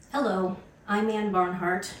Hello, I'm Ann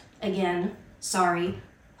Barnhart. Again, sorry,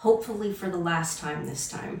 hopefully for the last time this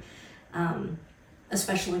time,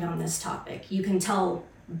 especially on this topic. You can tell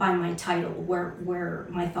by my title where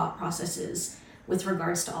my thought process is with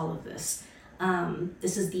regards to all of this.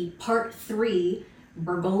 This is the part 3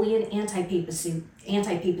 Bergoglian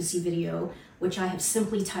Antipapacy video, which I have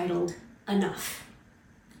simply titled Enough.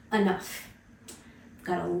 Enough.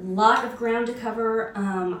 Got a lot of ground to cover.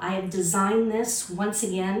 I have designed this once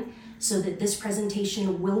again so that this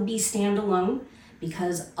presentation will be standalone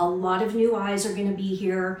because a lot of new eyes are going to be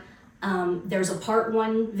here. There's a part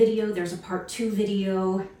 1 video, there's a part 2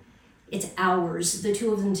 video. It's hours. The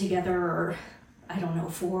two of them together are, I don't know,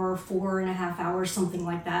 4.5 hours, something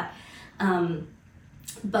like that.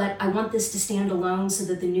 But I want this to stand alone so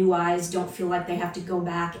that the new eyes don't feel like they have to go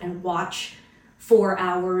back and watch 4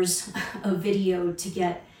 hours of video to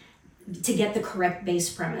get the correct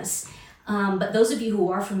base premise. But those of you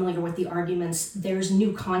who are familiar with the arguments, there's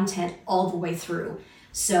new content all the way through.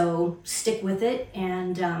 So stick with it,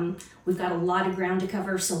 and we've got a lot of ground to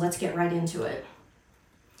cover, so let's get right into it.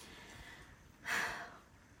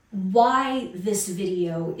 Why this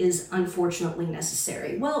video is unfortunately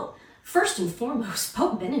necessary? Well, first and foremost,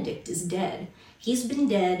 Pope Benedict is dead. He's been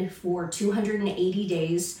dead for 280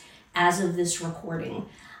 days as of this recording.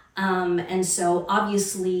 And so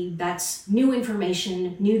obviously that's new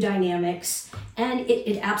information, new dynamics, and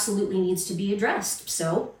it absolutely needs to be addressed.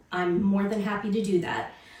 So I'm more than happy to do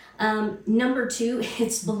that. Number 2,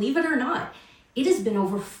 it's, believe it or not, it has been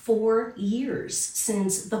over 4 years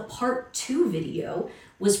since the part 2 video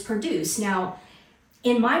was produced. Now,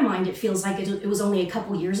 in my mind, it feels like it was only a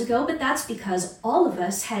couple years ago, but that's because all of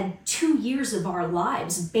us had 2 years of our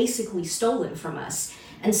lives basically stolen from us.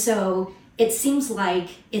 And so it seems like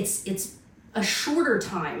it's a shorter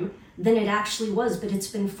time than it actually was, but it's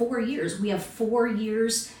been 4 years. We have 4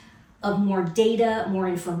 years of more data, more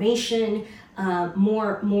information,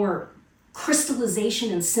 more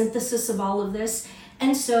crystallization and synthesis of all of this.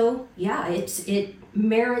 And so, yeah, it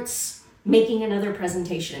merits making another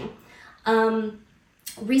presentation.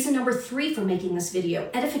 Reason number 3 for making this video: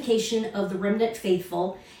 edification of the remnant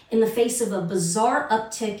faithful in the face of a bizarre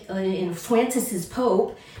uptick in Francis's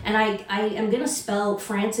Pope. And I am going to spell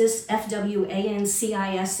Francis,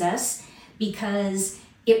 F-W-A-N-C-I-S-S, because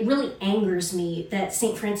it really angers me that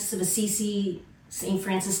St. Francis of Assisi, St.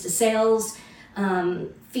 Francis de Sales,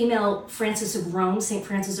 female Francis of Rome, St.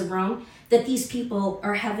 Francis of Rome, that these people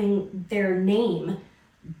are having their name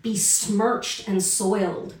besmirched and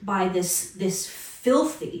soiled by this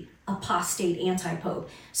filthy apostate anti-pope.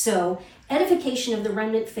 So edification of the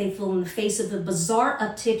remnant faithful in the face of a bizarre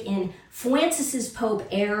uptick in Francis's Pope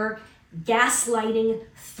error, gaslighting,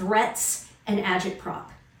 threats, and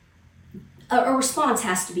agitprop. A response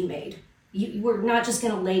has to be made. We're not just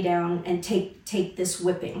going to lay down and take this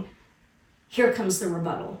whipping. Here comes the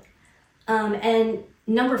rebuttal. And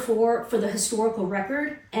number 4, for the historical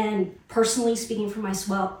record, and personally speaking for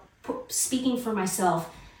myself,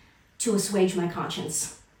 to assuage my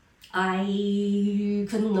conscience. I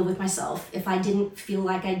couldn't live with myself if I didn't feel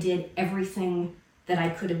like I did everything that I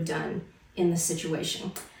could have done in this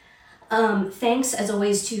situation. Thanks, as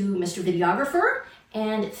always, to Mr. Videographer,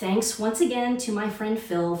 and thanks once again to my friend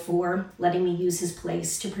Phil for letting me use his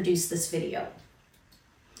place to produce this video.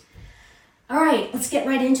 All right, let's get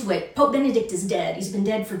right into it. Pope Benedict is dead. He's been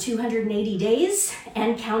dead for 280 days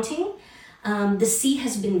and counting. The see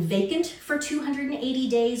has been vacant for 280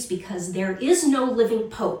 days because there is no living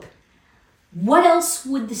pope. What else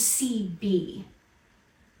would the see be?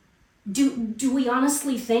 Do we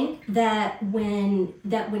honestly think that when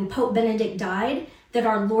Pope Benedict died, that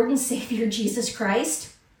our Lord and Savior Jesus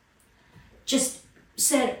Christ just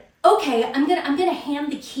said, "Okay, I'm gonna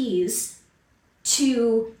hand the keys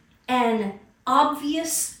to an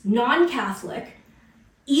obvious non-Catholic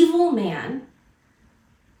evil man,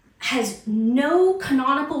 has no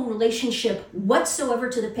canonical relationship whatsoever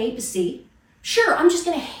to the papacy. Sure, I'm just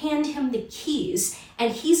going to hand him the keys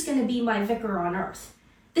and he's going to be my vicar on earth."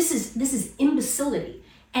 This is imbecility,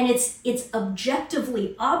 and it's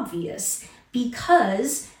objectively obvious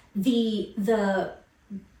because the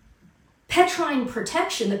Petrine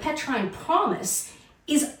protection, the Petrine promise,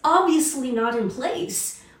 is obviously not in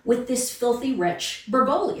place with this filthy wretch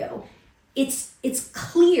Bergoglio. It's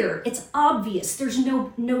clear, it's obvious, there's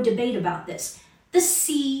no debate about this. The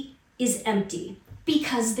see is empty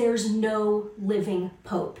because there's no living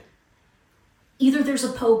pope. Either there's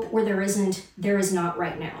a pope or there isn't. There is not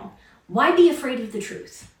right now. Why be afraid of the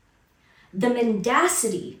truth? The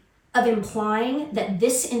mendacity of implying that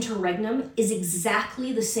this interregnum is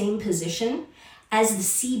exactly the same position as the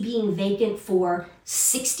see being vacant for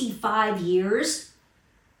 65 years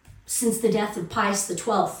since the death of Pius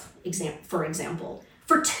XII, for example,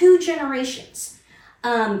 for 2 generations,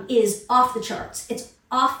 is off the charts. It's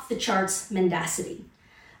off the charts mendacity.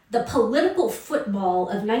 The political football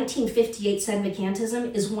of 1958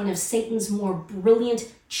 sedevacantism is one of Satan's more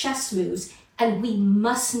brilliant chess moves, and we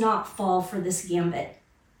must not fall for this gambit.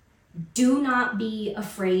 Do not be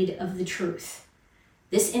afraid of the truth.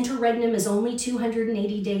 This interregnum is only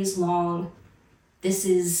 280 days long. This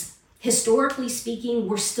is, historically speaking,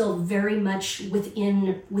 we're still very much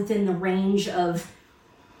within the range of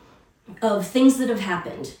things that have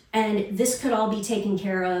happened. And this could all be taken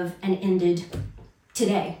care of and ended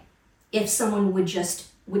today if someone would just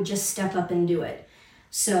step up and do it.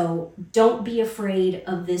 So don't be afraid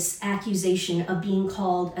of this accusation of being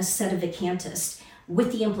called a sedevacantist,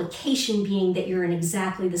 with the implication being that you're in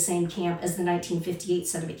exactly the same camp as the 1958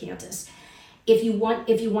 sedevacantists. If you want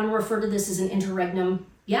to refer to this as an interregnum,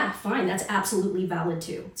 yeah, fine, that's absolutely valid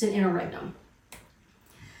too. It's an interregnum.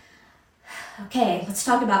 Okay, let's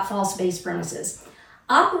talk about false base premises.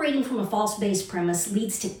 Operating from a false base premise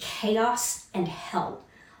leads to chaos and hell.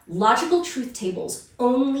 Logical truth tables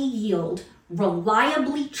only yield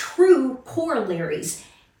reliably true corollaries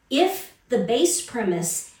if the base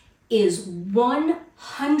premise is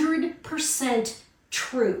 100%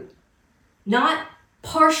 true. Not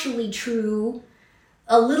partially true,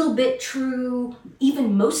 a little bit true,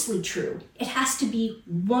 even mostly true. It has to be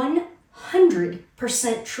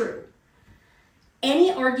 100% true.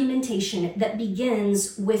 Any argumentation that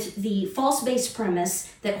begins with the false base premise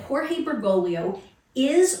that Jorge Bergoglio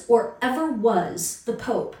is or ever was the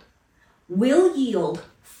Pope will yield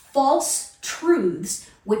false truths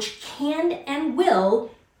which can and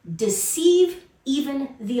will deceive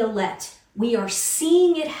even the elect. We are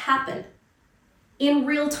seeing it happen in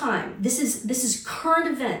real time. This is current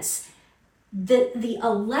events. The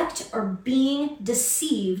elect are being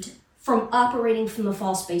deceived from operating from the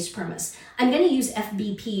false base premise. I'm going to use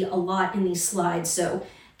FBP a lot in these slides, so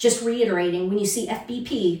just reiterating, when you see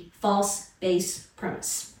FBP, false base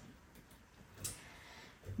premise.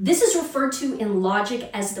 This is referred to in logic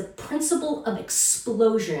as the principle of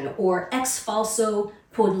explosion, or ex falso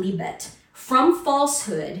quod libet. From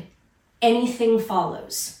falsehood, anything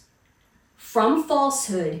follows. From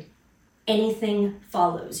falsehood, anything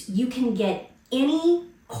follows. You can get any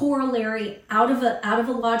corollary out of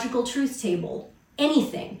a logical truth table,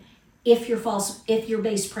 anything, if your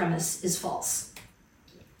base premise is false.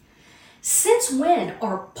 Since when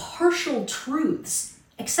are partial truths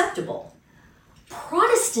acceptable?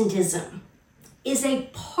 Protestantism is a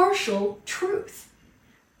partial truth.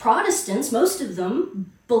 Protestants, most of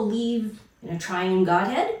them, believe in a triune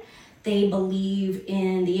Godhead. They believe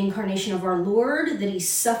in the incarnation of our Lord, that he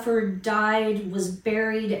suffered, died, was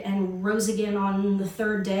buried, and rose again on the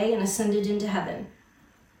 3rd day and ascended into heaven.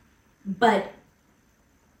 But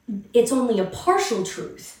it's only a partial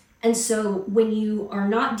truth. And so when you are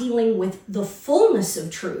not dealing with the fullness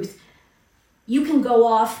of truth, you can go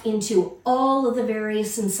off into all of the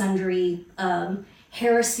various and sundry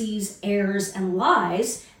heresies, errors, and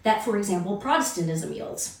lies that, for example, Protestantism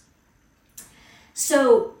yields.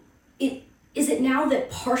 So is it now that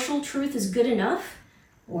partial truth is good enough?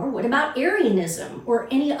 Or what about Arianism or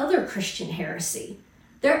any other Christian heresy?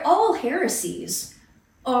 They're all heresies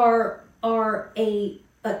are a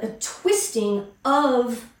twisting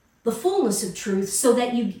of the fullness of truth so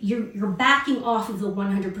that you're backing off of the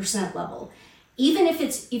 100% level. Even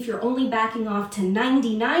if you're only backing off to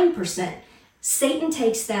 99%, Satan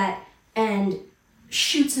takes that and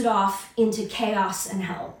shoots it off into chaos and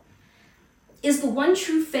hell. Is the one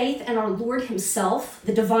true faith and our Lord himself,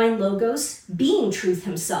 the divine logos, being truth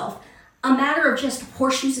himself, a matter of just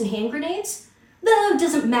horseshoes and hand grenades? No, it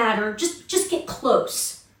doesn't matter. Just get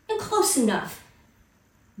close, and close enough.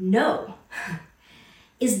 No.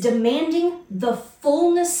 Is demanding the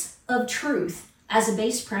fullness of truth as a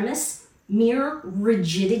base premise mere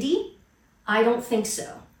rigidity? I don't think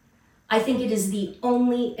so. I think it is the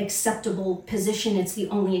only acceptable position. It's the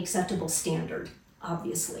only acceptable standard,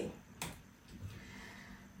 obviously.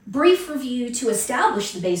 Brief review to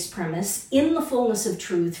establish the base premise in the fullness of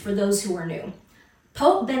truth for those who are new.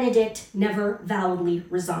 Pope Benedict never validly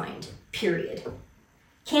resigned, period.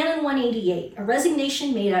 Canon 188, a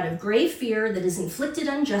resignation made out of grave fear that is inflicted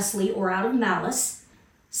unjustly or out of malice,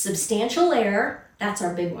 substantial error, that's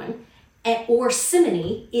our big one, or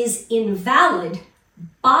simony, is invalid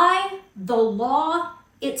by the law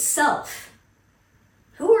itself.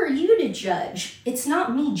 Who are you to judge? It's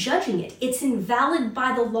not me judging it. It's invalid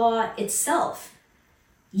by the law itself.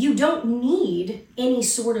 You don't need any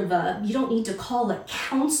sort of you don't need to call a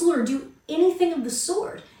council or do anything of the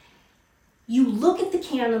sort. You look at the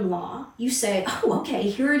canon law, you say, oh, okay,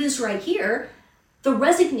 here it is right here. The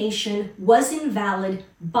resignation was invalid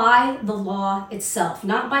by the law itself,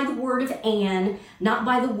 not by the word of Anne, not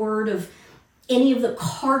by the word of any of the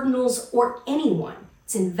cardinals or anyone.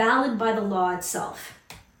 It's invalid by the law itself.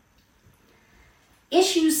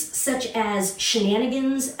 Issues such as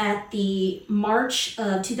shenanigans at the March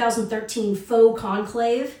of 2013 faux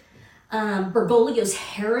conclave, Bergoglio's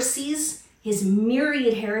heresies, his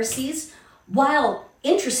myriad heresies, while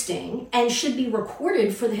interesting and should be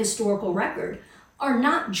recorded for the historical record, are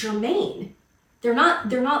not germane. They're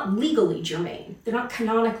not legally germane. They're not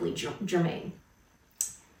canonically germane.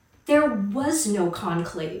 There was no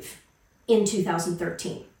conclave in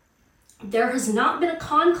 2013. There has not been a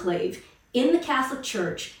conclave in the Catholic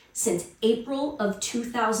Church since April of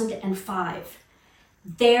 2005.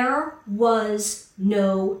 There was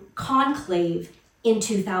no conclave in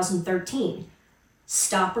 2013.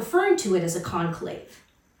 Stop referring to it as a conclave.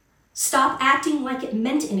 Stop acting like it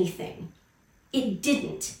meant anything. It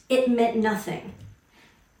didn't. It meant nothing.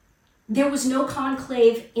 There was no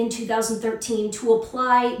conclave in 2013 to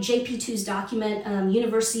apply JP2's document,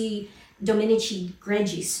 Universi Dominici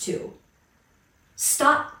Gregis to.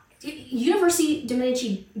 Stop. Universi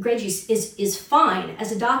Dominici Gregis is fine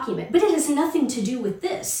as a document, but it has nothing to do with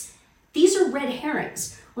this. These are red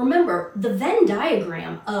herrings. Remember, the Venn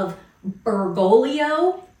diagram of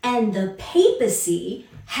Bergoglio and the papacy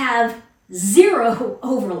have zero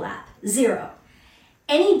overlap, zero.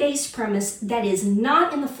 Any base premise that is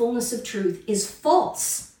not in the fullness of truth is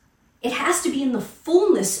false. It has to be in the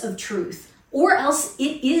fullness of truth, or else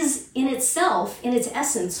it is in itself, in its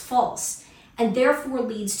essence, false, and therefore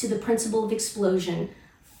leads to the principle of explosion,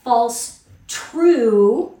 false,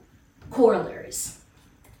 true corollaries.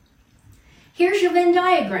 Here's your Venn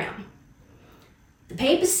diagram. The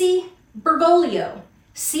papacy, Bergoglio.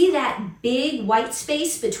 See that big white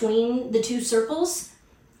space between the two circles?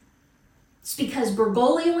 It's because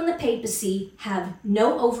Bergoglio and the papacy have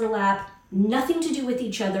no overlap, nothing to do with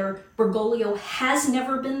each other. Bergoglio has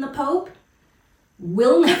never been the Pope,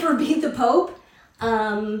 will never be the Pope.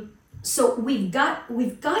 So we've got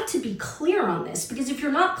to be clear on this, because if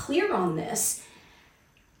you're not clear on this,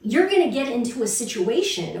 you're going to get into a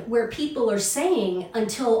situation where people are saying,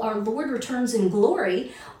 until our Lord returns in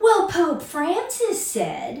glory, well, Pope Francis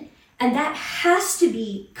said, and that has to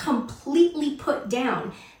be completely put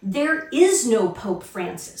down. There is no Pope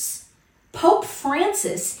Francis. Pope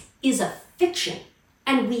Francis is a fiction,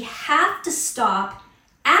 and we have to stop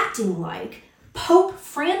acting like Pope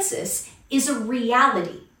Francis is a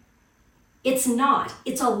reality. It's not.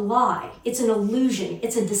 It's a lie. It's an illusion.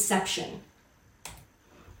 It's a deception.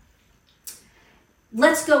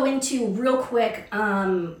 Let's go into real quick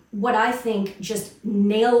what I think just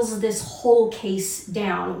nails this whole case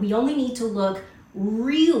down. We only need to look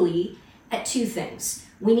really at two things.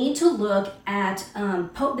 We need to look at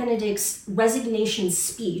Pope Benedict's resignation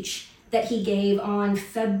speech that he gave on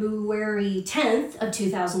February 10th of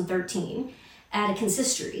 2013 at a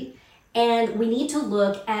consistory. And we need to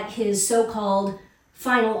look at his so-called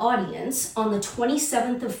final audience on the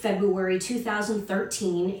 27th of February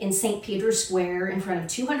 2013 in St. Peter's Square in front of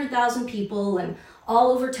 200,000 people and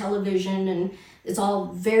all over television, and it's all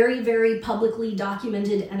very, very publicly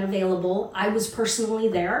documented and available. I was personally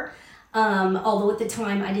there, although at the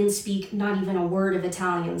time I didn't speak not even a word of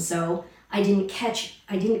Italian, so I didn't catch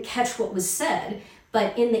what was said.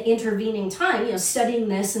 But in the intervening time, studying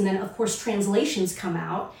this, and then of course translations come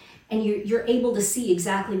out, and you're able to see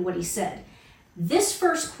exactly what he said. This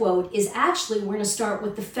first quote is actually, we're going to start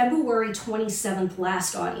with the February 27th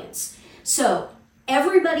last audience. So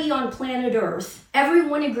everybody on planet Earth,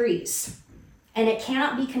 everyone agrees, and it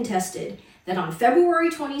cannot be contested, that on February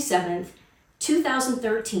 27th,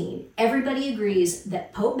 2013, everybody agrees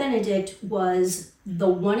that Pope Benedict was the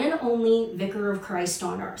one and only vicar of Christ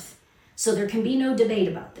on earth. So there can be no debate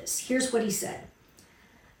about this. Here's what he said.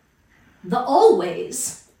 The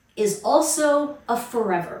always is also a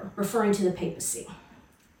forever, referring to the papacy.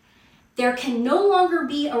 There can no longer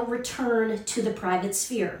be a return to the private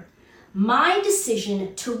sphere. My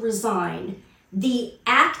decision to resign the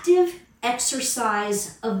active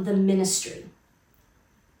exercise of the ministry.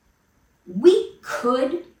 We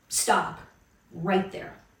could stop right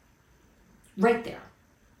there. Right there.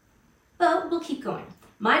 But we'll keep going.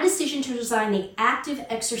 My decision to resign the active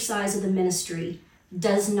exercise of the ministry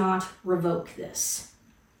does not revoke this.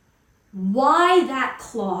 Why that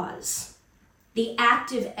clause, the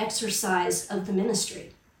active exercise of the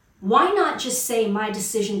ministry? Why not just say my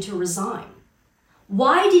decision to resign?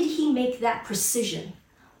 Why did he make that precision?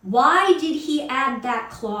 Why did he add that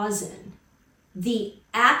clause in? The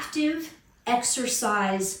active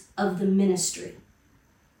exercise of the ministry.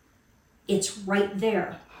 It's right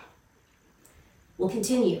there. We'll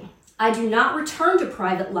continue. I do not return to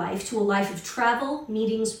private life, to a life of travel,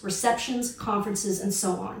 meetings, receptions, conferences, and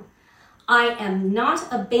so on. I am not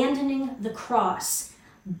abandoning the cross,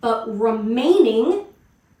 but remaining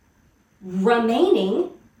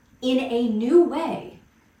in a new way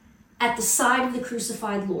at the side of the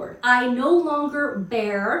crucified Lord. I no longer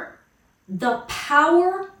bear the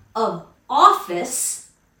power of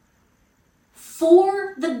office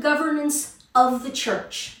for the governance of the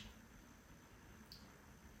church.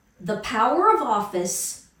 The power of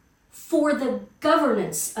office for the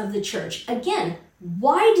governance of the church. Again,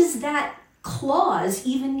 why does that clause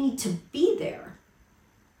even need to be there?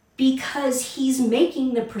 Because he's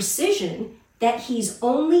making the precision that he's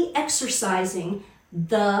only exercising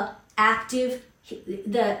the active,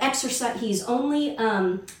 he's only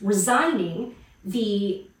resigning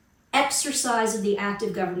the exercise of the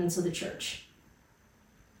active governance of the church.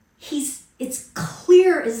 It's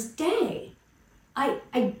clear as day.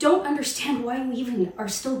 I don't understand why we even are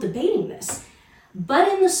still debating this. But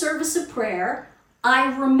in the service of prayer,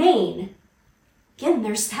 I remain. Again,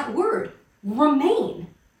 there's that word, remain.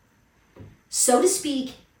 So to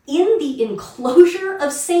speak, in the enclosure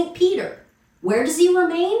of St. Peter. Where does he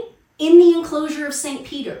remain? In the enclosure of St.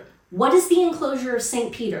 Peter. What is the enclosure of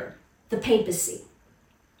St. Peter? The papacy.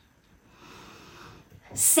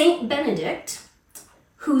 Saint Benedict,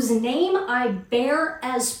 whose name I bear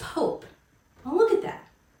as Pope. Oh, look at that.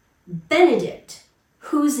 Benedict,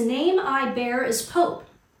 whose name I bear as Pope.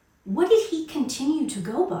 What did he continue to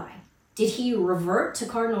go by? Did he revert to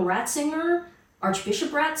Cardinal Ratzinger,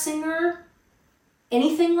 Archbishop Ratzinger,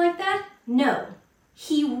 anything like that? No.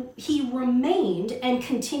 He remained and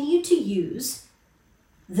continued to use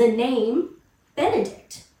the name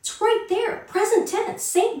Benedict. It's right there, present tense.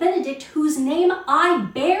 Saint Benedict, whose name I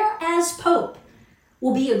bear as Pope,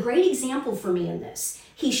 will be a great example for me in this.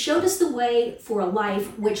 He showed us the way for a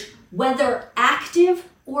life which, whether active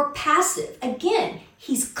or passive, again,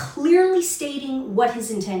 he's clearly stating what his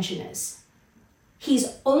intention is.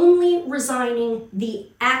 He's only resigning the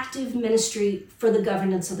active ministry for the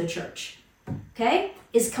governance of the church. Okay?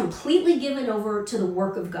 Is completely given over to the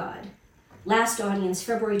work of God. Last audience,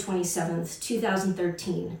 February 27th,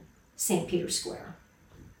 2013, St. Peter's Square.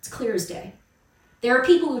 It's clear as day. There are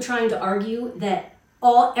people who are trying to argue that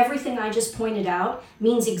everything I just pointed out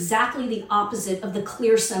means exactly the opposite of the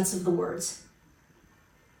clear sense of the words.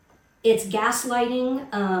 It's gaslighting.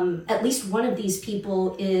 At least one of these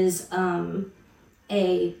people is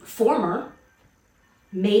a former,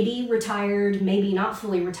 maybe retired, maybe not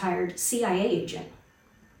fully retired CIA agent.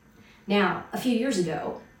 Now, a few years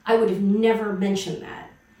ago, I would have never mentioned that.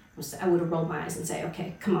 I would have rolled my eyes and say,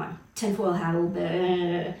 okay, come on, tinfoil hat a little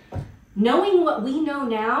bit. Knowing what we know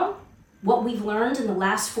now, what we've learned in the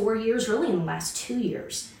last 4 years, really in the last 2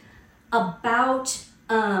 years, about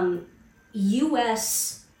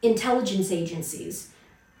U.S. intelligence agencies,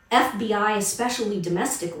 FBI especially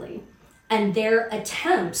domestically, and their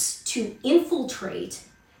attempts to infiltrate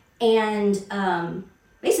and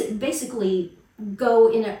basically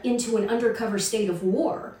go into an undercover state of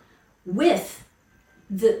war with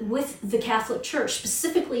the Catholic Church,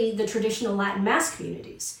 specifically the traditional Latin Mass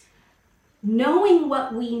communities. Knowing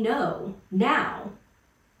what we know now,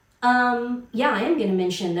 I am going to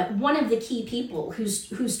mention that one of the key people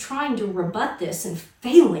who's trying to rebut this and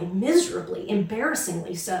failing miserably,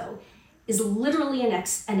 embarrassingly so, is literally an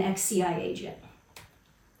ex-CIA agent.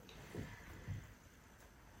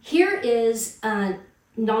 Here is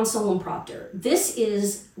non solum propter. This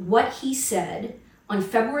is what he said on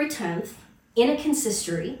February 10th in a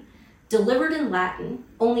consistory, delivered in Latin.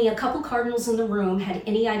 Only a couple cardinals in the room had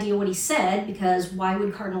any idea what he said, because why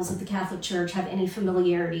would cardinals of the Catholic Church have any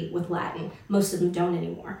familiarity with Latin? Most of them don't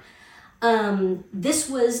anymore. This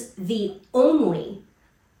is the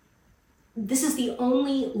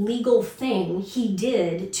only legal thing he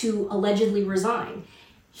did to allegedly resign.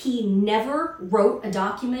 He never wrote a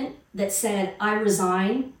document that said, I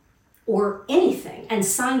resign, or anything, and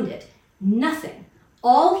signed it. Nothing.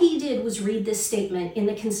 All he did was read this statement in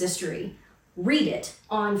the consistory, read it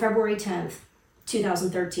on February 10th,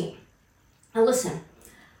 2013. Now listen,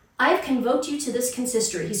 I've convoked you to this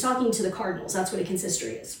consistory. He's talking to the cardinals. That's what a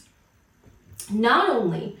consistory is. Not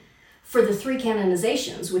only for the 3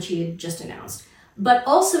 canonizations, which he had just announced, but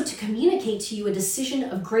also to communicate to you a decision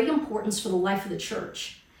of great importance for the life of the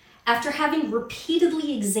church. After having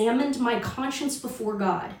repeatedly examined my conscience before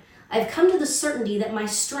God, I have come to the certainty that my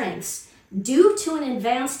strengths, due to an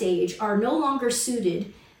advanced age, are no longer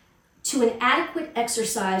suited to an adequate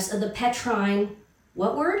exercise of the Petrine,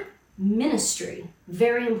 what word? Ministry.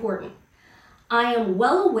 Very important. I am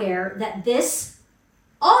well aware that this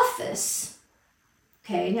office,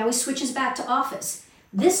 okay, now he switches back to office.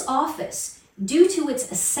 This office, due to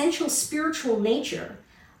its essential spiritual nature,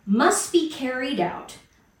 must be carried out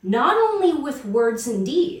not only with words and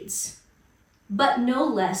deeds, but no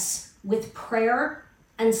less with prayer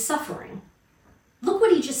and suffering. Look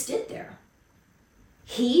what he just did there.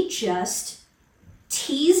 He just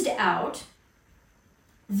teased out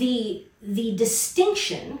the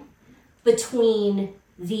distinction between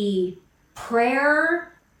the prayerful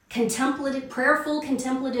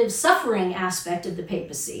contemplative suffering aspect of the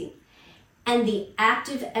papacy and the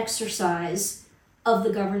active exercise of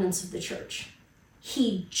the governance of the church.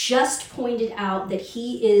 He just pointed out that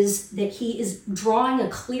he is drawing a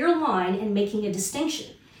clear line and making a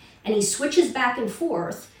distinction. And he switches back and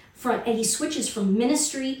forth and he switches from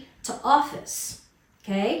ministry to office.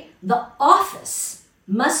 Okay? The office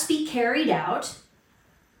must be carried out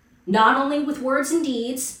not only with words and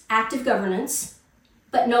deeds, active governance,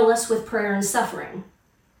 but no less with prayer and suffering.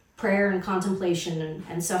 Prayer and contemplation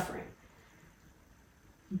and suffering.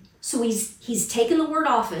 So he's taken the word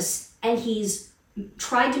office and he's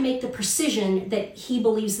tried to make the precision that he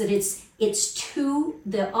believes that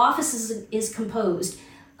the office is composed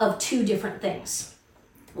of two different things.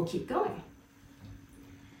 We'll keep going.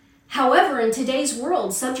 However, in today's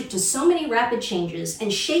world, subject to so many rapid changes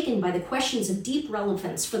and shaken by the questions of deep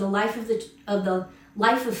relevance for the life of the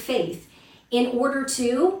life of faith, in order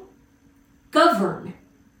to govern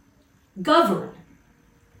the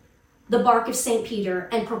bark of St. Peter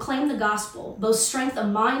and proclaim the gospel, both strength of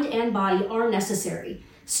mind and body are necessary.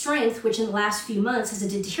 Strength, which in the last few months has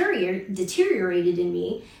deteriorated in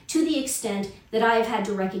me to the extent that I have had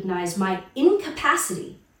to recognize my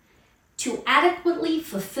incapacity to adequately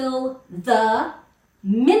fulfill the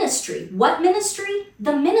ministry. What ministry?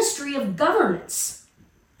 The ministry of governance.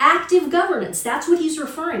 Active governance. That's what he's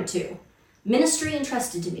referring to. Ministry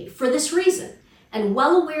entrusted to me. For this reason, and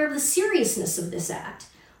well aware of the seriousness of this act,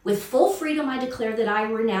 with full freedom I declare that I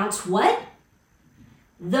renounce what?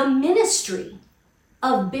 The ministry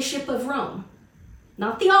of Bishop of Rome.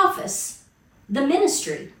 Not the office, the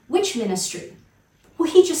ministry. Which ministry?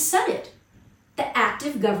 Well, he just said it. The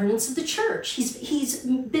active governance of the church. He's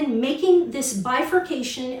been making this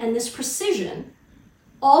bifurcation and this precision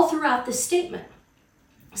all throughout this statement.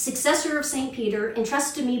 Successor of St. Peter,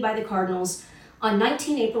 entrusted to me by the cardinals on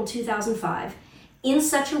 19 April 2005, in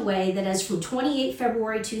such a way that as from 28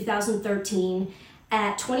 February 2013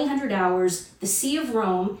 at 2000 hours, the See of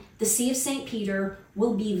Rome, the See of St. Peter,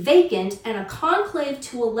 will be vacant and a conclave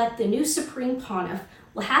to elect the new Supreme Pontiff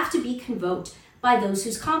will have to be convoked by those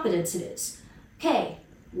whose competence it is. Okay,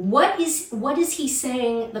 what is he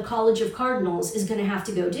saying the College of Cardinals is going to have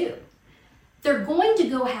to go do? They're going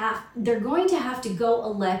to have to go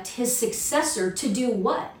elect his successor to do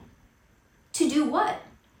what? To do what?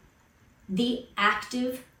 The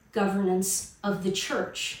active governance of the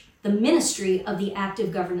church, the ministry of the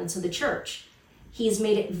active governance of the church. He has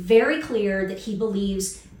made it very clear that he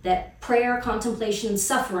believes that prayer, contemplation, and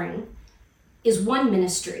suffering is one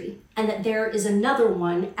ministry, and that there is another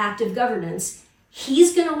one, active governance.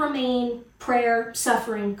 He's going to remain prayer,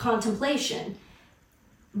 suffering, contemplation,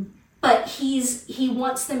 but he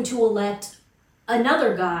wants them to elect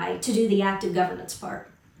another guy to do the active governance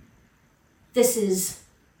part. This is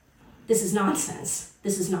nonsense.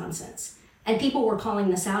 This is nonsense. And people were calling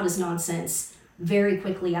this out as nonsense very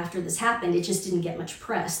quickly after this happened. It just didn't get much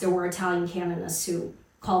press. There were Italian canonists who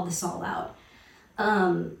called this all out.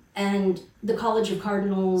 And the College of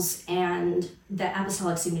Cardinals and the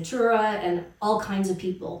Apostolic Signatura and all kinds of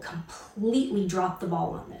people completely dropped the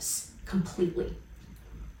ball on this. Completely.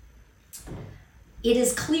 It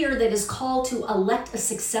is clear that his call to elect a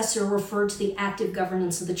successor referred to the active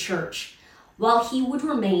governance of the church, while he would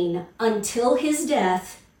remain until his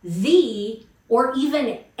death the, or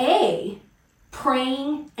even a,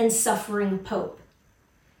 praying and suffering pope.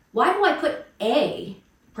 Why do I put a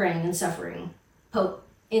praying and suffering pope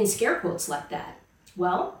in scare quotes like that?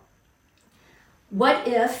 Well, what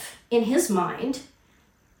if, in his mind,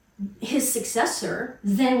 his successor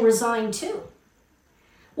then resigned too?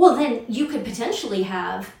 Well, then you could potentially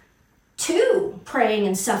have two praying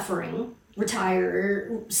and suffering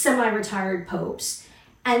semi-retired popes,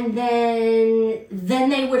 and then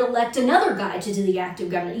they would elect another guy to do the active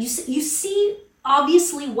governance. You see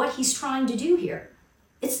obviously what he's trying to do here.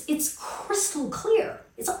 It's crystal clear.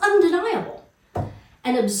 It's undeniable.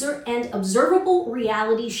 And observable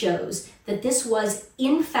reality shows that this was,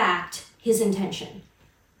 in fact, his intention.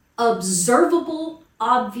 Observable,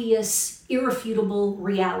 obvious, irrefutable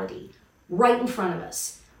reality right in front of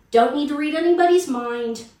us. Don't need to read anybody's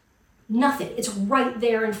mind. Nothing. It's right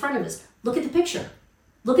there in front of us. Look at the picture.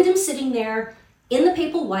 Look at him sitting there in the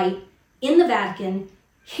papal white in the Vatican.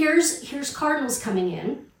 Here's cardinals coming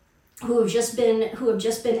in who have just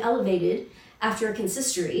been elevated after a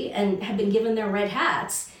consistory and have been given their red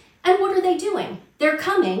hats. And what are they doing? They're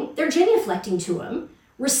coming, they're genuflecting to him,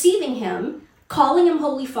 receiving him, calling him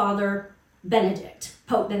Holy Father Benedict,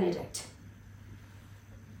 Pope Benedict.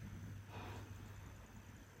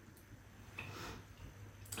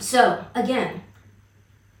 So, again,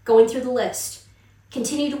 going through the list,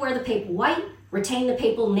 continue to wear the papal white, retain the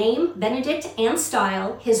papal name, Benedict, and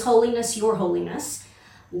style, His Holiness, Your Holiness,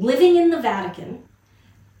 living in the Vatican,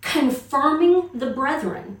 confirming the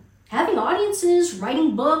brethren, having audiences,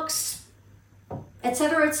 writing books,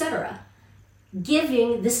 etc., etc.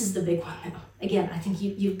 Giving, this is the big one now. Again, I think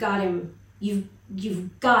you've got him, you've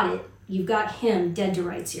got it, you've got him dead to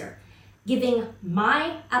rights here. Giving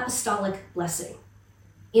my apostolic blessing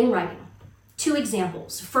in writing. 2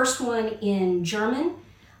 examples. First one in German.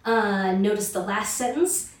 Notice the last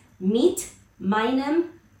sentence. Mit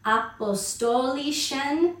meinem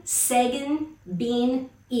apostolischen Segen bin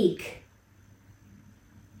ich.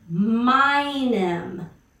 My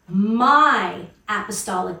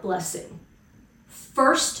apostolic blessing.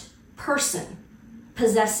 First person,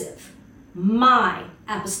 possessive. My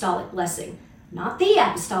apostolic blessing, not the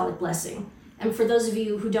apostolic blessing. And for those of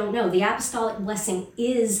you who don't know, the apostolic blessing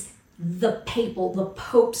is the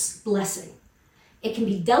Pope's blessing. It can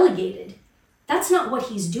be delegated. That's not what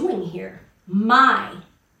he's doing here. My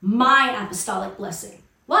apostolic blessing.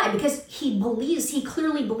 Why? Because he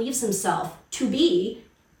clearly believes himself to be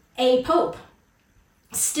a pope.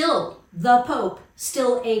 Still the pope,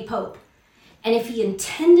 still a pope. And if he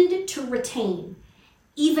intended to retain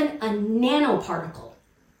even a nanoparticle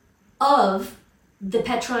of the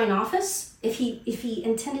Petrine office, if he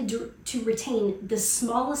intended to retain the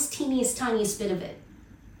smallest, teeniest, tiniest bit of it,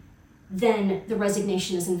 then the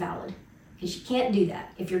resignation is invalid. Because you can't do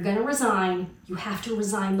that. If you're going to resign, you have to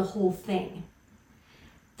resign the whole thing.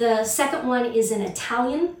 The second one is in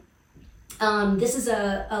Italian. This is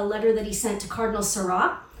a letter that he sent to Cardinal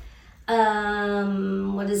Sarà.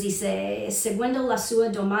 What does he say? Seguendo la sua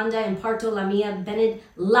domanda imparto la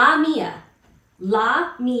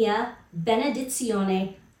mia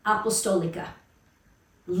benedizione apostolica.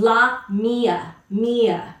 La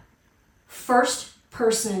mia. First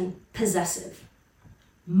person possessive.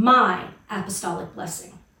 My apostolic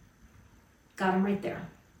blessing. Got him right there.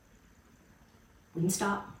 We can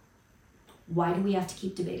stop. Why do we have to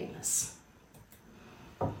keep debating this?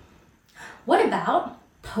 What about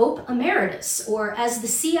Pope Emeritus, or as the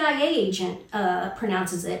CIA agent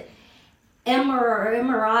pronounces it,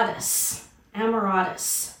 Emeritus.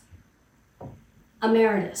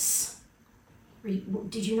 Emeritus.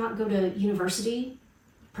 Did you not go to university,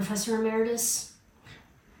 Professor Emeritus?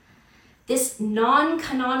 This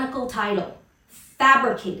non-canonical title,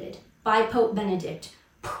 fabricated by Pope Benedict,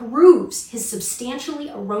 proves his substantially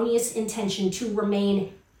erroneous intention to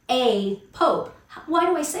remain a pope. Why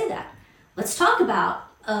do I say that? Let's talk about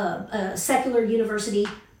a secular university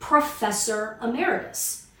professor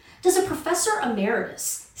emeritus. Does a professor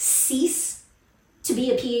emeritus cease to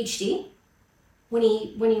be a PhD when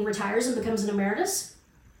he retires and becomes an emeritus?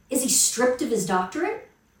 Is he stripped of his doctorate?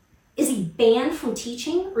 Is he banned from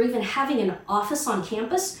teaching or even having an office on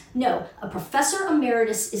campus? No, a professor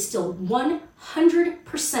emeritus is still 100%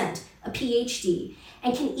 a PhD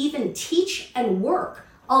and can even teach and work,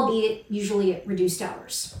 albeit usually at reduced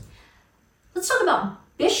hours. Let's talk about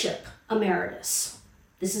bishop emeritus.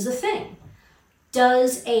 This is a thing.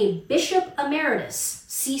 Does a bishop emeritus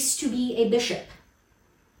cease to be a bishop?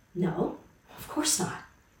 No, of course not.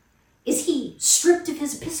 Is he stripped of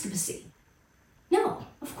his episcopacy? No,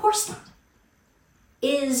 of course not.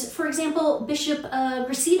 Is, for example, Bishop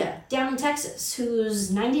Gresida down in Texas,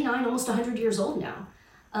 who's 99, almost 100 years old now,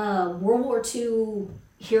 World War II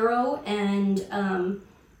hero and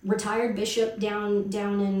retired bishop down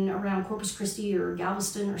in around Corpus Christi or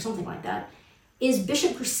Galveston or something like that. Is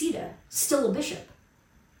Bishop Gresida still a bishop?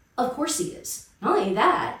 Of course he is. Not only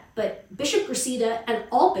that, but Bishop Gresida and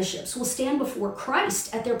all bishops will stand before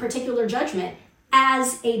Christ at their particular judgment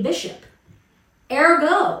as a bishop.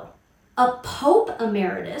 Ergo, a Pope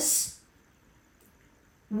Emeritus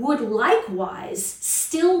would likewise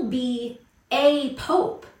still be a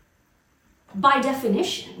pope by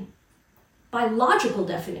definition, by logical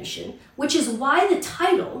definition, which is why the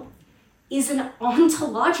title is an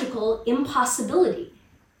ontological impossibility.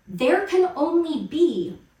 There can only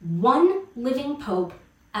be one living pope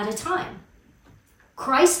at a time.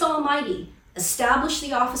 Christ Almighty established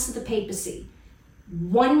the office of the papacy.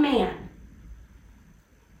 One man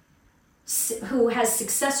who has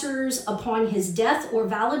successors upon his death or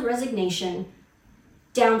valid resignation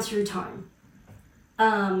down through time.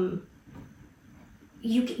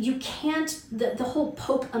 You can't, the whole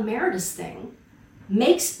Pope Emeritus thing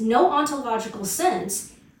makes no ontological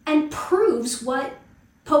sense and proves what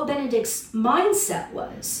Pope Benedict's mindset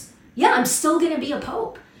was. Yeah, I'm still going to be a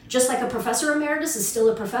pope. Just like a professor emeritus is still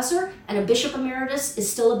a professor and a bishop emeritus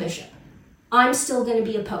is still a bishop. I'm still going to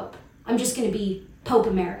be a pope. I'm just going to be Pope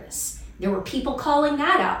Emeritus. There were people calling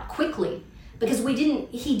that out quickly because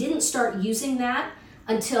he didn't start using that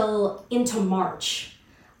until into March.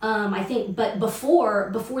 I think, but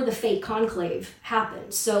before the fake conclave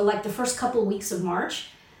happened. So like the first couple of weeks of March,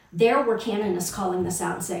 there were canonists calling this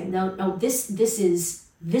out and saying, no, this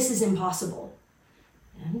is impossible.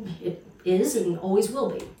 And it is and always will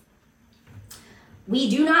be. We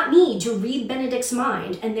do not need to read Benedict's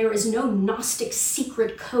mind, and there is no Gnostic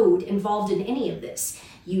secret code involved in any of this.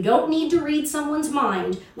 You don't need to read someone's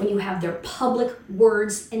mind when you have their public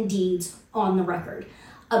words and deeds on the record.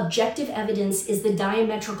 Objective evidence is the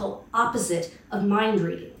diametrical opposite of mind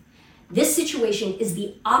reading. This situation is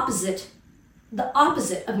the opposite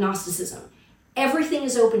of Gnosticism. Everything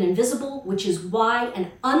is open and visible, which is why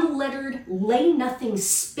an unlettered, lay-nothing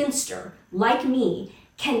spinster like me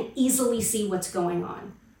can easily see what's going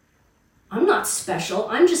on. I'm not special.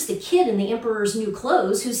 I'm just the kid in the emperor's new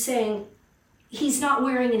clothes who's saying he's not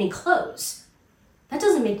wearing any clothes. That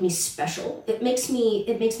doesn't make me special. It makes me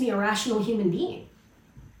a rational human being.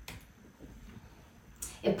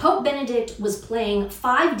 If Pope Benedict was playing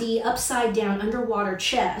 5D upside down underwater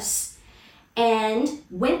chess and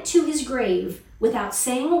went to his grave without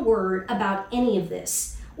saying a word about any of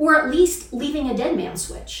this, or at least leaving a dead man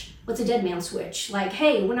switch. What's a dead man switch? Like,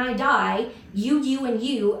 hey, when I die, you, and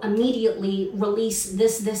you immediately release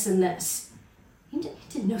this, and this. He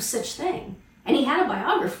did no such thing. And he had a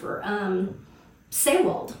biographer.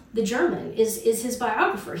 Sewald, the German, is his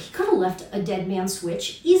biographer. He could have left a dead man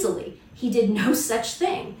switch easily. He did no such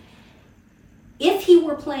thing. If he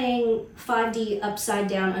were playing 5D upside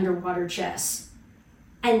down underwater chess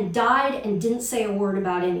and died and didn't say a word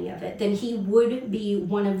about any of it, then he would be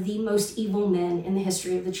one of the most evil men in the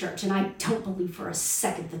history of the church. And I don't believe for a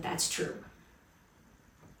second that that's true.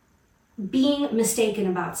 Being mistaken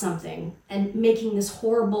about something and making this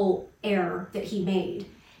horrible error that he made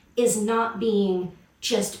is not being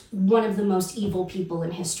just one of the most evil people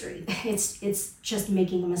in history. It's just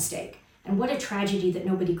making a mistake. And what a tragedy that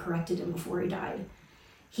nobody corrected him before he died.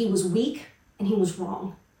 He was weak and he was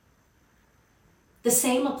wrong. The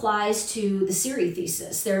same applies to the Siri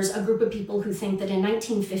thesis. There's a group of people who think that in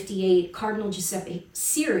 1958, Cardinal Giuseppe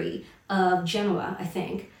Siri of Genoa, I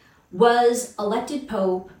think, was elected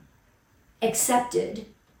pope, accepted,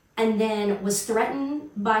 and then was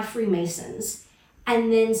threatened by Freemasons,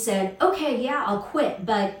 and then said, okay, yeah, I'll quit,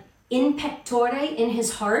 but in pectore, in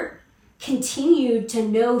his heart, continued to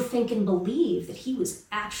know, think, and believe that he was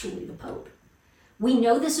actually the pope. We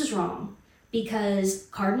know this is wrong because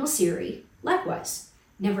Cardinal Siri, likewise,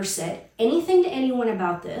 never said anything to anyone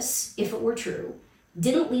about this, if it were true,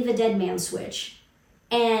 didn't leave a dead man switch,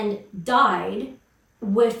 and died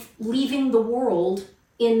with leaving the world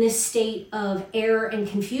in this state of error and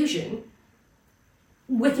confusion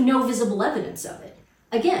with no visible evidence of it.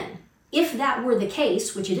 Again, if that were the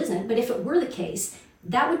case, which it isn't, but if it were the case,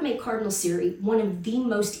 that would make Cardinal Siri one of the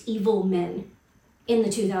most evil men in the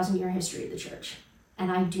 2,000-year history of the church.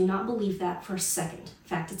 And I do not believe that for a second. In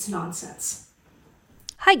fact, it's nonsense.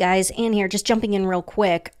 Hi guys, Anne here, just jumping in real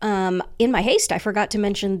quick. In my haste, I forgot to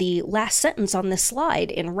mention the last sentence on this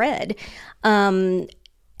slide in red.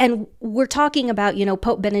 And we're talking about,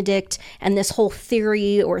 Pope Benedict and this whole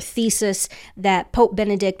theory or thesis that Pope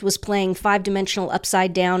Benedict was playing five-dimensional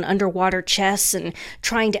upside-down underwater chess and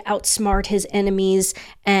trying to outsmart his enemies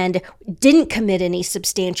and didn't commit any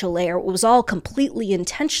substantial error. It was all completely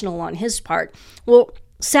intentional on his part. Well,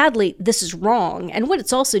 sadly, this is wrong. And what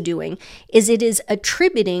it's also doing is it is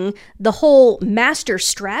attributing the whole master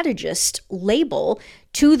strategist label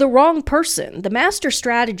to the wrong person. The master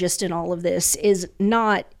strategist in all of this is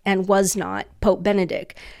not and was not Pope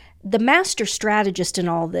Benedict. The master strategist in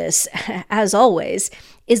all this, as always,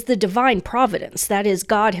 is the divine providence, that is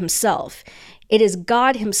God himself. It is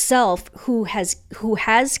God himself who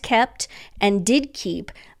has kept and did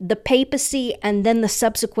keep the papacy and then the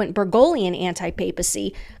subsequent Bergoglian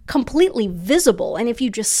antipapacy completely visible. And if you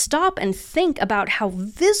just stop and think about how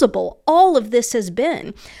visible all of this has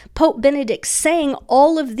been, Pope Benedict saying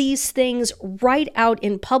all of these things right out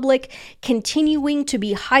in public, continuing to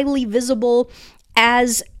be highly visible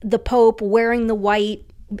as the Pope, wearing the white,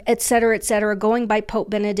 etc., going by Pope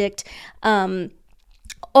Benedict,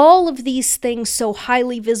 all of these things so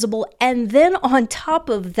highly visible. And then on top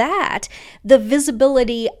of that, the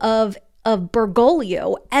visibility of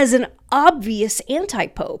Bergoglio as an obvious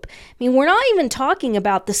anti-pope. I mean, we're not even talking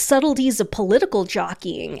about the subtleties of political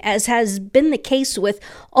jockeying, as has been the case with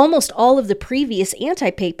almost all of the previous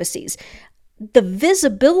anti-papacies. The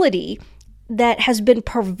visibility that has been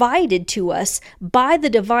provided to us by the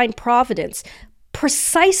divine providence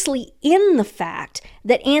precisely in the fact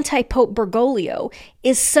that anti-Pope Bergoglio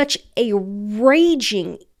is such a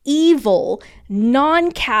raging, evil,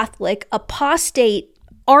 non-Catholic, apostate,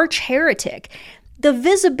 arch-heretic. The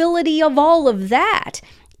visibility of all of that,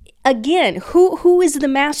 again, who is the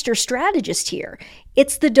master strategist here?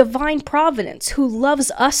 It's the divine providence who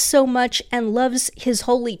loves us so much and loves his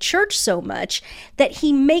holy church so much that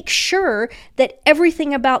he makes sure that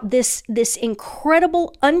everything about this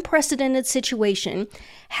incredible, unprecedented situation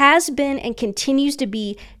has been and continues to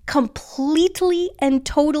be completely and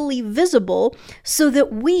totally visible so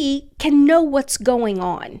that we can know what's going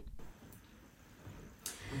on.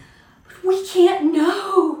 We can't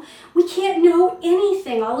know. We can't know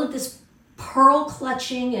anything. All of this pearl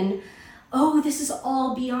clutching and, oh, this is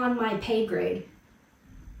all beyond my pay grade.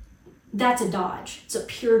 That's a dodge. It's a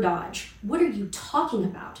pure dodge. What are you talking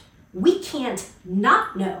about? We can't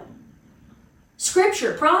not know.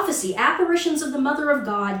 Scripture, prophecy, apparitions of the Mother of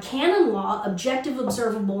God, canon law, objective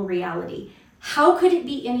observable reality. How could it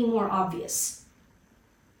be any more obvious?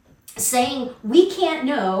 Saying we can't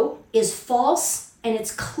know is false, and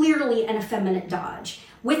it's clearly an effeminate dodge.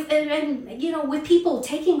 With people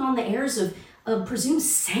taking on the airs of presumed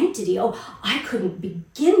sanctity. Oh, I couldn't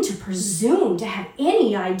begin to presume to have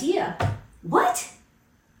any idea. What?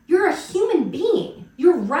 You're a human being.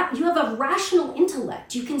 You have a rational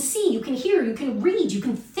intellect. You can see, you can hear, you can read, you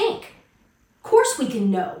can think. Of course we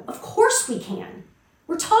can know. Of course we can.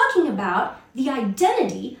 We're talking about the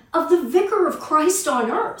identity of the Vicar of Christ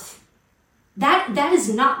on earth. That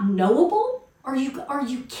is not knowable? Are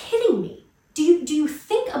you kidding me? Do you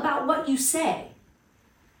think about what you say?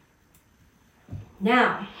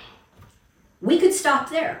 Now, we could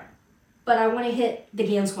stop there, but I want to hit the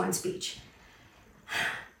Ganswein speech.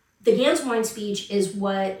 The Ganswein speech is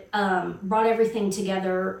what brought everything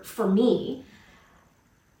together for me.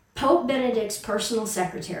 Pope Benedict's personal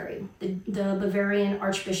secretary, the Bavarian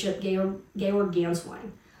Archbishop Georg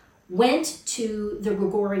Ganswein, went to the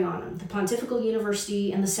Gregorianum, the Pontifical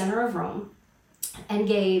University in the center of Rome, and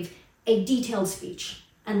gave a detailed speech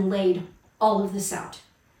and laid all of this out.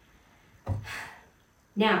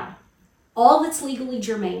 Now, all that's legally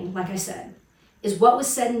germane, like I said, is what was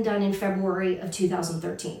said and done in February of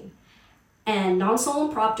 2013. And non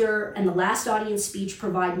solum propter and the last audience speech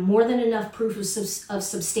provide more than enough proof of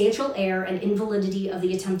substantial error and invalidity of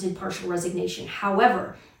the attempted partial resignation.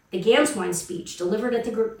 However, the Ganswein speech delivered at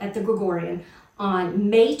the Gregorian on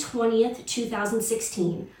May 20th,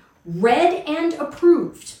 2016, read and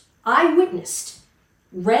approved, I witnessed,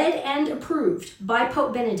 read and approved by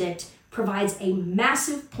Pope Benedict, provides a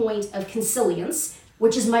massive point of consilience,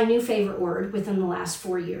 which is my new favorite word within the last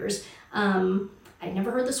 4 years. I'd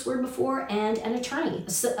never heard this word before, and an attorney,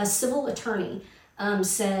 a civil attorney,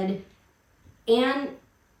 said, and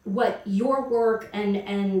what your work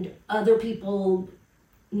and other people,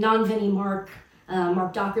 Non-Veni Mark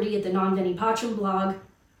Doherty at the Non-Veni Pacem blog,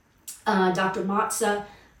 Dr. Matza,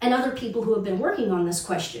 and other people who have been working on this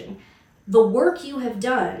question, the work you have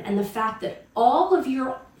done and the fact that all of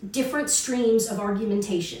your different streams of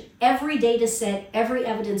argumentation, every data set, every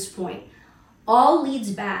evidence point, all leads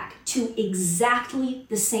back to exactly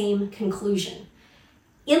the same conclusion.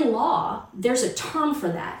 In law, there's a term for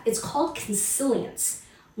that. It's called consilience.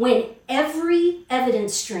 When every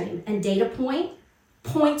evidence stream and data point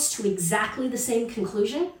points to exactly the same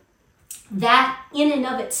conclusion, that in and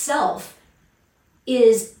of itself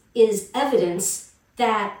is evidence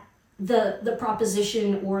that the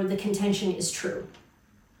proposition or the contention is true.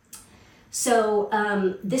 So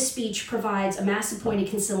this speech provides a massive point of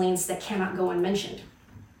consilience that cannot go unmentioned.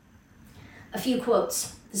 A few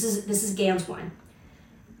quotes. This is Ganswein.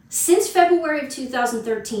 Since February of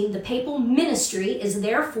 2013, the papal ministry is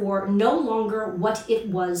therefore no longer what it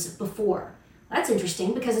was before. That's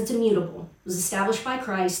interesting because it's immutable. It was established by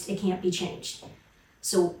Christ. It can't be changed.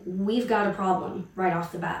 So we've got a problem right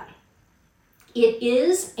off the bat. It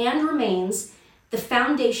is and remains the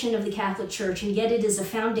foundation of the Catholic Church, and yet it is a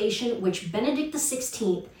foundation which Benedict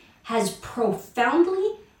XVI has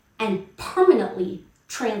profoundly and permanently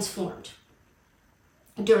transformed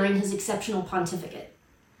during his exceptional pontificate.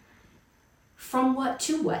 From what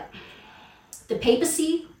to what? The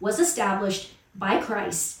papacy was established by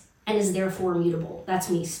Christ and is therefore immutable. That's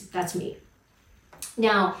me.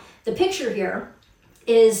 Now, the picture here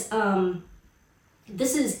is,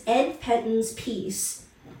 this is Ed Penton's piece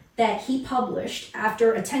that he published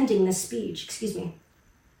after attending this speech. Excuse me.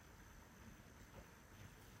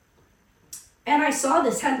 And I saw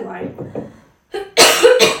this headline,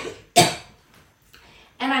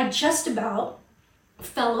 and I just about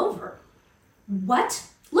fell over. What?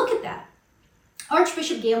 Look at that.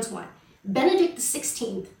 Archbishop Ganswein, Benedict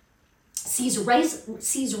XVI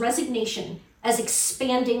sees resignation as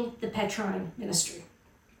expanding the Petrine ministry.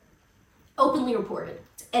 Openly reported.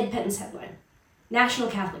 It's Ed Penton's headline. National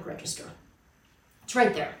Catholic Register. It's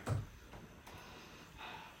right there.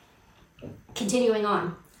 Continuing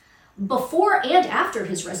on. Before and after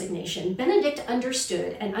his resignation, Benedict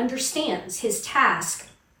understood and understands his task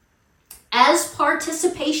as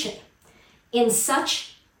participation in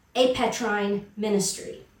such a Petrine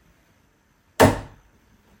ministry.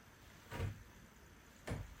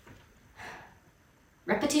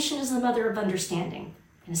 Repetition is the mother of understanding.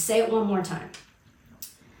 I'm going to say it one more time.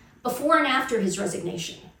 Before and after his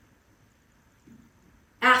resignation,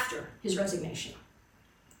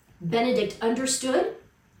 Benedict understood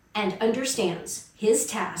and understands his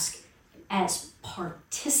task as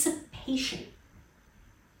participation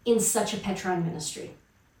in such a Petrine ministry.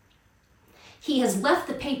 He has left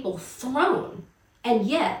the papal throne, and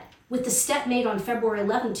yet, with the step made on February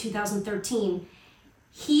 11, 2013,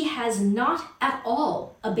 he has not at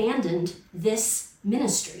all abandoned this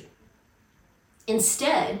ministry.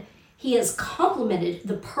 Instead, he has complemented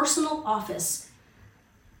the personal office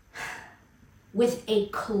with a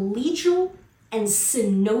collegial and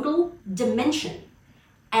synodal dimension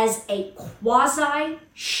as a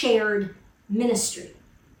quasi-shared ministry.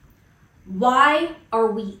 Why are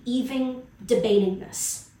we even debating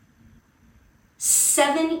this?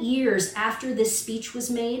 7 years after this speech was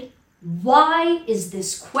made, why is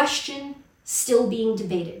this question still being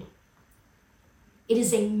debated? It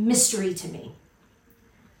is a mystery to me.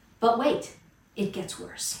 But wait, it gets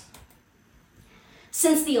worse.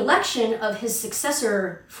 Since the election of his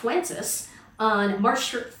successor, Fuentes, on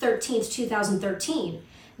March 13th, 2013,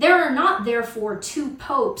 there are not therefore two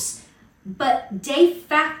popes, but de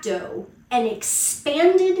facto an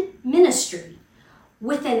expanded ministry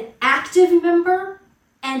with an active member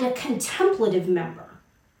and a contemplative member.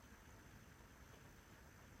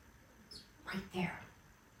 Right there.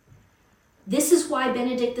 This is why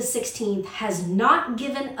Benedict XVI has not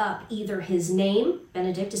given up either his name,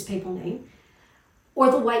 Benedict, his papal name,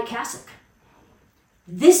 or the white cassock.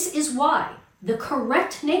 This is why the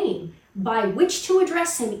correct name by which to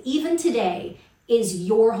address him even today is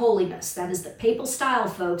Your Holiness. That is the papal style,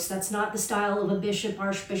 folks. That's not the style of a bishop,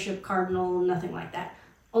 archbishop, cardinal, nothing like that.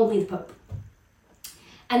 Only the Pope.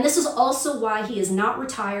 And this is also why he is not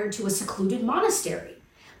retired to a secluded monastery,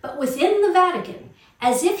 but within the Vatican,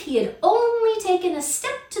 as if he had only taken a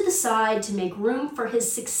step to the side to make room for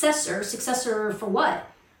his successor. Successor for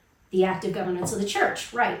what? The active governance of the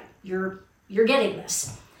church. Right, you're getting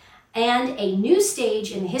this. And a new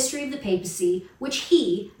stage in the history of the papacy, which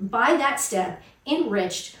he, by that step,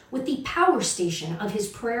 enriched with the power station of his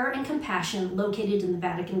prayer and compassion located in the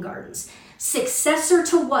Vatican Gardens. Successor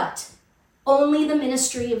to what? Only the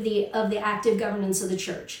ministry of the active governance of the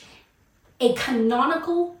church. A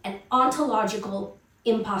canonical and ontological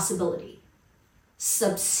impossibility.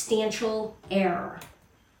 Substantial error.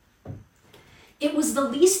 It was the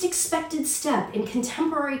least expected step in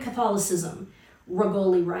contemporary Catholicism,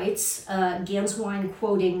 Bergoglian writes, Ganswein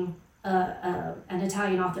quoting an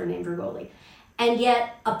Italian author named Bergoglian, and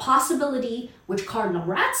yet a possibility which Cardinal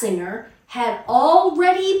Ratzinger had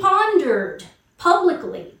already pondered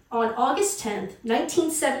publicly on August 10th,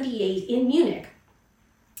 1978 in Munich,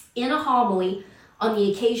 in a homily on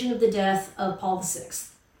the occasion of the death of Paul VI.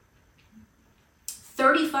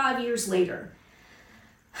 35 years later,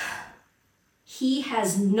 he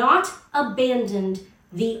has not abandoned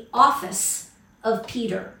the office of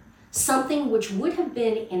Peter, something which would have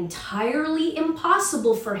been entirely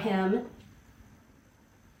impossible for him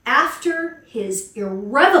after his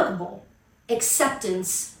irrevocable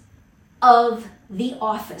acceptance of the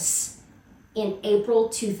office in April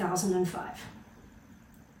 2005.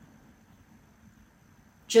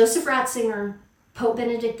 Joseph Ratzinger, Pope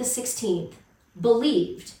Benedict XVI,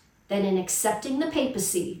 believed that in accepting the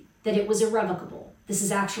papacy, that it was irrevocable. This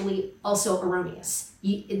is actually also erroneous.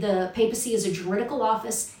 The papacy is a juridical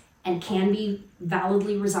office and can be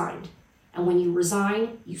validly resigned. And when you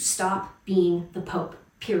resign, you stop being the Pope,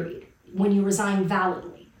 period. When you resign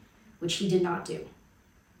validly, which he did not do.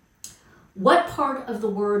 What part of the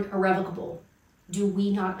word irrevocable do we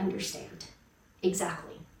not understand? Exactly.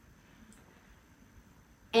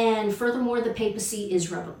 And furthermore, the papacy is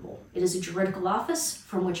revocable. It is a juridical office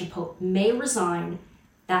from which a pope may resign.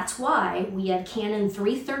 That's why we have Canon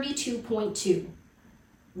 332.2,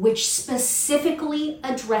 which specifically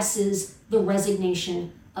addresses the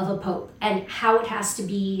resignation of a pope and how it has to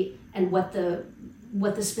be and what the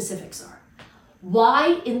specifics are.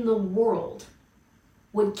 Why in the world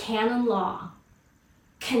would canon law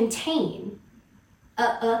contain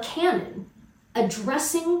a canon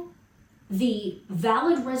addressing the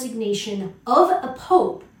valid resignation of a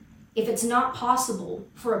pope if it's not possible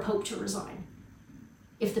for a pope to resign,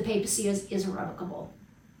 if the papacy is irrevocable?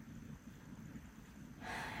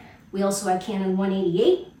 We also have Canon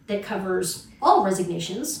 188 that covers all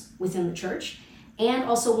resignations within the church, and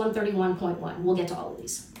also 131.1. We'll get to all of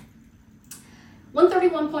these.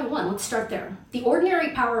 131.1, let's start there. The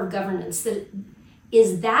ordinary power of governance that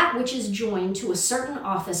is that which is joined to a certain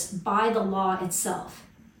office by the law itself.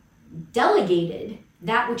 Delegated,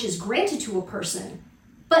 that which is granted to a person,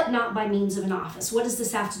 but not by means of an office. What does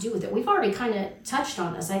this have to do with it? We've already kind of touched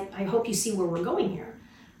on this. I hope you see where we're going here.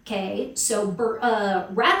 Okay, so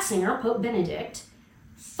Ratzinger, Pope Benedict,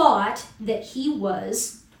 thought that he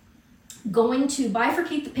was going to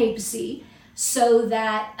bifurcate the papacy so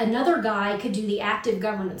that another guy could do the active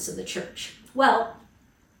governance of the church. Well,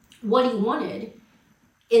 what he wanted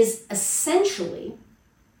is essentially,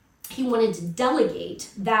 he wanted to delegate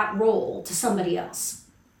that role to somebody else.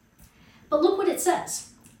 But look what it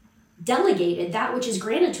says. Delegated, that which is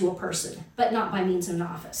granted to a person, but not by means of an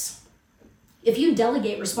office. If you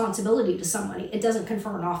delegate responsibility to somebody, it doesn't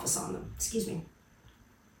confer an office on them. Excuse me.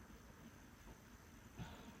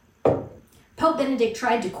 Pope Benedict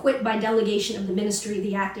tried to quit by delegation of the ministry of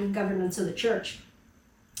the active governance of the church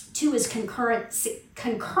to his concurrent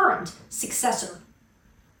successor,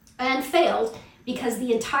 and failed because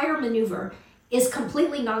the entire maneuver is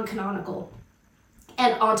completely non-canonical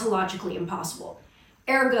and ontologically impossible.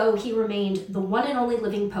 Ergo, he remained the one and only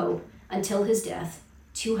living pope until his death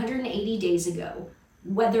 280 days ago,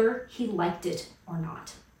 whether he liked it or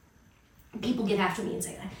not. People get after me and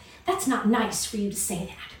say that. That's not nice for you to say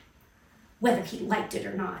that, whether he liked it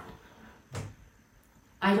or not.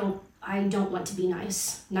 I don't want to be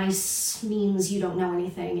nice. Nice means you don't know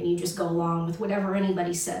anything and you just go along with whatever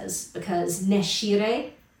anybody says, because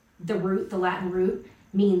nescire, the Latin root,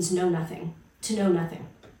 means know nothing, to know nothing.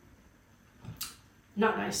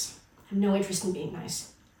 Not nice. I have no interest in being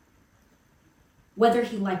nice, whether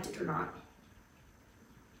he liked it or not.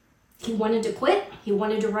 He wanted to quit. He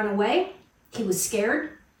wanted to run away. He was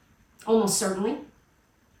scared, almost certainly.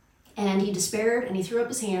 And he despaired and he threw up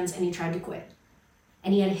his hands and he tried to quit.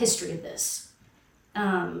 And he had a history of this.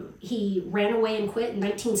 He ran away and quit in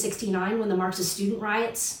 1969 when the Marxist student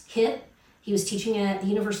riots hit. He was teaching at the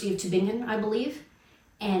University of Tübingen, I believe.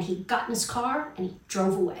 And he got in his car and he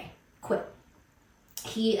drove away, quit.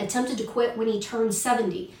 He attempted to quit when he turned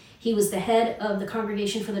 70. He was the head of the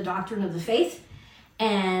Congregation for the Doctrine of the Faith.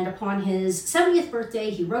 And upon his 70th birthday,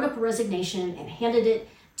 he wrote up a resignation and handed it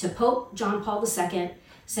to Pope John Paul II,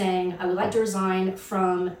 saying, I would like to resign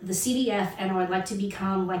from the CDF and I would like to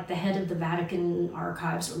become like the head of the Vatican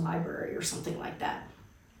Archives or Library or something like that,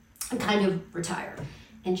 and kind of retire.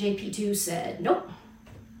 And JP2 said, nope,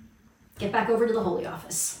 get back over to the Holy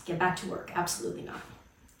Office, get back to work. Absolutely not.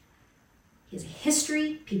 He has a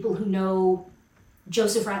history. People who know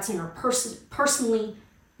Joseph Ratzinger personally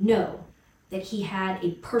know that he had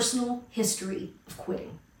a personal history of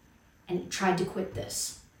quitting, and he tried to quit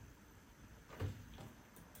this.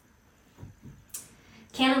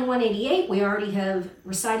 Canon 188, we already have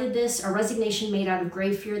recited this. A resignation made out of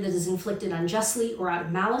grave fear that is inflicted unjustly or out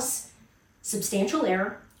of malice, substantial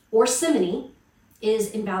error, or simony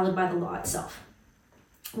is invalid by the law itself.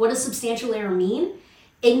 What does substantial error mean?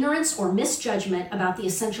 Ignorance or misjudgment about the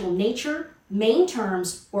essential nature, main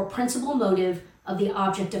terms, or principal motive of the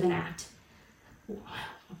object of an act.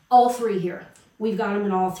 All three here. We've got them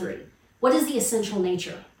in all three. What is the essential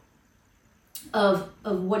nature of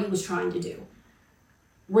what he was trying to do?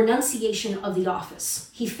 Renunciation of the office.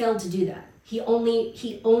 He failed to do that. He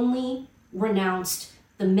only renounced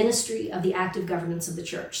the ministry of the active governance of the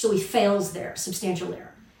church. So he fails there, substantial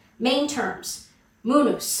error. Main terms,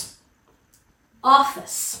 munus,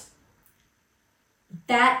 Office.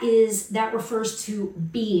 That refers to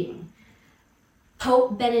being.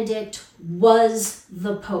 Pope Benedict was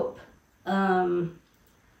the Pope.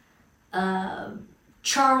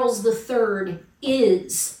 Charles III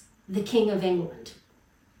is the King of England.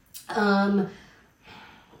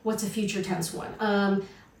 What's a future tense one?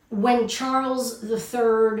 When Charles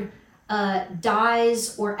III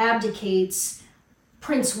dies or abdicates,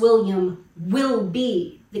 Prince William will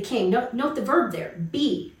be the king. Note the verb there,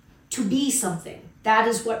 be, to be something. That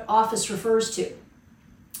is what office refers to.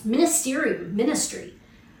 Ministerium, ministry,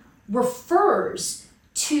 refers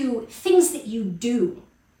to things that you do.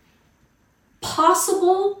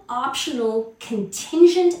 Possible, optional,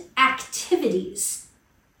 contingent activities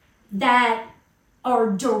that are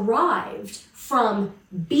derived from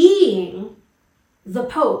being the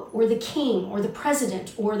Pope or the King or the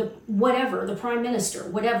President or the whatever, the Prime Minister,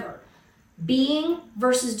 whatever. Being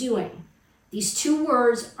versus doing. These two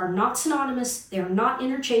words are not synonymous. They are not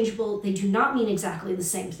interchangeable. They do not mean exactly the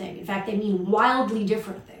same thing. In fact, they mean wildly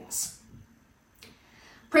different things.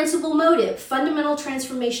 Principal motive, fundamental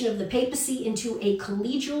transformation of the papacy into a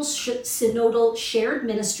collegial, synodal, shared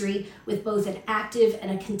ministry with both an active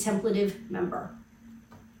and a contemplative member.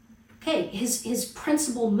 Okay, his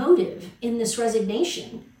principal motive in this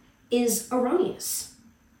resignation is erroneous.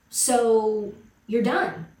 So you're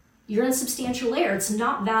done. You're in substantial error. It's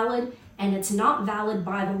not valid, and it's not valid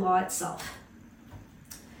by the law itself.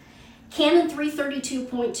 Canon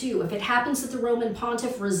 332.2, if it happens that the Roman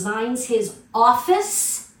pontiff resigns his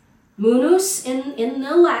office, munus in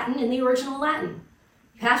the Latin, in the original Latin,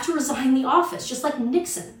 you have to resign the office, just like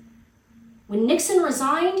Nixon. When Nixon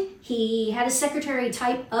resigned, he had his secretary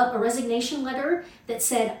type up a resignation letter that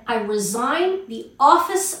said, I resign the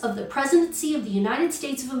office of the presidency of the United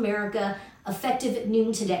States of America effective at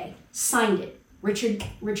noon today. Signed it, Richard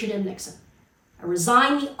M. Nixon. I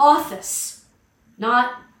resign the office,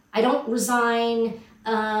 not, I don't resign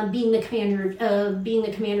being the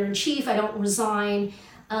commander in chief. I don't resign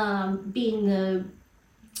being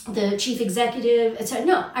the chief executive, etc.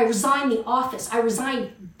 No, I resign the office. I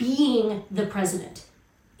resign being the president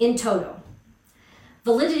in toto.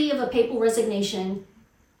 Validity of a papal resignation.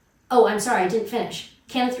 Oh, I'm sorry, I didn't finish.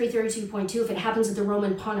 Canon 332.2, if it happens that the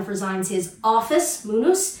Roman pontiff resigns his office,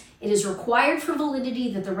 munus, it is required for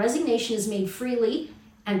validity that the resignation is made freely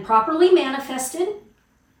and properly manifested,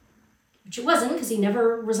 which it wasn't because he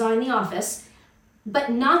never resigned the office,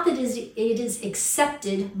 but not that it is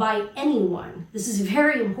accepted by anyone. This is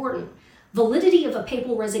very important. Validity of a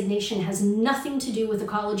papal resignation has nothing to do with the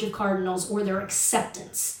College of Cardinals or their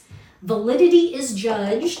acceptance. Validity is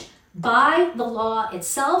judged by the law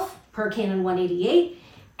itself, per Canon 188,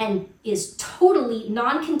 and is totally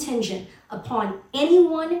non-contingent upon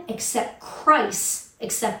anyone except Christ's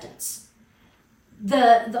acceptance.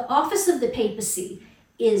 The office of the papacy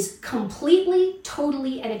is completely,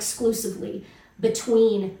 totally, and exclusively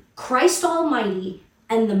between Christ Almighty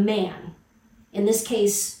and the man, in this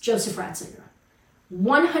case, Joseph Ratzinger.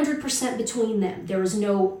 100% between them. There is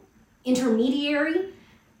no intermediary,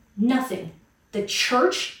 nothing. The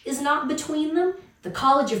church is not between them. The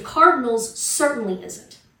College of Cardinals certainly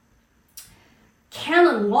isn't.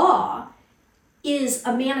 Canon law is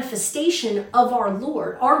a manifestation of our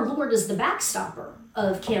Lord. Our Lord is the backstopper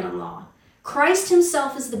of canon law. Christ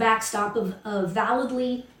himself is the backstop of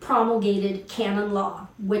validly promulgated canon law,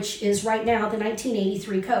 which is right now the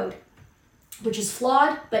 1983 code, which is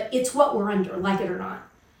flawed, but it's what we're under, like it or not.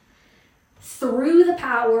 Through the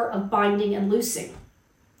power of binding and loosing,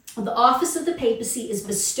 the office of the papacy is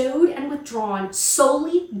bestowed and withdrawn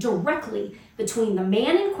solely, directly between the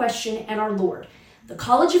man in question and our Lord. The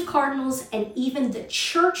College of Cardinals and even the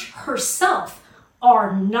Church herself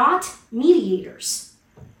are not mediators.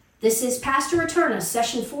 This is Pastor Eternus,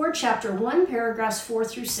 Session 4, Chapter 1, paragraphs 4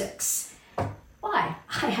 through 6. Why?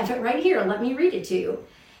 I have it right here. Let me read it to you.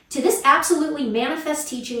 To this absolutely manifest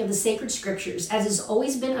teaching of the sacred scriptures, as has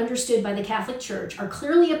always been understood by the Catholic Church, are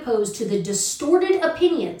clearly opposed to the distorted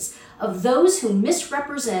opinions of those who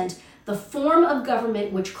misrepresent the form of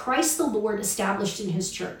government which Christ the Lord established in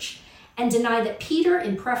his church, and deny that Peter,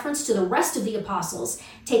 in preference to the rest of the apostles,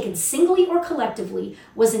 taken singly or collectively,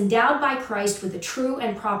 was endowed by Christ with a true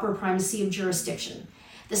and proper primacy of jurisdiction.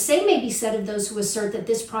 The same may be said of those who assert that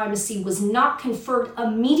this primacy was not conferred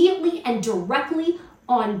immediately and directly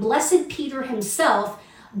on Blessed Peter himself,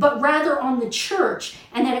 but rather on the church,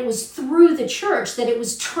 and that it was through the church that it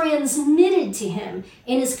was transmitted to him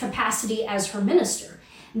in his capacity as her minister.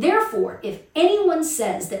 Therefore, if anyone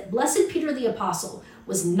says that Blessed Peter the Apostle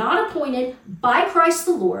was not appointed by Christ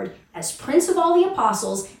the Lord as Prince of all the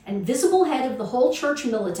Apostles and visible head of the whole church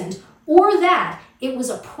militant, or that it was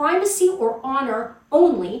a primacy or honor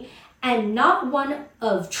only, and not one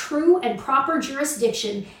of true and proper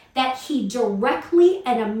jurisdiction, that he directly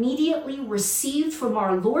and immediately received from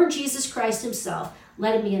our Lord Jesus Christ himself,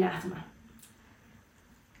 let him be anathema.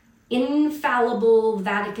 Infallible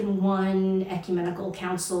Vatican I Ecumenical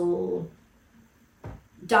Council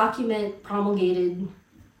document promulgated.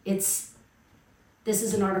 This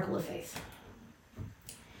is an article of faith.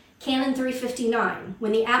 Canon 359.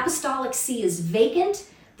 When the apostolic see is vacant,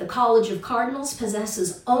 the College of Cardinals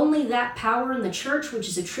possesses only that power in the church which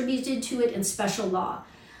is attributed to it in special law.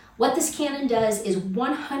 What this canon does is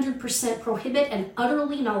 100% prohibit and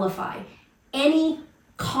utterly nullify any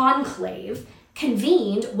conclave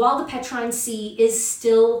convened while the Petrine See is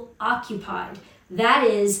still occupied. That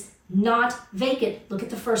is not vacant. Look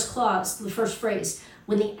at the first clause, the first phrase.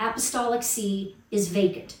 When the apostolic see is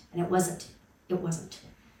vacant. And it wasn't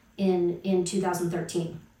in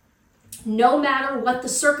 2013. No matter what the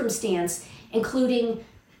circumstance, including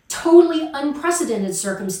totally unprecedented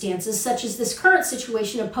circumstances, such as this current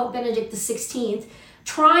situation of Pope Benedict XVI,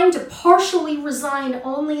 trying to partially resign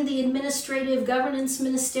only the administrative governance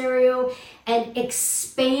ministerio and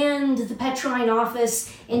expand the Petrine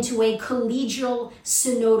office into a collegial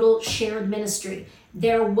synodal shared ministry.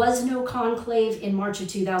 There was no conclave in March of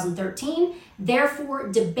 2013. Therefore,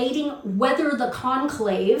 debating whether the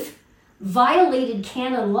conclave violated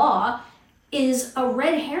canon law is a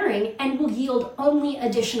red herring and will yield only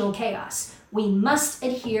additional chaos. We must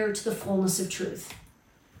adhere to the fullness of truth.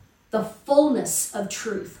 The fullness of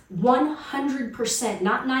truth, 100%,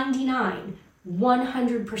 not 99,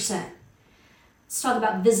 100%. Let's talk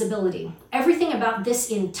about visibility. Everything about this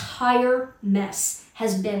entire mess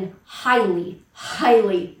has been highly,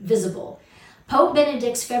 highly visible. Pope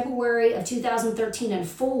Benedict's February of 2013 and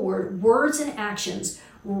forward words and actions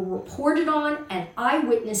were reported on and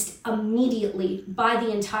eyewitnessed immediately by the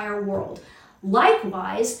entire world.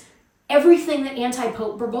 Likewise, everything that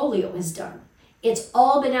anti-Pope Bergoglio has done. It's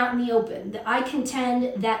all been out in the open. I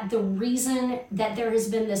contend that the reason that there has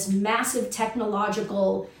been this massive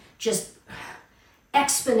technological, just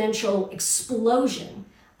exponential explosion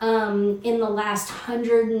in the last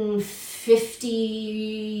 150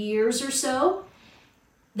 years or so,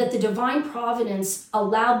 that the divine providence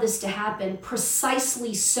allowed this to happen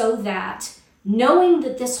precisely so that, knowing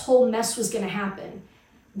that this whole mess was going to happen,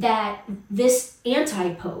 that this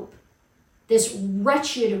anti-pope, this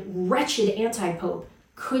wretched, wretched anti-pope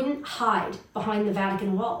couldn't hide behind the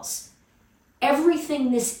Vatican walls.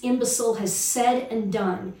 Everything this imbecile has said and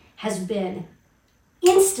done has been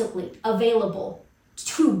instantly available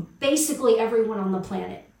to basically everyone on the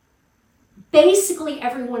planet. Basically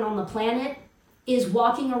everyone on the planet is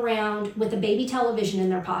walking around with a baby television in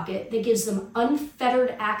their pocket that gives them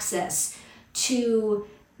unfettered access to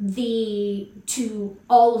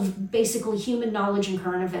all of basically human knowledge and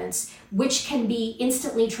current events, which can be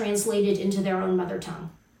instantly translated into their own mother tongue.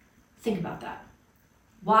 Think about that.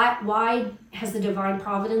 Why has the divine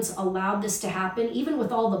providence allowed this to happen, even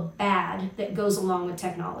with all the bad that goes along with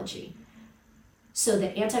technology? So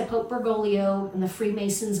that anti-Pope Bergoglio and the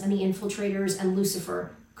Freemasons and the infiltrators and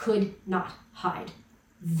Lucifer could not hide.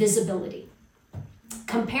 Visibility.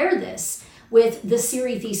 Compare this with the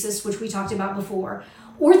Siri thesis, which we talked about before,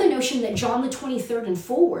 or the notion that John the 23rd and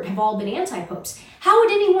forward have all been anti-popes. How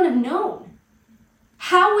would anyone have known?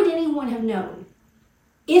 How would anyone have known?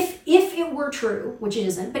 If it were true, which it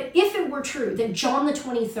isn't, but if it were true that John the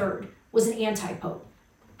 23rd was an anti-pope,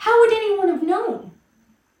 how would anyone have known?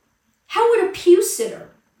 How would a pew sitter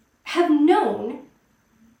have known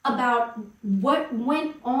about what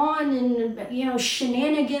went on and,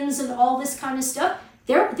 shenanigans and all this kind of stuff?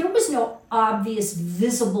 There was no obvious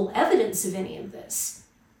visible evidence of any of this.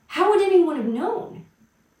 How would anyone have known?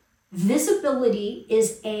 Visibility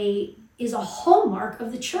is a hallmark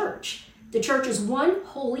of the church. The church is one,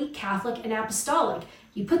 holy, Catholic, and apostolic.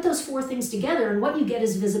 You put those four things together and what you get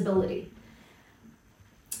is visibility.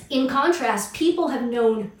 In contrast, people have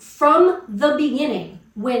known from the beginning,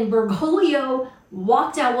 when Bergoglio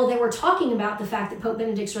walked out, well, they were talking about the fact that Pope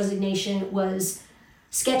Benedict's resignation was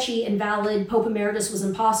sketchy, invalid, Pope Emeritus was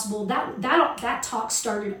impossible. That talk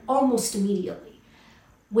started almost immediately.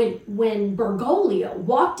 When Bergoglio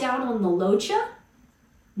walked out on the loggia,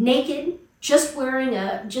 naked, just wearing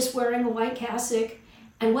a white cassock,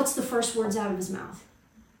 and what's the first words out of his mouth?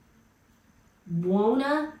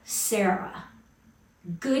 Buona sera.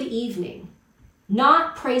 Good evening.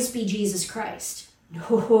 Not praise be Jesus Christ.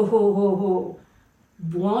 No.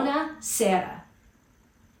 Buona sera.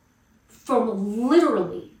 From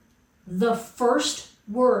literally the first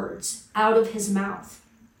words out of his mouth,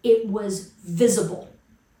 it was visible.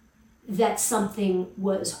 that something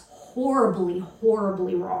was horribly,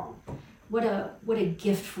 horribly wrong. What a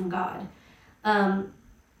gift from God.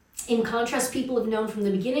 In contrast, people have known from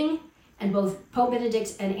the beginning, and both Pope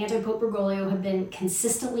Benedict and Anti-Pope Bergoglio have been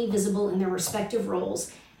consistently visible in their respective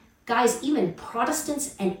roles. Guys, even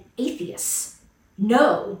Protestants and atheists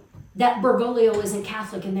know that Bergoglio isn't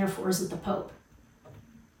Catholic and therefore isn't the Pope.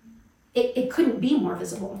 It couldn't be more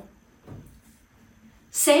visible.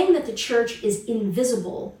 Saying that the church is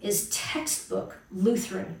invisible is textbook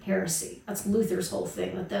Lutheran heresy. That's Luther's whole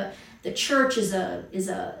thing, that the church is a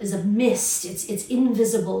mist. It's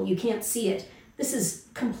invisible. You can't see it. This is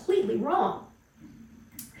completely wrong.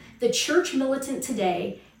 The church militant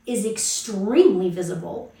today is extremely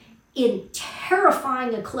visible in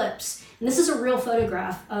terrifying eclipse. And this is a real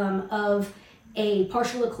photograph of a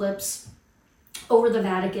partial eclipse over the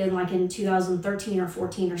Vatican, like in 2013 or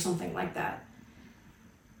 14 or something like that.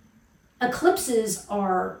 Eclipses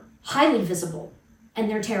are highly visible and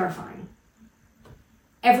they're terrifying.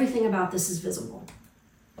 Everything about this is visible.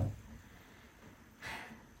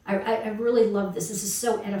 I really love this. This is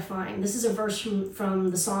so edifying. This is a verse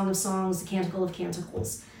from the Song of Songs, the Canticle of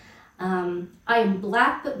Canticles. I am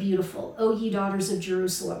black but beautiful, O ye daughters of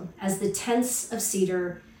Jerusalem, as the tents of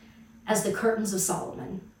cedar, as the curtains of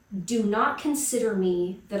Solomon. Do not consider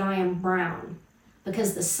me that I am brown,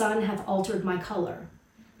 because the sun hath altered my color.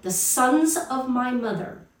 The sons of my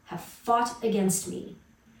mother have fought against me.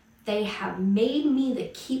 They have made me the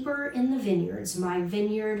keeper in the vineyards. My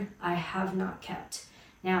vineyard I have not kept.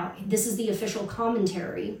 Now, this is the official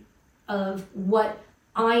commentary of what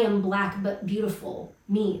I am black but beautiful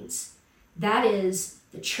means. That is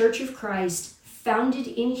the Church of Christ, founded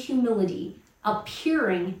in humility,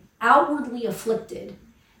 appearing outwardly afflicted,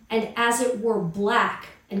 and as it were black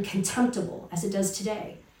and contemptible, as it does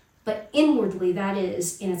today. But inwardly, that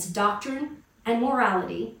is, in its doctrine and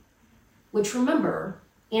morality, which, remember,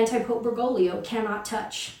 Anti-Pope Bergoglio cannot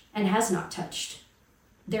touch and has not touched.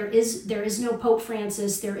 There is no Pope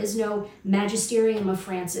Francis. There is no magisterium of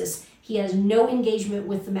Francis. He has no engagement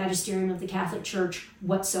with the magisterium of the Catholic Church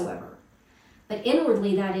whatsoever. But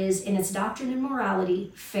inwardly, that is, in its doctrine and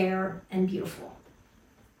morality, fair and beautiful.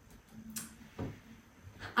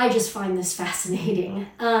 I just find this fascinating.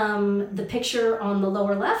 The picture on the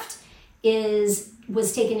lower left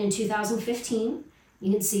was taken in 2015.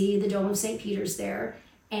 You can see the Dome of St. Peter's there.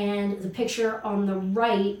 And the picture on the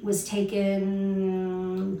right was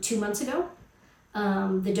taken 2 months ago.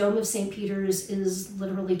 The Dome of St. Peter's is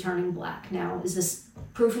literally turning black. Now, is this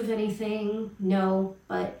proof of anything? No,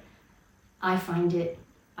 but I find it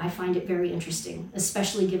very interesting,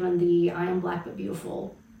 especially given the I am black but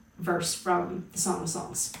beautiful verse from the Song of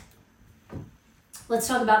Songs. Let's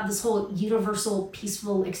talk about this whole universal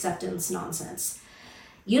peaceful acceptance nonsense.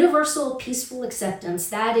 Universal peaceful acceptance,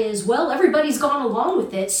 that is, well, everybody's gone along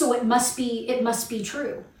with it, so it must be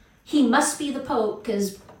true. He must be the Pope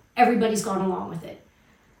because everybody's gone along with it.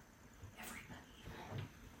 Everybody.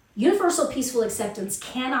 Universal peaceful acceptance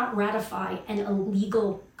cannot ratify an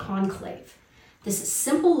illegal conclave. This is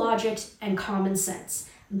simple logic and common sense.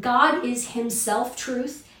 God is himself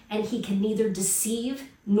truth, and he can neither deceive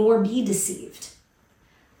nor be deceived.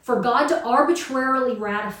 For God to arbitrarily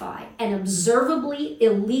ratify an observably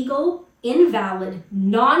illegal, invalid,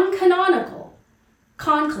 non-canonical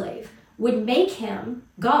conclave would make him,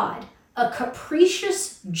 God, a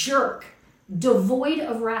capricious jerk devoid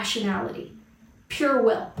of rationality, pure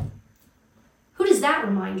will. Who does that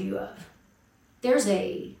remind you of? There's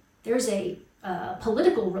a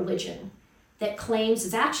political religion that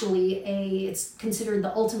claims it's considered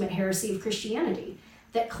the ultimate heresy of Christianity,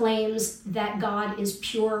 that claims that God is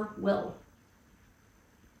pure will.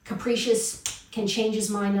 Capricious, can change his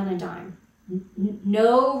mind on a dime.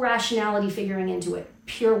 No rationality figuring into it,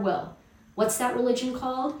 pure will. What's that religion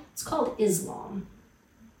called? It's called Islam.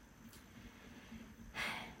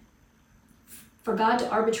 For God to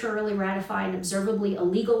arbitrarily ratify an observably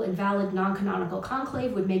illegal, invalid, non-canonical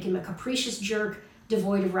conclave would make him a capricious jerk,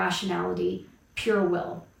 devoid of rationality, pure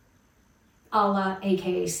will. Allah,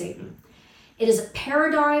 aka Satan. It is a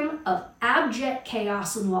paradigm of abject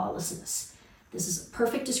chaos and lawlessness. This is a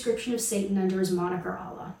perfect description of Satan under his moniker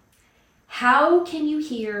Allah. How can you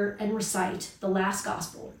hear and recite the last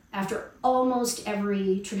gospel after almost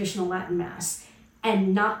every traditional Latin mass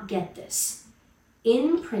and not get this?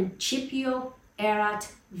 In principio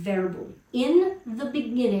erat verbum. In the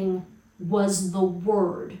beginning was the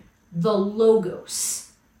word, the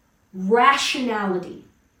logos, rationality,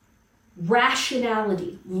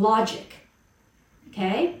 logic.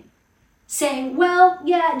 Okay? Saying, well,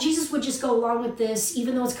 yeah, Jesus would just go along with this,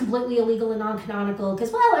 even though it's completely illegal and non-canonical,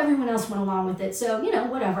 because, well, everyone else went along with it, so,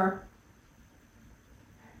 whatever.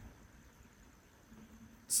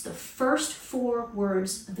 It's the first 4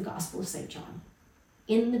 words of the Gospel of St. John.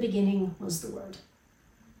 In the beginning was the Word.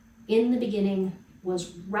 In the beginning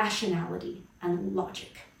was rationality and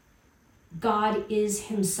logic. God is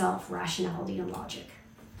himself rationality and logic.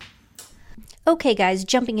 Okay, guys,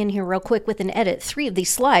 jumping in here real quick with an edit. 3 of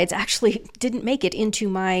these slides actually didn't make it into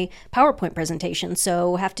my PowerPoint presentation,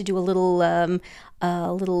 so have to do a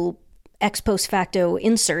little ex post facto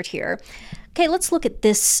insert here. Okay, let's look at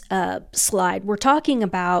this slide. We're talking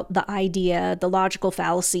about the idea, the logical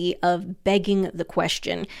fallacy of begging the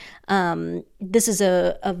question. This is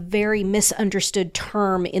a very misunderstood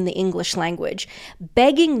term in the English language.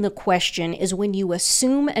 Begging the question is when you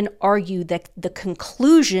assume and argue that the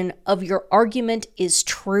conclusion of your argument is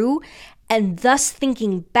true, and thus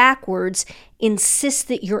thinking backwards insists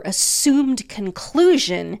that your assumed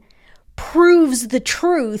conclusion proves the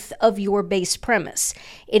truth of your base premise.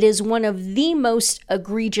 It is one of the most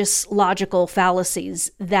egregious logical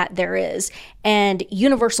fallacies that there is, and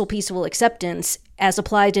universal peaceful acceptance, as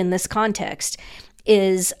applied in this context,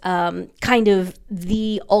 is kind of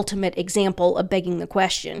the ultimate example of begging the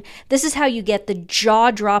question. This is how you get the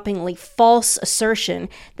jaw-droppingly false assertion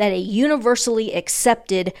that a universally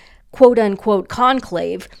accepted quote-unquote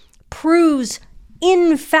conclave proves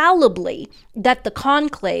infallibly that the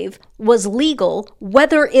conclave was legal,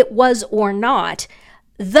 whether it was or not,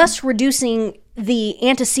 thus reducing the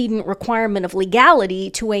antecedent requirement of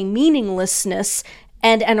legality to a meaninglessness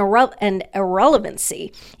and an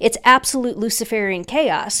irrelevancy. It's absolute Luciferian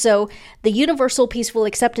chaos. So the universal peaceful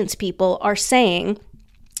acceptance people are saying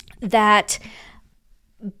that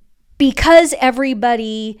because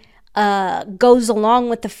everybody goes along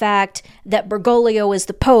with the fact that Bergoglio is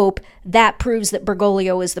the Pope, that proves that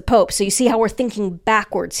Bergoglio is the Pope. So you see how we're thinking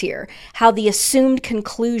backwards here, how the assumed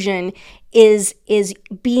conclusion is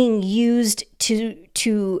being used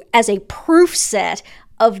to as a proof set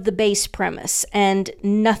of the base premise, and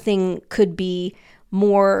nothing could be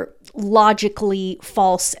more logically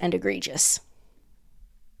false and egregious.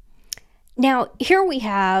 Now, here we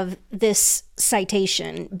have this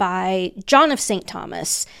citation by John of St.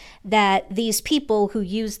 Thomas that these people who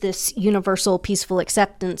use this universal peaceful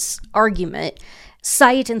acceptance argument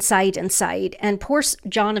cite and cite and cite. And poor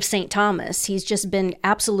John of St. Thomas, he's just been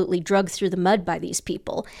absolutely drugged through the mud by these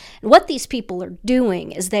people. And what these people are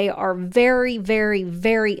doing is they are very, very,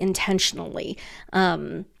 very intentionally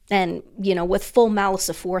and, with full malice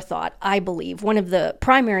aforethought, I believe, one of the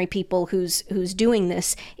primary people who's doing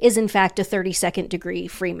this is, in fact, a 32nd degree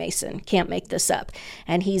Freemason. Can't make this up.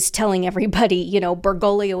 And he's telling everybody,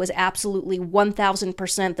 Bergoglio is absolutely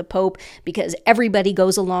 1,000% the Pope because everybody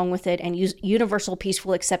goes along with it and use universal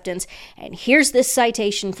peaceful acceptance. And here's this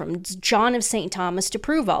citation from John of St. Thomas to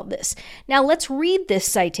prove all this. Now, let's read this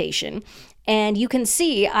citation. And you can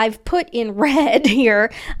see I've put in red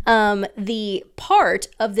here the part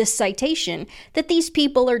of this citation that these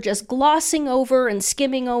people are just glossing over and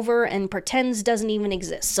skimming over and pretends doesn't even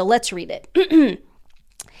exist. So let's read it.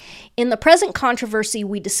 In the present controversy,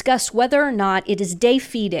 we discuss whether or not it is de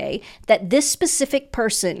fide that this specific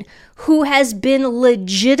person who has been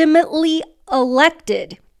legitimately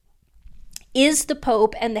elected is the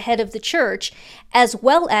Pope and the head of the Church, as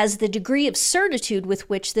well as the degree of certitude with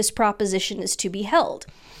which this proposition is to be held.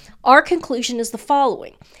 Our conclusion is the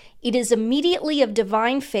following. It is immediately of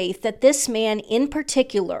divine faith that this man in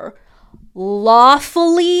particular,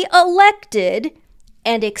 lawfully elected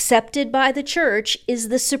and accepted by the Church, is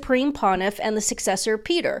the supreme pontiff and the successor of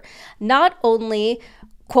Peter, not only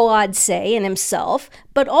quod se in himself,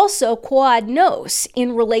 but also quod nos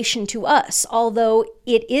in relation to us, although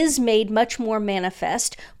it is made much more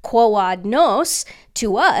manifest quod nos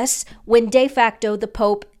to us when de facto the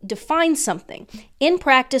Pope defines something. In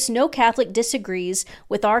practice, no Catholic disagrees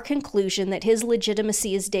with our conclusion that his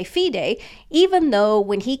legitimacy is de fide, even though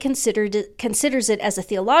when he considers it as a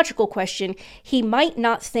theological question, he might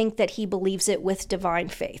not think that he believes it with divine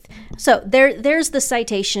faith. So there's the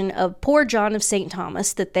citation of poor John of St.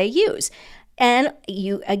 Thomas that they use. And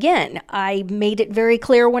I made it very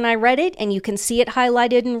clear when I read it, and you can see it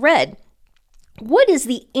highlighted in red. What is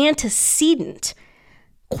the antecedent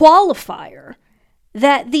qualifier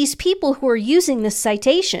that these people who are using this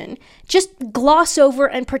citation just gloss over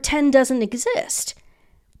and pretend doesn't exist?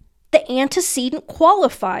 The antecedent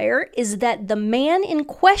qualifier is that the man in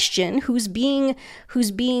question who's being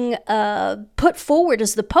put forward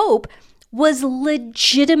as the Pope was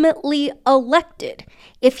legitimately elected.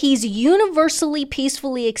 If he's universally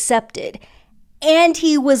peacefully accepted and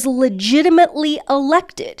he was legitimately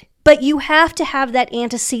elected, but you have to have that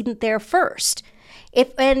antecedent there first.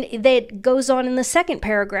 And that goes on in the second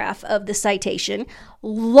paragraph of the citation,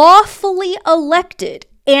 lawfully elected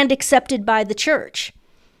and accepted by the church.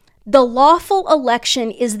 The lawful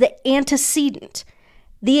election is the antecedent.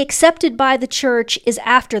 The accepted by the church is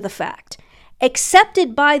after the fact.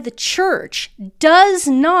 Accepted by the church does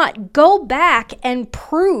not go back and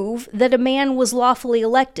prove that a man was lawfully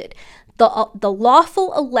elected. The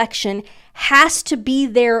lawful election has to be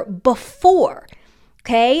there before.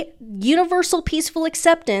 Okay? Universal peaceful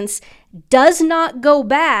acceptance does not go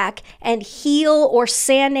back and heal or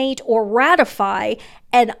sanate or ratify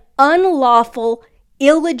an unlawful,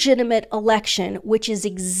 illegitimate election, which is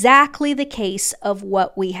exactly the case of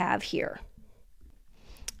what we have here.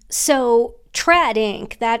 So, Trad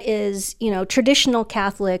Inc., that is, traditional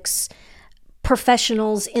Catholics,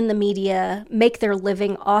 professionals in the media, make their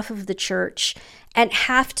living off of the church and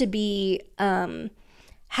have to be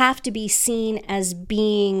seen as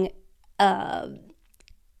being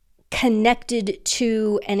connected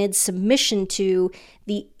to and in submission to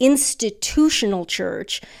the institutional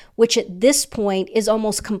church, which at this point is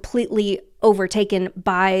almost completely overtaken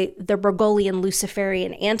by the Bergoglian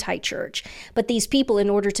Luciferian anti-church. But these people, in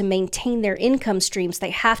order to maintain their income streams, they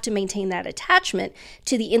have to maintain that attachment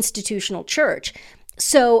to the institutional church.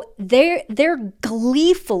 So they're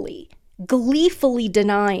gleefully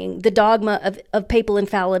denying the dogma of papal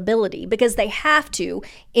infallibility because they have to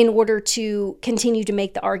in order to continue to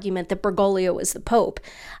make the argument that Bergoglio is the Pope.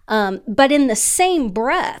 But in the same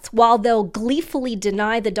breath, while they'll gleefully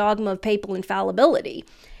deny the dogma of papal infallibility,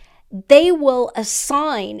 they will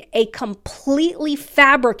assign a completely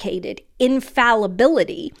fabricated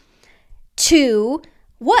infallibility to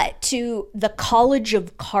what? To the College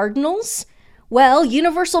of Cardinals? Well,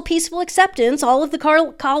 universal peaceful acceptance, all of the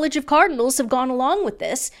College of Cardinals have gone along with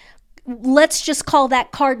this. Let's just call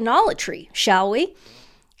that cardinolatry, shall we?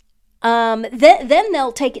 Then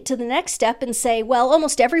they'll take it to the next step and say, well,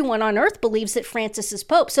 almost everyone on earth believes that Francis is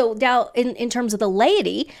Pope. So now in terms of the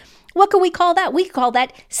laity, what can we call that? We call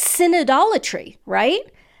that synodolatry, right?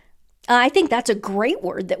 I think that's a great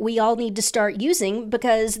word that we all need to start using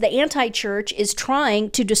because the anti-church is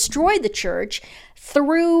trying to destroy the church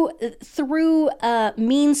through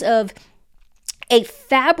means of a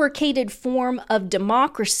fabricated form of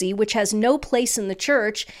democracy, which has no place in the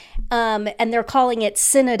church, and they're calling it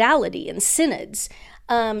synodality and synods.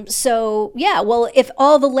 If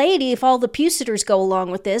all the laity, if all the pew sitters go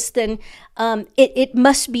along with this, then it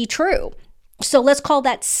must be true. So let's call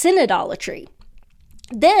that synodolatry.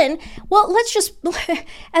 Then,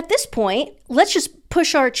 at this point, let's just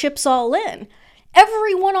push our chips all in.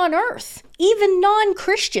 Everyone on earth, even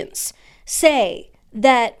non-Christians, say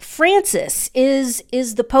that Francis is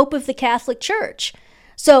the Pope of the Catholic Church.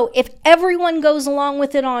 So if everyone goes along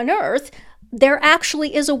with it on earth, there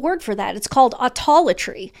actually is a word for that. It's called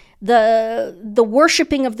autolatry, the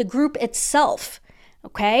worshiping of the group itself,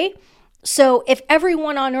 okay? So if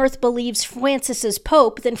everyone on earth believes Francis is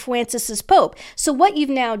Pope, then Francis is Pope. So what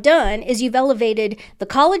you've now done is you've elevated the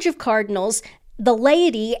College of Cardinals, the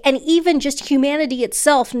laity, and even just humanity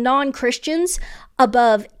itself, non-Christians,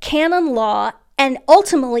 above canon law and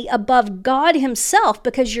ultimately above God himself,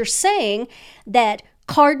 because you're saying that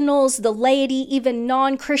cardinals, the laity, even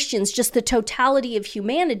non-Christians, just the totality of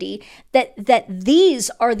humanity, that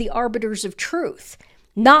these are the arbiters of truth,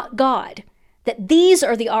 not God. That these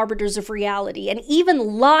are the arbiters of reality, and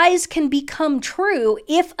even lies can become true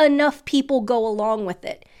if enough people go along with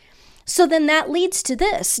it. So then that leads to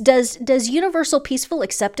this. Does universal peaceful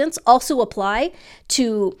acceptance also apply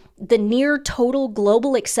to the near total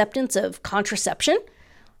global acceptance of contraception?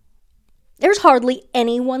 There's hardly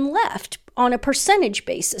anyone left on a percentage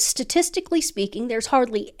basis. Statistically speaking, there's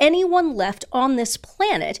hardly anyone left on this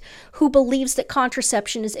planet who believes that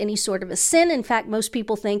contraception is any sort of a sin. In fact, most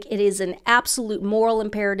people think it is an absolute moral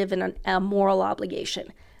imperative and a moral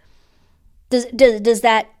obligation. Does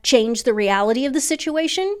that change the reality of the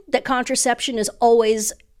situation? That contraception is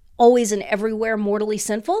always and everywhere mortally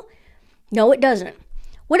sinful? No, it doesn't.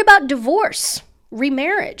 What about divorce,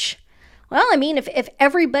 remarriage? Well, I mean, if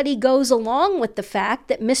everybody goes along with the fact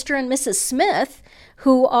that Mr. and Mrs. Smith,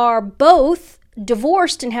 who are both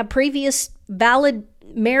divorced and have previous valid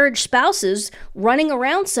marriage spouses running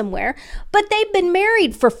around somewhere, but they've been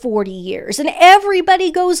married for 40 years and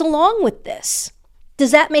everybody goes along with this,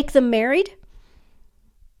 does that make them married?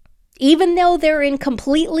 Even though they're in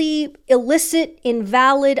completely illicit,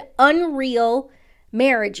 invalid, unreal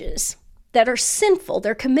marriages that are sinful,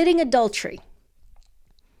 they're committing adultery.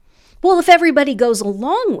 Well, if everybody goes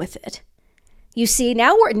along with it, you see,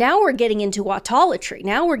 now we're getting into autolatry.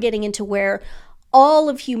 Now we're getting into where all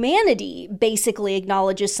of humanity basically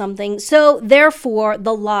acknowledges something, so therefore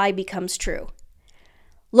the lie becomes true.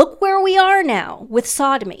 Look where we are now with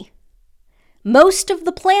sodomy. most of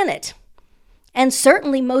the planet, and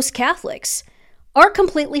certainly most Catholics, are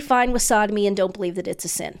completely fine with sodomy and don't believe that it's a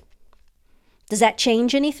sin. Does that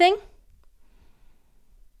change anything?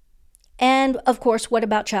 And of course, what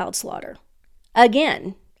about child slaughter?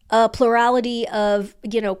 Again, a plurality of,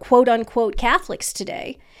 quote unquote Catholics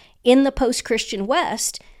today in the post-Christian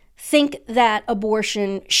West think that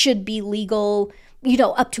abortion should be legal,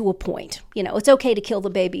 up to a point. It's okay to kill the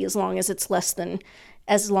baby as long as it's less than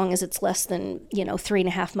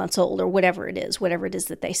 3.5 months old, or whatever it is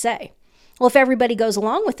that they say. Well, if everybody goes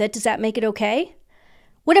along with it, does that make it okay?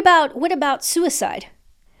 What about suicide?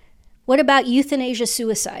 What about euthanasia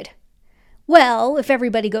suicide? Well, if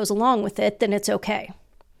everybody goes along with it, then it's okay.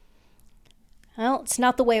 Well, it's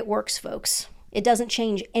not the way it works, folks. It doesn't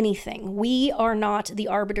change anything. We are not the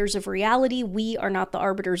arbiters of reality. We are not the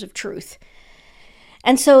arbiters of truth.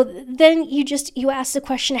 And so then you ask the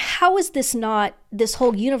question, how is this not this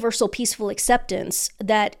whole universal peaceful acceptance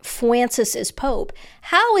that Francis is Pope?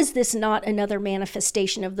 How is this not another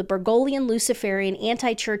manifestation of the Bergoglian Luciferian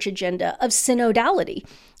anti-church agenda of synodality?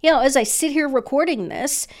 As I sit here recording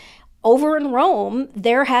this, over in Rome,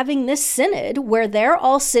 they're having this synod where they're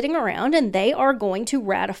all sitting around and they are going to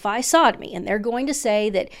ratify sodomy. And they're going to say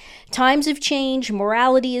that times have changed,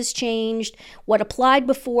 morality has changed, what applied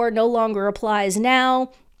before no longer applies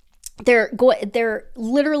now. They're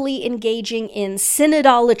literally engaging in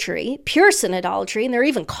synodolatry, pure synodolatry, and they're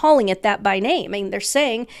even calling it that by name. I mean, they're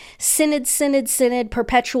saying synod,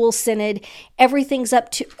 perpetual synod, everything's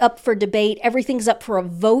up for debate, everything's up for a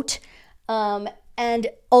vote. And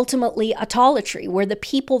ultimately autolatry, where the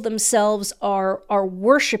people themselves are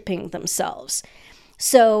worshiping themselves.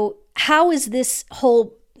 So how is this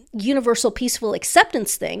whole universal peaceful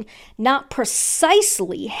acceptance thing not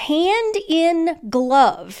precisely hand in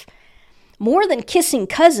glove, more than kissing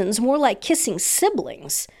cousins, more like kissing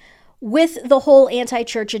siblings, with the whole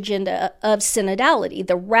anti-church agenda of synodality,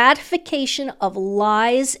 the ratification of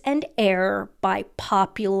lies and error by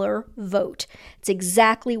popular vote? It's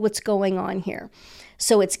exactly what's going on here.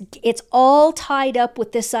 So it's all tied up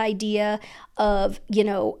with this idea of,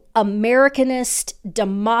 Americanist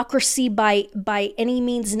democracy by any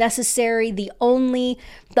means necessary. The only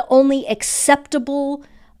acceptable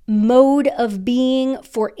mode of being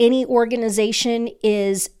for any organization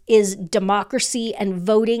is democracy and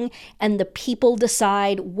voting, and the people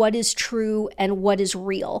decide what is true and what is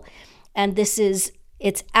real. And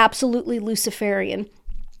it's absolutely Luciferian.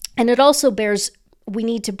 And it also we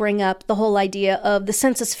need to bring up the whole idea of the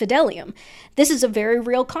sensus fidelium. This is a very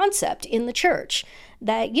real concept in the church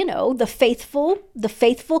that, the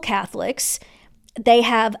faithful Catholics, they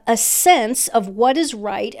have a sense of what is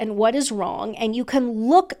right and what is wrong, and you can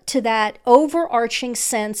look to that overarching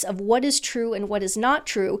sense of what is true and what is not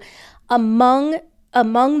true among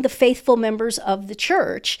the faithful members of the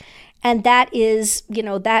church, and that is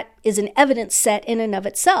an evidence set in and of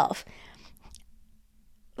itself.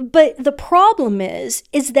 But the problem is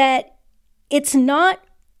that it's not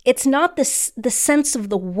the sense of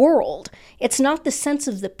the world. It's not the sense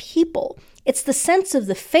of the people. It's the sense of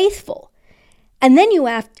the faithful. And then you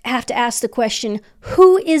have to ask the question,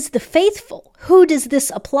 who is the faithful? Who does this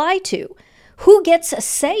apply to? Who gets a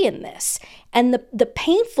say in this? And the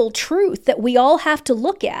painful truth that we all have to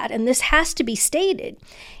look at, and this has to be stated,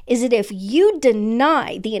 is that if you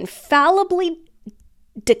deny the infallibly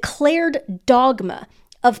declared dogma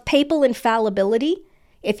of papal infallibility,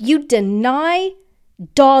 if you deny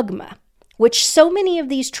dogma, which so many of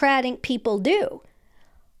these trad people do,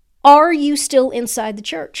 are you still inside the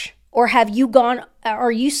church? Or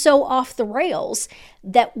are you so off the rails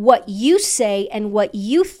that what you say and what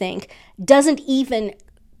you think doesn't even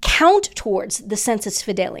count towards the sensus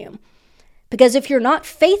fidelium? Because if you're not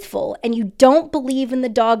faithful and you don't believe in the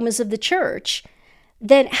dogmas of the church,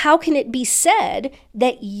 then how can it be said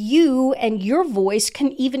that you and your voice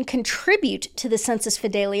can even contribute to the sensus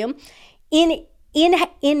fidelium in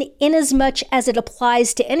as much as it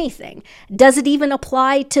applies to anything? Does it even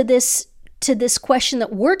apply to this question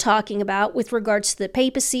that we're talking about with regards to the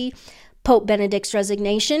papacy, Pope Benedict's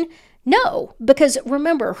resignation? No, because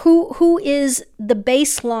remember, who is the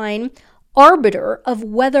baseline arbiter of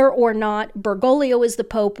whether or not Bergoglio is the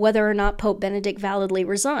Pope, whether or not Pope Benedict validly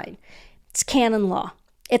resigned? It's canon law.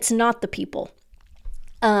 It's not the people.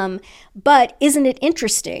 But isn't it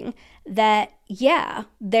interesting that,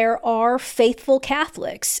 there are faithful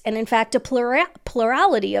Catholics, and in fact, a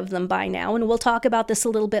plurality of them by now, and we'll talk about this a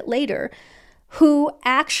little bit later, who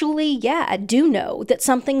actually, do know that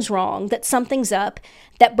something's wrong, that something's up,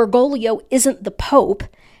 that Bergoglio isn't the Pope,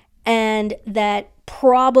 and that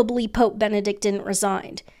probably Pope Benedict didn't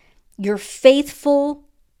resign. Your faithful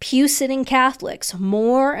pew-sitting Catholics,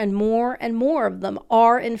 more and more and more of them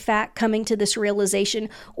are in fact coming to this realization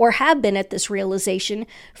or have been at this realization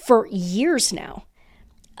for years now.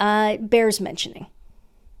 Bears mentioning.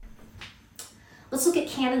 Let's look at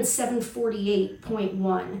Canon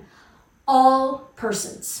 748.1. All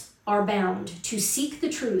persons are bound to seek the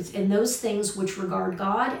truth in those things which regard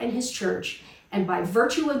God and his church, and by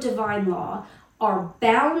virtue of divine law are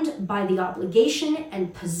bound by the obligation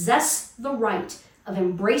and possess the right of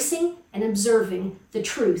embracing and observing the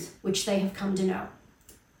truth which they have come to know.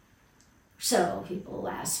 So people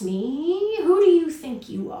ask me, who do you think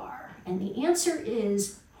you are? And the answer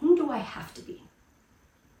is, whom do I have to be?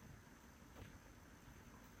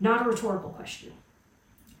 Not a rhetorical question.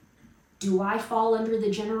 Do I fall under the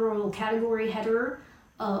general category header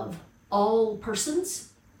of all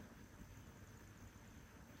persons?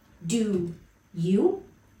 Do you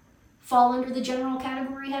fall under the general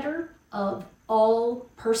category header of all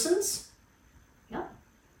persons? Yep.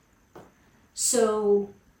 So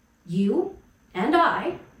you and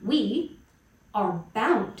I, we are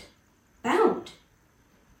bound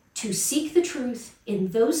to seek the truth in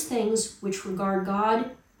those things which regard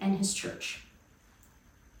God and his church.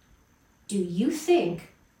 Do you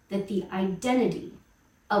think that the identity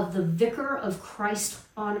of the vicar of Christ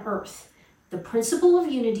on earth, the principle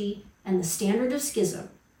of unity and the standard of schism,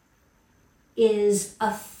 is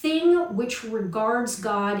a thing which regards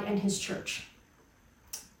God and his church?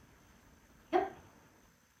 Yep.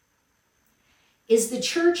 Is the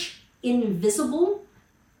church invisible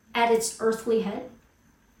at its earthly head?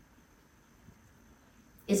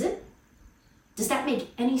 Is it? Does that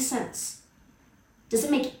make any sense? Does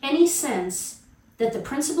it make any sense that the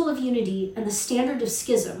principle of unity and the standard of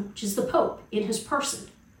schism, which is the Pope in his person,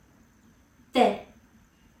 that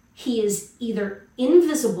he is either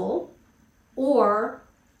invisible or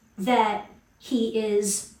that he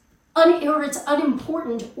is or it's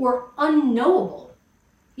unimportant or unknowable?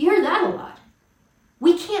 You hear that a lot.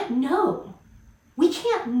 We can't know. We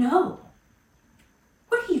can't know.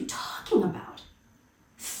 What are you talking about?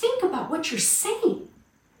 Think about what you're saying.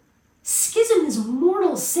 Schism is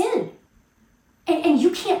mortal sin. And you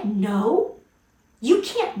can't know? You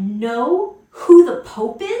can't know who the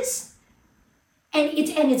Pope is? And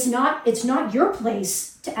it's not your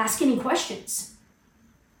place to ask any questions.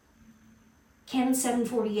 Canon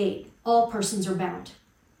 748, all persons are bound.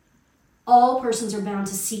 All persons are bound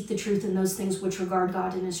to seek the truth in those things which regard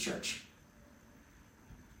God and his church.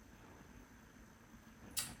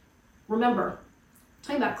 Remember,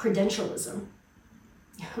 talking about credentialism,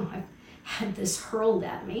 I've had this hurled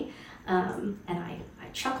at me, and I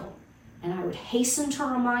chuckle, and I would hasten to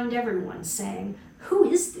remind everyone saying, who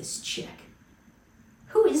is this chick?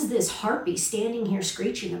 Who is this harpy standing here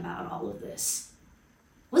screeching about all of this?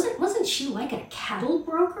 Wasn't she like a cattle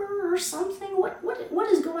broker or something?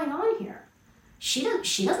 What is going on here? She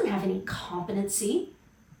doesn't have any competency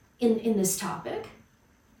in this topic.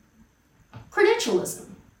 Credentialism.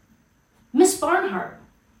 Miss Barnhart,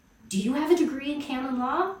 do you have a degree in canon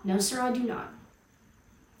law? No, sir, I do not.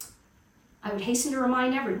 I would hasten to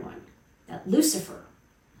remind everyone that Lucifer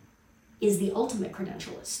is the ultimate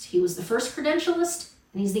credentialist. He was the first credentialist,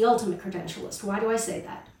 and he's the ultimate credentialist. Why do I say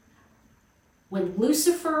that? When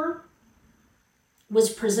Lucifer was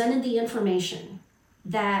presented the information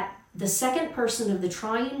that the second person of the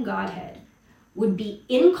triune Godhead would be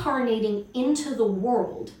incarnating into the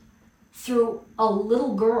world through a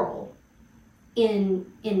little girl in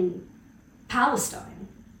Palestine,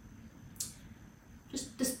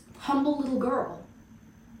 just this humble little girl,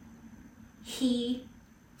 he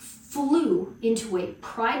flew into a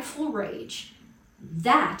prideful rage.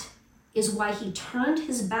 That is why he turned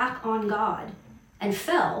his back on God and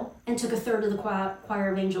fell and took a third of the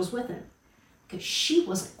choir of angels with him, because she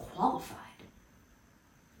wasn't qualified.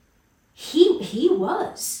 He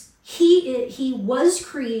was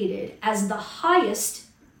created as the highest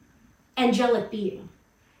angelic being,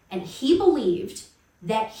 and he believed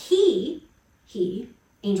that he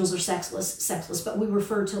angels are sexless, but we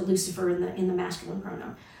refer to Lucifer in the masculine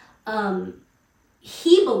pronoun.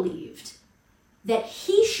 He believed that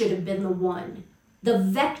he should have been the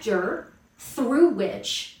vector through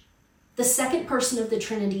which the second person of the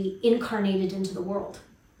Trinity incarnated into the world.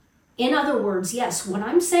 In other words, yes, what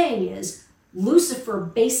I'm saying is Lucifer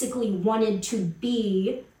basically wanted to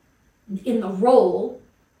be in the role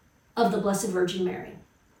of the Blessed Virgin Mary.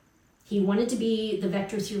 He wanted to be the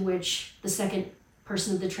vector through which the second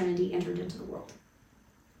person of the Trinity entered into the world.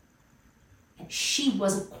 And she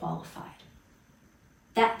wasn't qualified.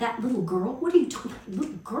 That little girl, what are you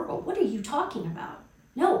talking about?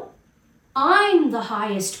 No. I'm the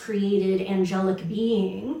highest created angelic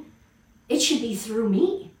being. It should be through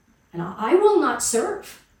me. And I will not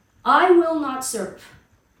serve. I will not serve.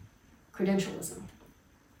 Credentialism.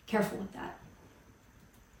 Careful with that.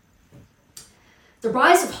 The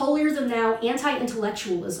rise of holier-than-thou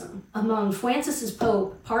anti-intellectualism among Francis's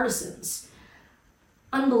Pope partisans.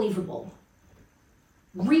 Unbelievable.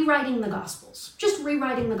 Rewriting the Gospels. Just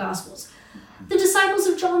rewriting the Gospels. The disciples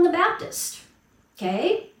of John the Baptist.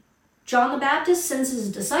 Okay? John the Baptist sends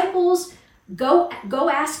his disciples, go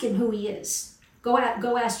ask him who he is. Go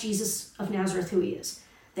ask Jesus of Nazareth who he is.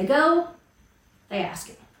 They go, they ask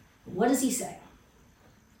him. What does he say?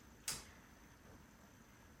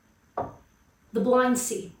 The blind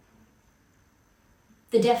see.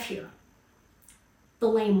 The deaf hear. The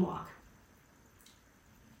lame walk.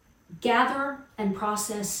 Gather and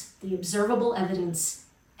process the observable evidence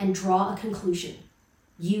and draw a conclusion.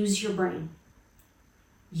 Use your brain.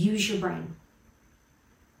 Use your brain.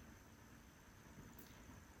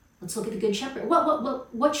 Let's look at the Good Shepherd.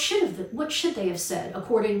 What should they have said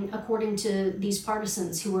according to these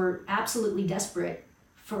partisans who were absolutely desperate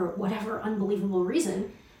for whatever unbelievable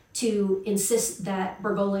reason to insist that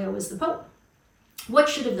Bergoglio was the Pope? What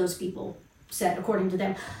should have those people said according to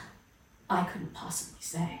them? I couldn't possibly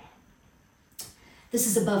say. This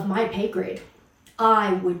is above my pay grade.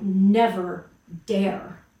 I would never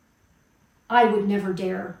dare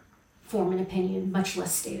form an opinion, much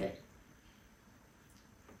less state it.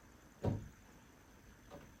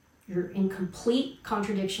 You're in complete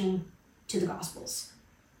contradiction to the Gospels.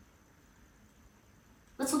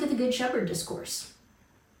 Let's look at the Good Shepherd discourse.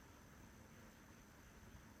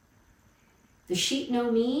 The sheep know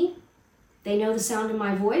me. They know the sound of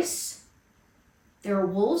my voice. There are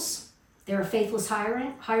wolves. There are faithless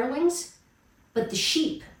hirelings. But the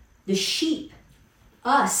sheep,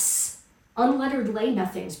 us, unlettered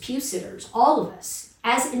lay-nothings, pew sitters, all of us,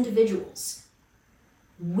 as individuals,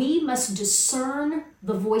 we must discern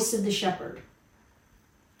the voice of the shepherd.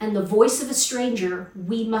 And the voice of a stranger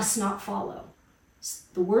we must not follow.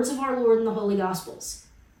 The words of our Lord in the Holy Gospels.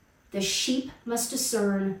 The sheep must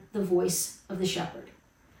discern the voice of the shepherd.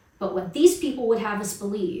 But what these people would have us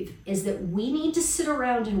believe is that we need to sit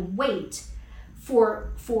around and wait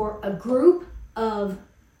for a group of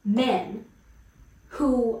men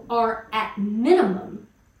who are at minimum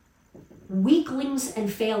weaklings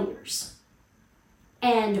and failures,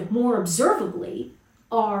 and more observably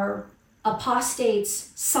are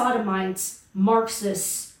apostates, sodomites,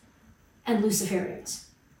 Marxists, and Luciferians.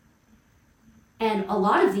 And a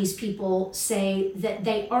lot of these people say that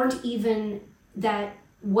they aren't even, that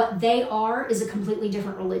what they are is a completely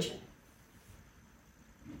different religion.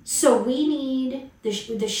 So we need, the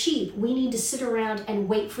sheep, we need to sit around and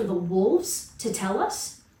wait for the wolves to tell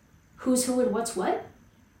us who's who and what's what.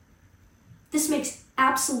 This makes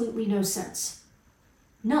absolutely no sense.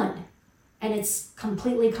 None. And it's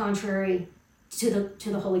completely contrary to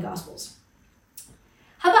the Holy Gospels.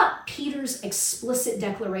 How about Peter's explicit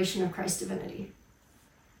declaration of Christ's divinity?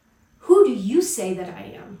 Who do you say that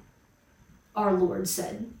I am? Our Lord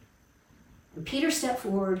said. And Peter stepped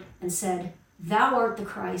forward and said, Thou art the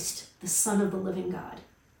Christ, the Son of the living God.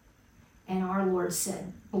 And our Lord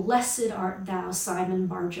said, Blessed art thou, Simon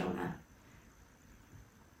Bar-Jonah.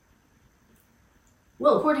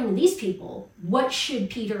 Well, according to these people, what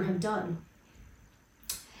should Peter have done?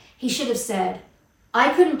 He should have said,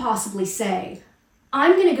 I couldn't possibly say,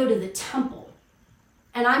 I'm going to go to the temple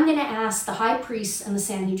and I'm going to ask the high priests and the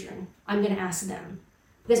Sanhedrin. I'm going to ask them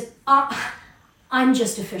because I'm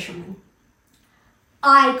just a fisherman.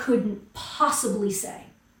 I couldn't possibly say.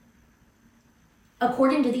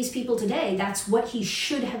 According to these people today, that's what he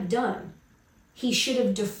should have done. He should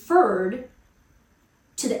have deferred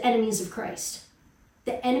to the enemies of Christ.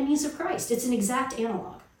 The enemies of Christ. It's an exact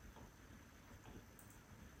analog.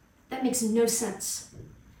 That makes no sense.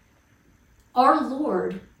 Our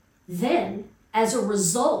Lord then, as a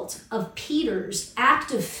result of Peter's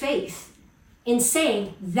act of faith in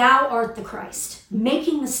saying, Thou art the Christ,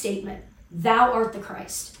 making the statement, Thou art the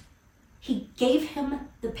Christ, he gave him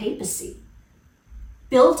the papacy,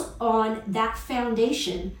 built on that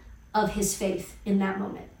foundation of his faith in that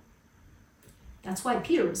moment. That's why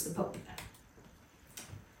Peter was the Pope.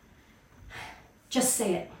 Just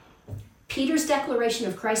say it. Peter's declaration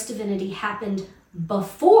of Christ's divinity happened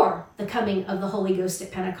before the coming of the Holy Ghost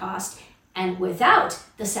at Pentecost and without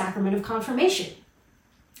the sacrament of confirmation.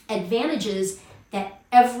 Advantages that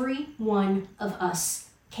every one of us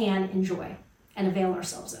can enjoy and avail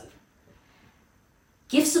ourselves of.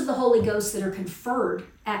 Gifts of the Holy Ghost that are conferred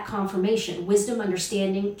at confirmation: wisdom,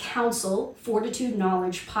 understanding, counsel, fortitude,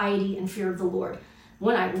 knowledge, piety, and fear of the Lord.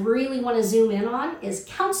 one I really want to zoom in on is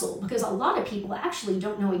counsel, because a lot of people actually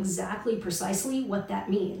don't know exactly precisely what that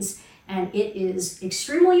means. And it is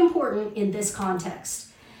extremely important in this context.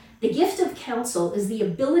 The gift of counsel is the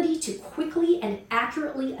ability to quickly and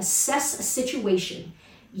accurately assess a situation,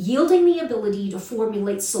 yielding the ability to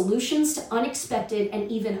formulate solutions to unexpected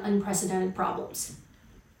and even unprecedented problems.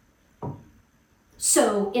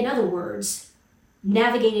 So, in other words,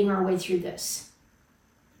 navigating our way through this.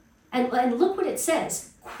 And look what it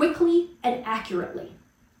says, quickly and accurately.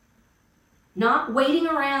 Not waiting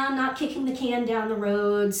around, not kicking the can down the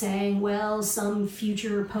road, saying, well, some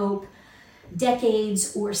future pope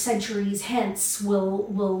decades or centuries hence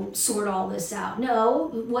will sort all this out. No,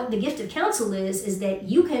 what the gift of counsel is that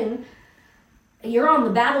you're on the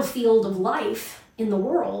battlefield of life in the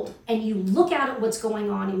world, and you look out at what's going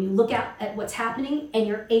on, and you look out at what's happening, and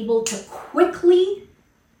you're able to quickly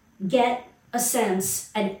get a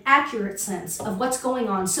sense, an accurate sense of what's going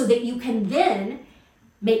on, so that you can then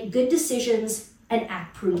make good decisions and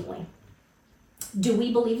act prudently. Do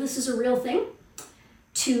we believe this is a real thing?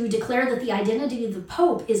 To declare that the identity of the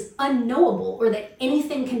Pope is unknowable, or that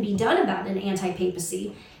anything can be done about an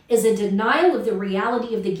anti-papacy, is a denial of the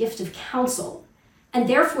reality of the gift of counsel, and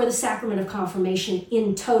therefore the sacrament of confirmation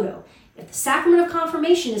in toto. If the sacrament of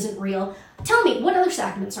confirmation isn't real, tell me, what other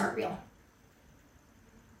sacraments aren't real?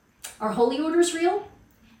 Are holy orders real?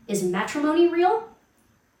 Is matrimony real?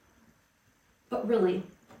 But really,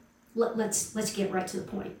 let's get right to the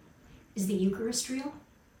point. Is the Eucharist real?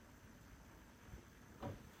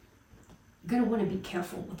 You're going to want to be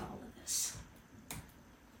careful with all of this.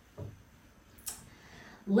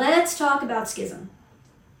 Let's talk about schism.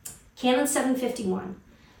 Canon 751.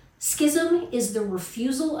 Schism is the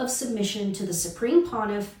refusal of submission to the supreme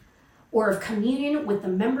pontiff or of communion with the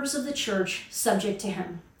members of the church subject to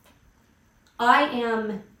him. I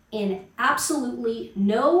am in absolutely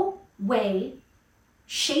no way,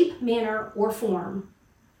 shape, manner, or form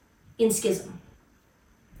in schism.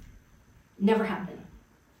 Never have been.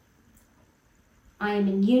 I am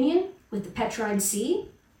in union with the Petrine See,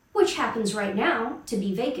 which happens right now to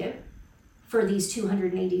be vacant for these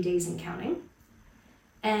 280 days and counting.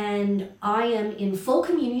 And I am in full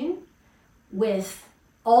communion with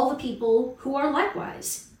all the people who are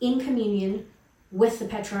likewise in communion with the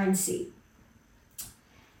Petrine See.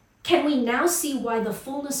 Can we now see why the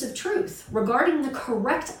fullness of truth regarding the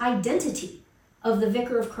correct identity of the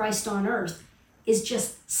Vicar of Christ on earth is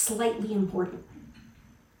just slightly important?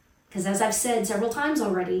 Because as I've said several times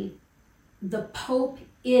already, the Pope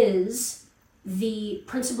is the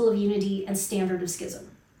principle of unity and standard of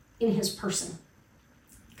schism in his person.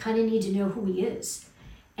 You kind of need to know who he is.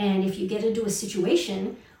 And if you get into a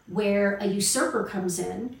situation where a usurper comes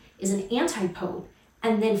in, is an anti-pope,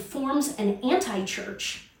 and then forms an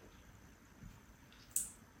anti-church,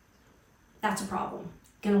 that's a problem.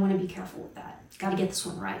 Gonna want to be careful with that. Got to get this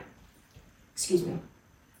one right. Excuse me.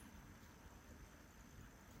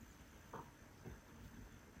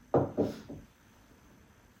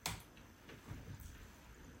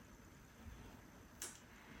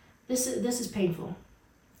 This is painful.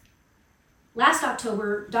 Last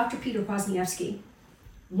October, Dr. Peter Kwasniewski,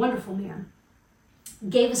 wonderful man,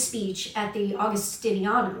 gave a speech at the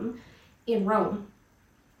Augustinianum in Rome.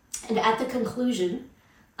 And at the conclusion,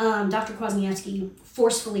 Dr. Kwasniewski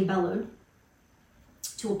forcefully bellowed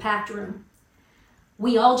to a packed room,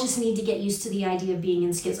 "We all just need to get used to the idea of being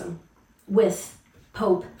in schism with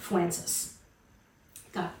Pope Francis."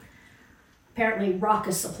 Got apparently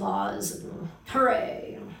raucous applause and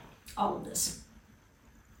hooray, and all of this.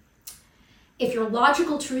 If your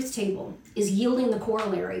logical truth table is yielding the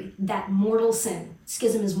corollary that mortal sin,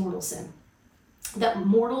 schism is mortal sin, that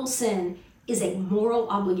mortal sin is a moral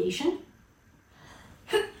obligation,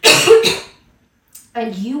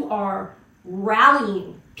 and you are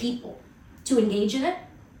rallying people to engage in it,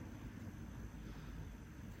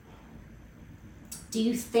 do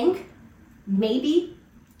you think maybe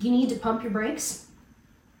you need to pump your brakes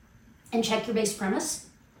and check your base premise?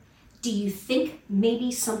 Do you think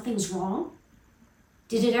maybe something's wrong?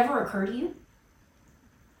 Did it ever occur to you?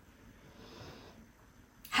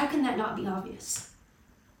 How can that not be obvious?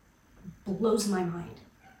 Blows my mind.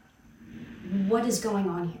 What is going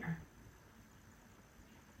on here?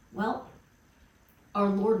 Well, our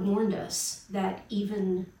Lord warned us that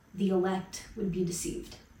even the elect would be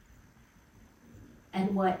deceived.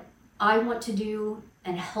 And what I want to do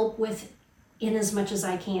and help with in as much as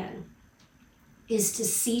I can is to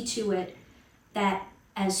see to it that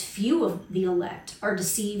as few of the elect are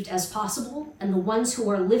deceived as possible, and the ones who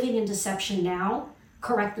are living in deception now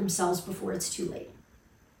correct themselves before it's too late.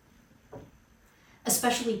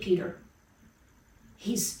 Especially Peter.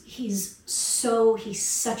 He's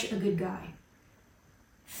such a good guy.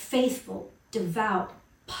 Faithful, devout,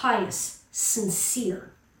 pious,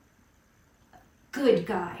 sincere. Good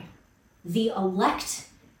guy. The elect,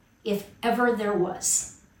 if ever there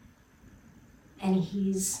was. And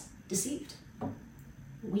he's deceived.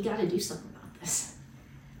 We got to do something about this.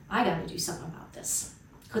 I got to do something about this.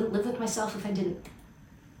 Couldn't live with myself if I didn't.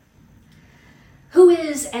 Who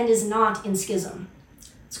is and is not in schism?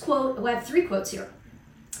 Let's quote, I have 3 quotes here.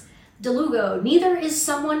 DeLugo, neither is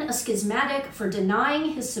someone a schismatic for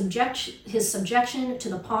denying his subjection to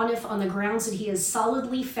the pontiff on the grounds that he has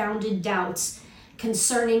solidly founded doubts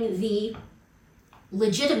concerning the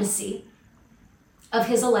legitimacy of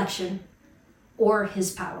his election or his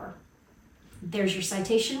power. There's your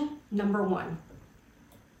citation, number 1.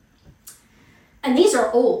 And these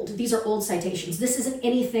are old citations. This isn't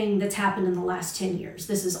anything that's happened in the last 10 years.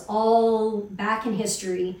 This is all back in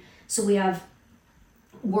history. So we have,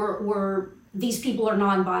 these people are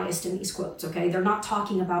non-biased in these quotes, okay? They're not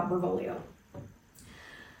talking about Bergoglio.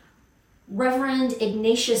 Reverend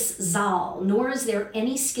Ignatius Zal, nor is there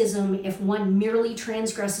any schism if one merely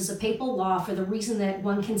transgresses a papal law for the reason that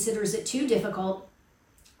one considers it too difficult,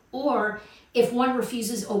 or if one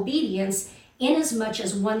refuses obedience inasmuch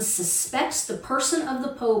as one suspects the person of the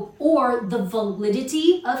Pope or the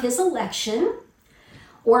validity of his election,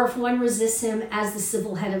 or if one resists him as the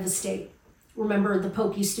civil head of a state. Remember, the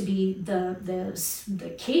Pope used to be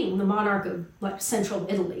the king, the monarch of central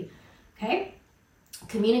Italy, okay?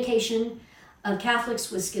 Communication of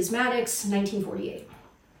Catholics with Schismatics, 1948.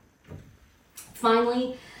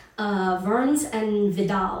 Finally, Verns and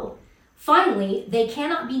Vidal. Finally, they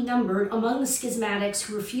cannot be numbered among the schismatics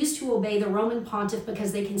who refuse to obey the Roman pontiff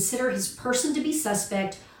because they consider his person to be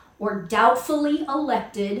suspect or doubtfully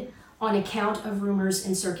elected on account of rumors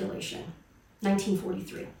in circulation.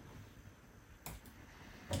 1943.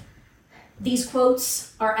 These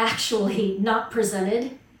quotes are actually not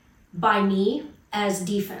presented by me as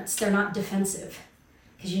defense. They're not defensive.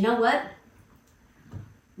 Because you know what?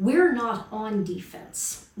 We're not on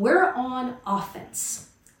defense. We're on offense.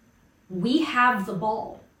 We have the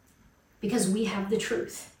ball because we have the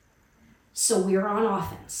truth. So we're on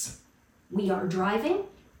offense. We are driving.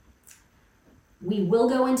 We will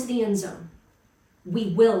go into the end zone. We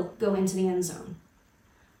will go into the end zone.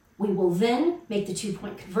 We will then make the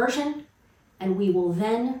 2-point conversion, and we will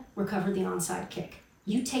then recover the onside kick.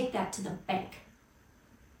 You take that to the bank.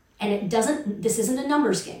 And this isn't a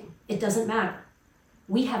numbers game. It doesn't matter.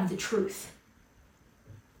 We have the truth.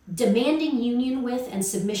 Demanding union with and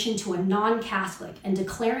submission to a non-Catholic and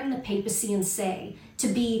declaring the papacy and say to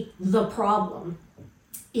be the problem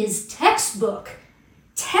is textbook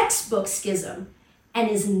schism and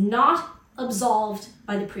is not absolved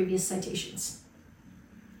by the previous citations.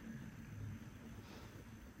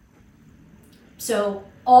 So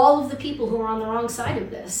all of the people who are on the wrong side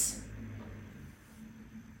of this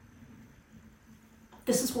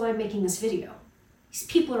is why I'm making this video. These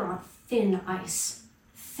people are on thin ice.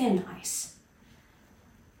 Thin ice.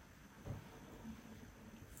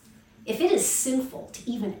 If it is sinful to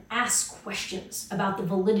even ask questions about the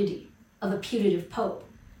validity of a putative pope,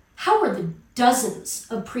 how are the dozens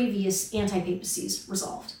of previous anti-papacies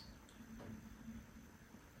resolved?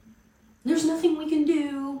 There's nothing we can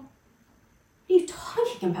do. What are you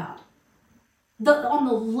talking about? On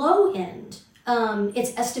the low end,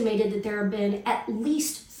 it's estimated that there have been at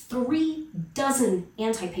least 3 dozen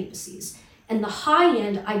anti-papacies. And the high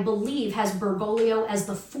end, I believe, has Bergoglio as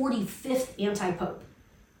the 45th anti-pope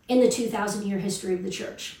in the 2,000-year history of the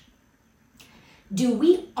church. Do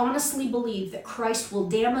we honestly believe that Christ will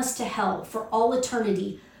damn us to hell for all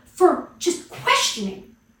eternity for just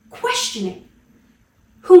questioning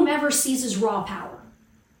whomever seizes raw power?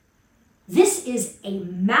 This is a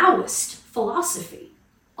Maoist philosophy.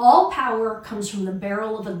 All power comes from the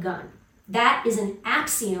barrel of a gun. That is an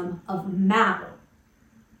axiom of Mao.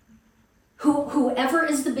 Whoever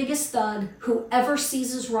is the biggest thug, whoever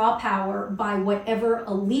seizes raw power by whatever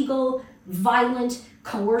illegal, violent,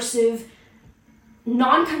 coercive,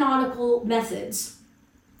 non-canonical methods,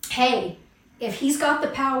 hey, if he's got the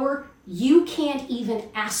power, you can't even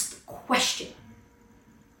ask the question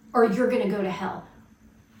or you're going to go to hell.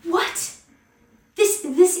 What?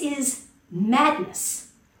 This is madness.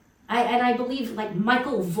 I believe like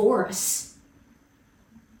Michael Voris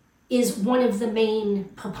is one of the main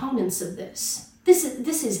proponents of this. This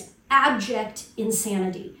is abject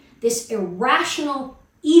insanity. This irrational,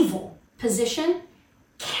 evil position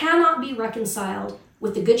cannot be reconciled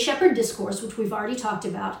with the Good Shepherd discourse, which we've already talked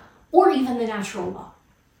about, or even the natural law.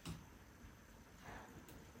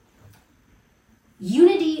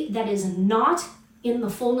 Unity that is not in the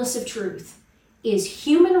fullness of truth is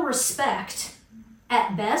human respect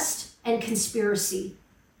at best and conspiracy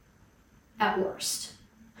at worst.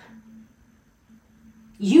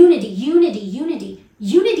 Unity, unity, unity.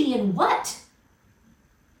 Unity in what?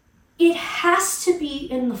 It has to be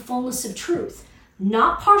in the fullness of truth,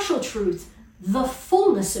 not partial truth, the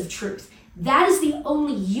fullness of truth. That is the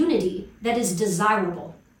only unity that is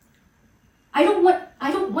desirable. I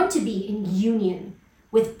don't want to be in union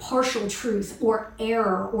with partial truth or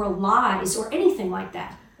error or lies or anything like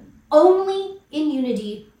that. Only in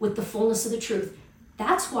unity with the fullness of the truth.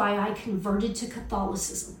 That's why I converted to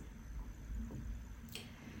Catholicism.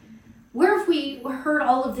 Where have we heard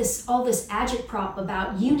all this agitprop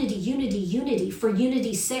about unity, unity, unity for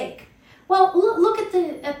unity's sake? Well, look at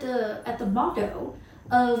the motto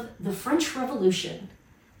of the French Revolution: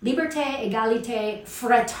 liberté, égalité,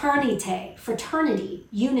 fraternité, fraternity,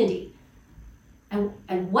 unity.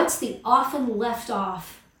 And what's the often left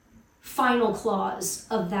off final clause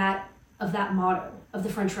of that motto of the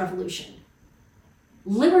French Revolution?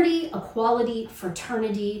 Liberty, equality,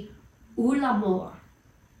 fraternity, ou la mort,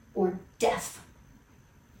 or death.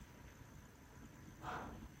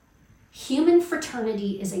 Human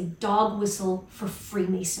fraternity is a dog whistle for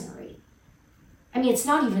Freemasonry. I mean, it's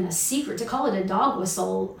not even a secret. To call it a dog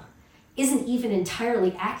whistle isn't even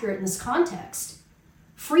entirely accurate in this context.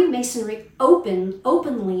 Freemasonry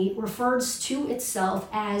openly refers to itself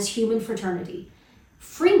as human fraternity.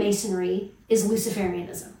 Freemasonry is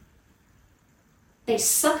Luciferianism. They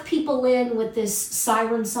suck people in with this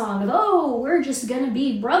siren song of, oh, we're just going to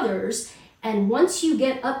be brothers. And once you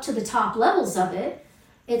get up to the top levels of it,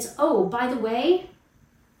 it's, oh, by the way,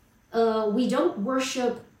 we don't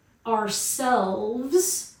worship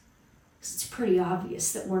ourselves. It's pretty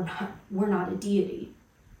obvious that we're not a deity.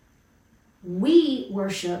 We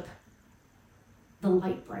worship the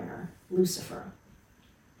light bringer, Lucifer.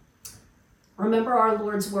 Remember our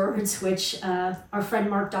Lord's words, which our friend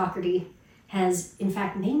Mark Doherty has in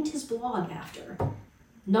fact named his blog after.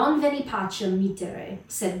 Non veni pacem mittere,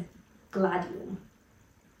 sed gladium.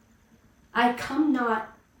 I come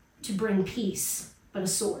not to bring peace, but a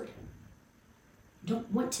sword. I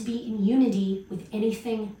don't want to be in unity with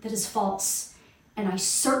anything that is false. And I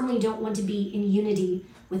certainly don't want to be in unity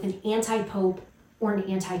with an anti-pope or an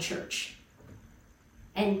anti-church.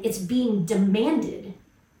 And it's being demanded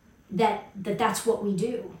that's what we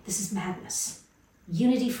do. This is madness.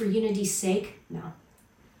 Unity for unity's sake? No.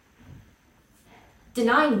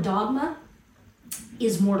 Denying dogma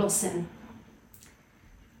is mortal sin.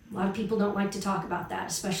 A lot of people don't like to talk about that,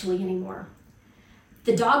 especially anymore.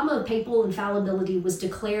 The dogma of papal infallibility was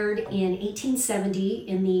declared in 1870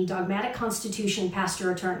 in the Dogmatic Constitution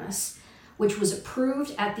Pastor Eternus, which was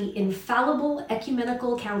approved at the Infallible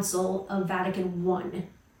Ecumenical Council of Vatican I.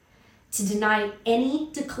 To deny any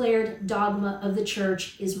declared dogma of the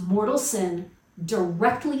Church is mortal sin,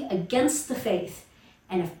 directly against the faith,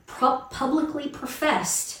 and if publicly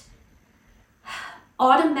professed,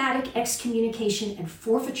 automatic excommunication and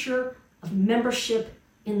forfeiture of membership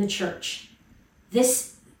in the Church.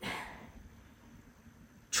 This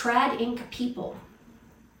trad Inc. people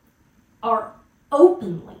are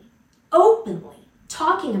openly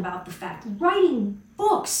talking about the fact, writing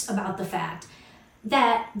books about the fact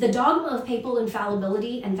that the dogma of papal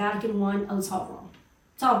infallibility and Vatican I, it's all wrong.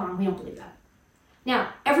 It's all wrong. We don't believe that.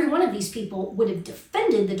 Now, every one of these people would have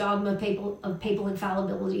defended the dogma of papal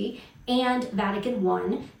infallibility and Vatican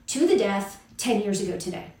I to the death 10 years ago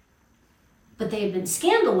today. But they have been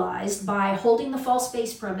scandalized by holding the false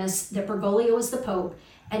base premise that Bergoglio is the Pope.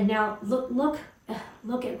 And now look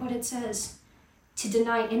at what it says. To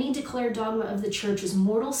deny any declared dogma of the Church is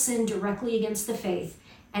mortal sin directly against the faith,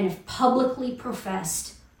 and if publicly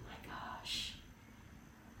professed, my gosh,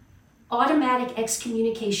 automatic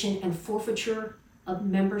excommunication and forfeiture of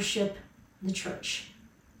membership in the Church.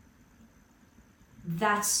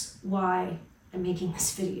 That's why I'm making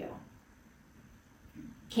this video.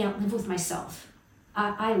 Can't live with myself.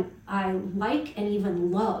 I like and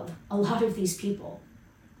even love a lot of these people.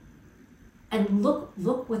 And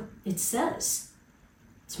look what it says.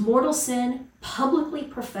 It's mortal sin, publicly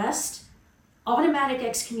professed, automatic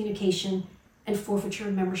excommunication, and forfeiture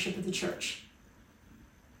of membership of the Church.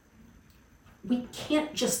 We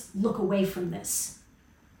can't just look away from this.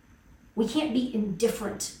 We can't be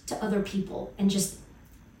indifferent to other people and just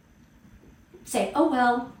say, oh,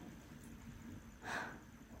 well,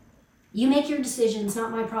 you make your decisions,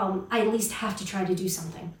 not my problem. I at least have to try to do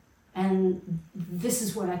something. And this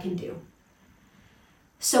is what I can do.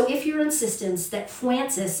 So if your insistence that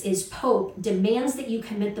Francis is Pope demands that you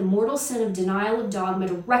commit the mortal sin of denial of dogma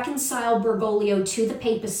to reconcile Bergoglio to the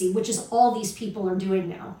papacy, which is all these people are doing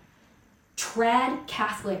now, trad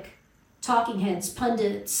Catholic talking heads,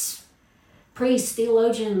 pundits, priests,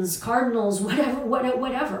 theologians, cardinals,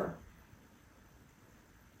 whatever.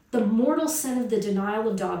 The mortal sin of the denial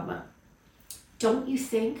of dogma. Don't you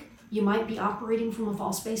think you might be operating from a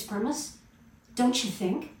false base premise? Don't you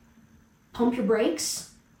think? Pump your brakes.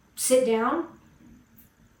 Sit down,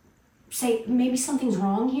 say, maybe something's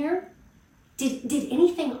wrong here. Did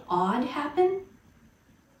anything odd happen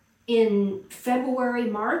in February,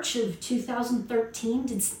 March of 2013?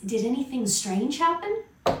 Did anything strange happen?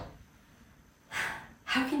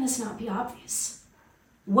 How can this not be obvious?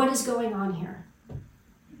 What is going on here?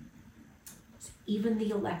 Even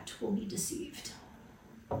the elect will be deceived.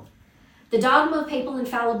 The dogma of papal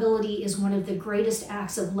infallibility is one of the greatest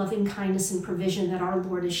acts of loving kindness and provision that our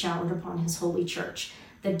Lord has showered upon his holy church.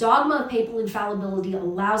 The dogma of papal infallibility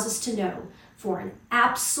allows us to know for an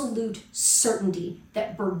absolute certainty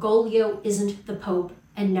that Bergoglio isn't the Pope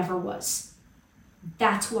and never was.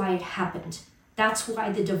 That's why it happened. That's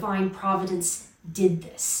why the divine providence did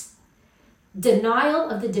this. Denial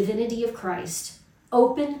of the divinity of Christ,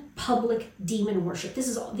 open public demon worship.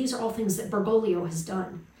 These are all things that Bergoglio has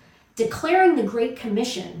done. Declaring the Great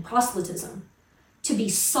Commission, proselytism, to be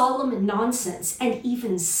solemn nonsense and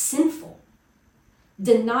even sinful.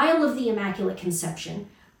 Denial of the Immaculate Conception,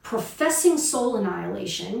 professing soul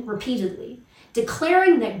annihilation repeatedly,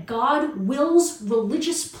 declaring that God wills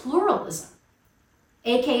religious pluralism,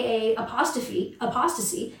 aka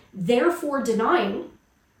apostasy, therefore denying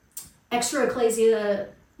extra ecclesia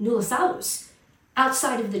nulla salus.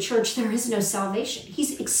 Outside of the church, there is no salvation.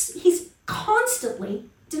 He's constantly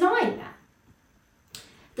denying that.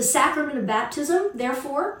 The sacrament of baptism,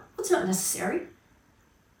 therefore, it's not necessary.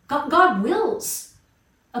 God wills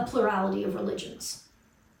a plurality of religions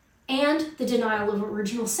and the denial of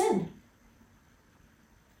original sin.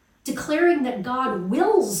 Declaring that God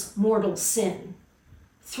wills mortal sin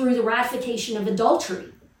through the ratification of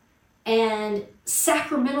adultery and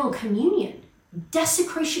sacramental communion,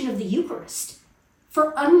 desecration of the Eucharist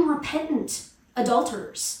for unrepentant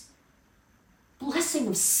adulterers. Blessing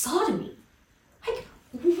of sodomy. Like,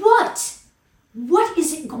 what? What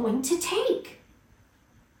is it going to take?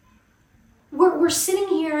 We're sitting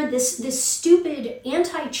here, this stupid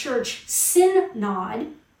anti-church synod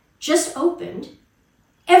just opened.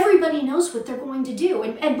 Everybody knows what they're going to do.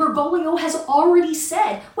 And Bergoglio has already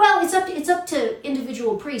said, well, it's up to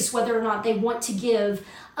individual priests whether or not they want to give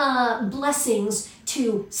blessings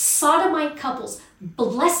to sodomite couples.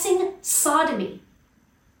 Blessing sodomy.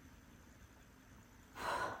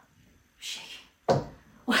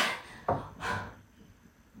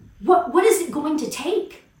 What is it going to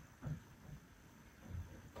take?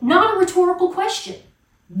 Not a rhetorical question.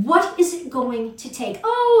 What is it going to take?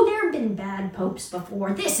 Oh, there have been bad popes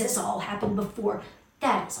before. This has all happened before.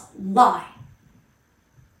 That is a lie.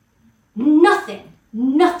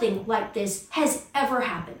 Nothing like this has ever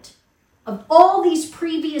happened. Of all these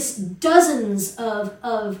previous dozens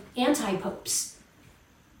of anti-popes,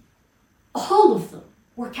 all of them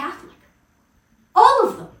were Catholic. All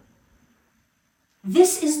of them.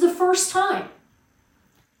 This is the first time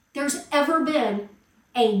there's ever been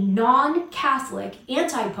a non-Catholic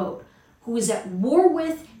anti-pope who is at war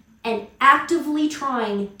with and actively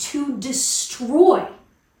trying to destroy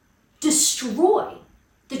the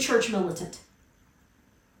church militant.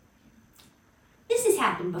 This has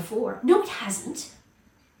happened before. No, it hasn't.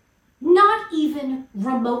 Not even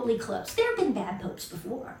remotely close. There have been bad popes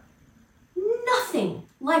before. Nothing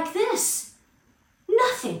like this.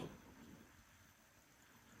 Nothing.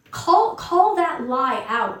 Call that lie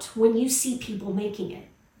out when you see people making it.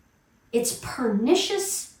 It's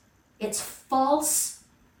pernicious, it's false,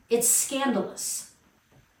 it's scandalous.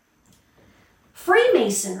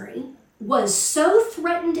 Freemasonry was so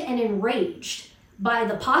threatened and enraged by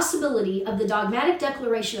the possibility of the dogmatic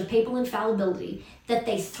declaration of papal infallibility that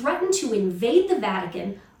they threatened to invade the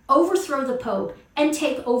Vatican, overthrow the Pope, and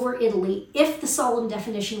take over Italy if the solemn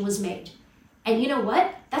definition was made. And you know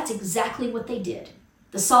what? That's exactly what they did.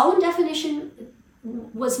 The solemn definition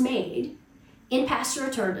was made in Pastor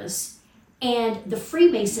Aeternus, and the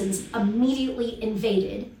Freemasons immediately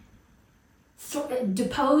invaded,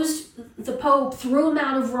 deposed the Pope, threw him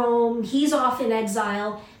out of Rome. He's off in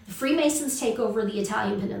exile. The Freemasons take over the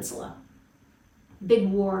Italian peninsula. Big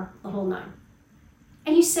war, the whole nine.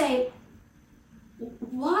 And you say,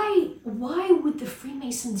 why would the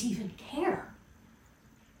Freemasons even care?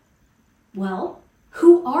 Well,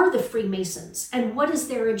 who are the Freemasons and what is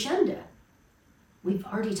their agenda? We've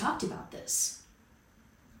already talked about this.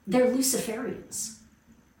 They're Luciferians.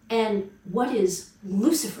 And what is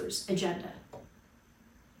Lucifer's agenda?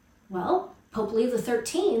 Well, Pope Leo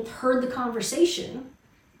XIII heard the conversation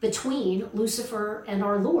between Lucifer and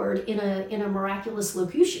our Lord in a miraculous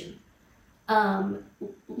locution.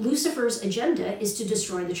 Lucifer's agenda is to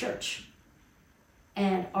destroy the church.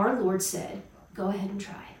 And our Lord said, go ahead and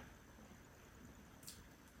try.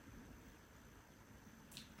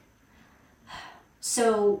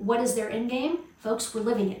 So what is their end game? Folks, we're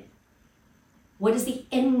living it. What is the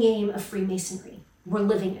end game of Freemasonry? We're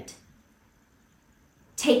living it.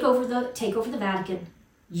 Take over the Vatican,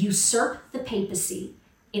 usurp the papacy,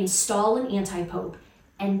 install an anti-pope,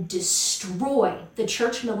 and destroy the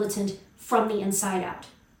church militant from the inside out.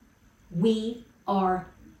 We are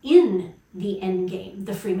in the end game,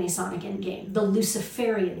 the Freemasonic end game, the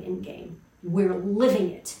Luciferian end game. We're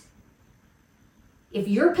living it. If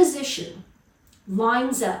your position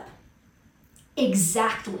lines up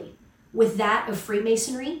exactly with that of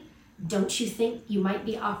Freemasonry, don't you think you might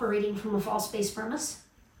be operating from a false base premise?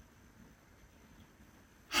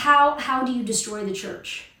 How do you destroy the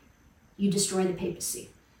church? You destroy the papacy.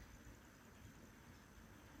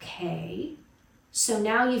 Okay, so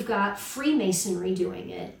now you've got Freemasonry doing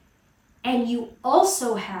it, and you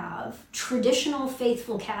also have traditional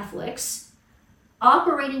faithful Catholics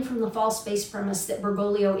operating from the false base premise that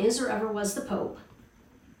Bergoglio is or ever was the Pope.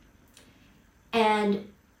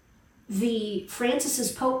 And the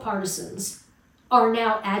Francis's Pope partisans are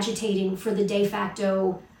now agitating for the de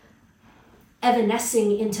facto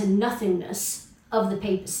evanescing into nothingness of the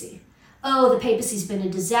papacy. Oh, the papacy's been a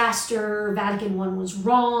disaster, Vatican I was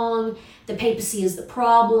wrong, the papacy is the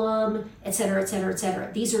problem, etc., etc.,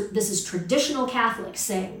 etc. This is traditional Catholics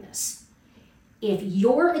saying this. If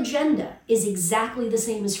your agenda is exactly the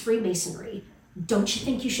same as Freemasonry, don't you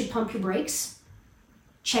think you should pump your brakes?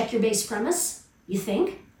 Check your base premise? You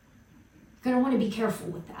think? You're going to want to be careful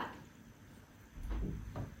with that.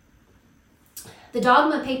 The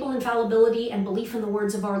dogma of papal infallibility and belief in the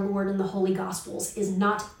words of our Lord in the Holy Gospels is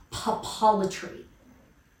not papolatry.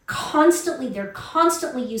 They're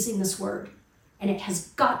constantly using this word, and it has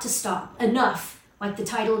got to stop. Enough, like the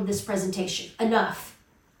title of this presentation, enough.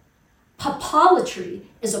 Papolatry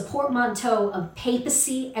is a portmanteau of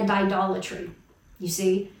papacy and idolatry. You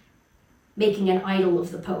see, making an idol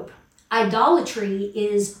of the Pope. Idolatry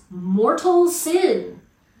is mortal sin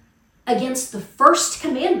against the first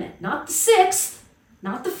commandment, not the sixth,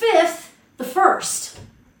 not the fifth, the first.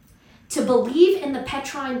 To believe in the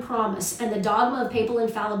Petrine promise and the dogma of papal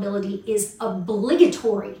infallibility is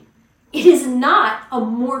obligatory. It is not a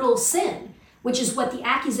mortal sin, which is what the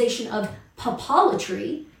accusation of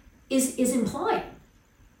papolatry is implying.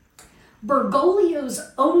 Bergoglio's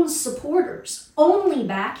own supporters only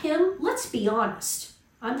back him. Let's be honest.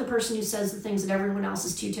 I'm the person who says the things that everyone else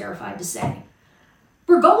is too terrified to say.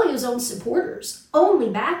 Bergoglio's own supporters only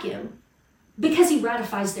back him because he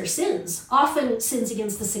ratifies their sins, often sins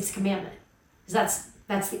against the sixth commandment, because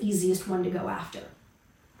that's the easiest one to go after.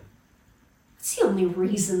 That's the only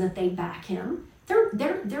reason that they back him.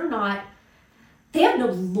 They're not. They have no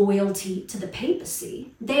loyalty to the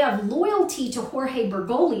papacy. They have loyalty to Jorge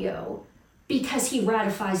Bergoglio because he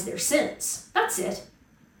ratifies their sins. That's it.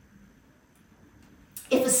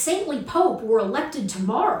 If a saintly pope were elected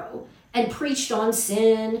tomorrow and preached on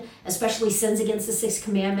sin, especially sins against the sixth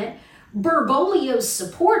commandment, Bergoglio's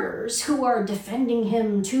supporters, who are defending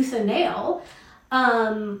him tooth and nail,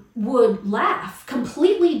 would laugh,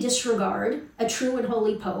 completely disregard a true and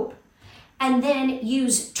holy pope, and then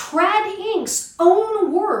use Trad Inc.'s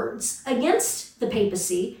own words against the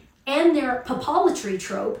papacy and their papolatry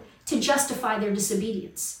trope to justify their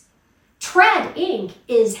disobedience. Trad Inc.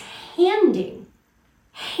 is handing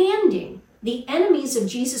the enemies of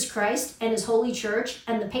Jesus Christ and his holy church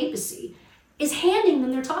and the papacy, is handing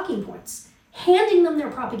them their talking points, handing them their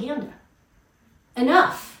propaganda.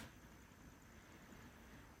 Enough.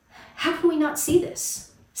 How can we not see this?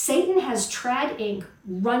 Satan has Trad Inc.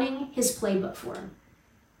 running his playbook for him,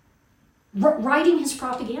 writing his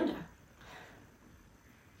propaganda.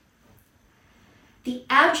 The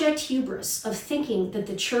abject hubris of thinking that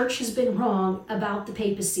the church has been wrong about the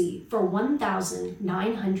papacy for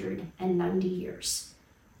 1,990 years.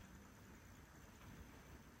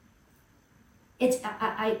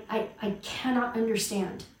 I cannot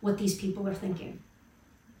understand what these people are thinking.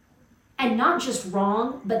 And not just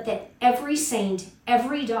wrong, but that every saint,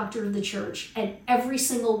 every doctor of the church, and every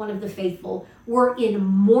single one of the faithful were in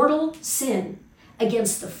mortal sin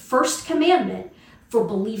against the first commandment for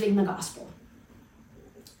believing the gospel.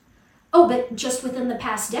 Oh, but just within the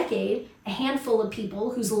past decade, a handful of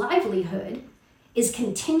people whose livelihood is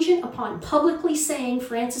contingent upon publicly saying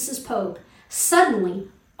Francis is Pope suddenly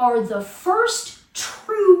are the first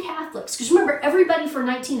true Catholics. Because remember, everybody for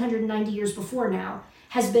 1990 years before now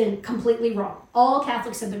has been completely wrong. All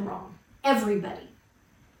Catholics have been wrong. Everybody.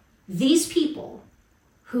 These people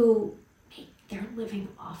who, they're living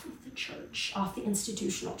off of the church, off the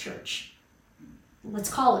institutional church. Let's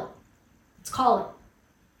call it.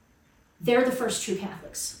 They're the first true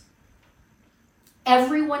Catholics.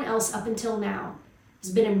 Everyone else up until now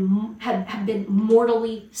have been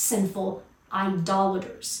mortally sinful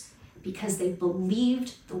idolaters because they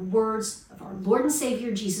believed the words of our Lord and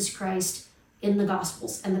Savior Jesus Christ in the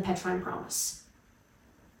Gospels and the Petrine Promise.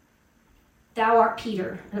 Thou art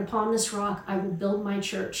Peter, and upon this rock I will build my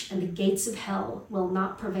church, and the gates of hell will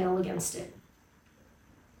not prevail against it.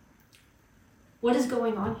 What is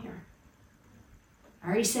going on here? I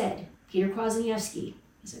already said, Peter Kwasniewski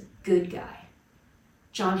is a good guy.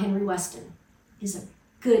 John Henry Weston is a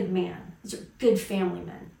good man. These are good family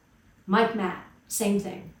men. Mike Matt, same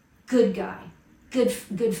thing. Good guy. Good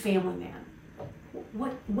family man.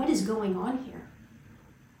 What is going on here?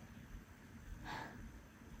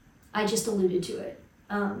 I just alluded to it,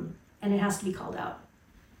 and it has to be called out.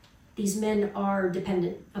 These men are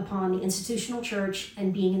dependent upon the institutional church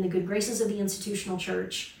and being in the good graces of the institutional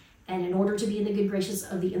church. And in order to be in the good graces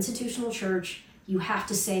of the institutional church, you have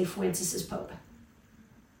to say Francis is Pope.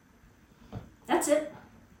 That's it.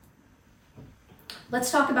 Let's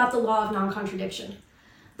talk about the law of non-contradiction.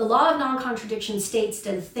 The law of non-contradiction states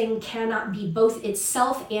that a thing cannot be both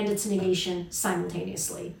itself and its negation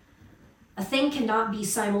simultaneously. A thing cannot be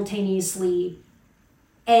simultaneously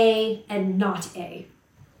A and not A.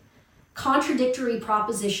 Contradictory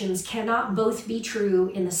propositions cannot both be true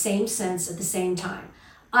in the same sense at the same time.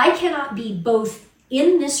 I cannot be both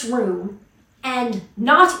in this room and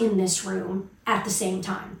not in this room at the same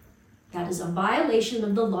time. That is a violation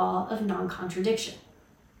of the law of non-contradiction.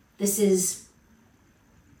 This is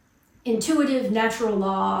intuitive, natural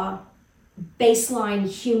law, baseline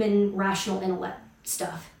human rational intellect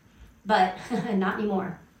stuff. But not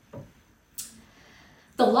anymore.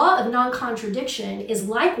 The law of non-contradiction is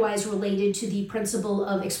likewise related to the principle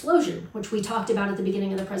of explosion, which we talked about at the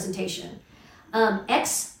beginning of the presentation.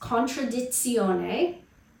 Ex contradictione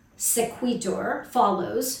sequitur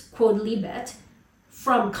follows, quod libet.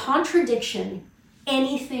 From contradiction,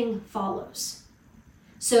 anything follows.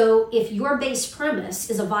 So if your base premise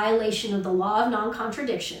is a violation of the law of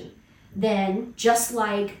non-contradiction, then just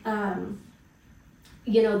like the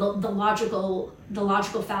logical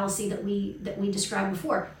fallacy that we described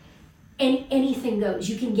before, and anything goes.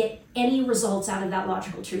 You can get any results out of that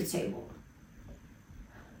logical truth table.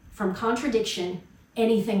 From contradiction,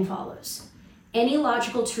 anything follows. Any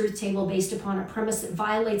logical truth table based upon a premise that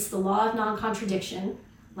violates the law of non-contradiction,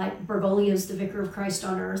 like Bergoglio's The Vicar of Christ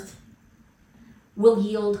on Earth, will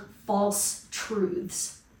yield false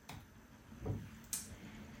truths.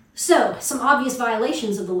 So, some obvious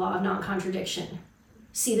violations of the law of non-contradiction.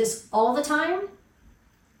 See this all the time?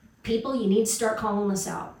 People, you need to start calling this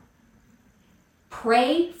out.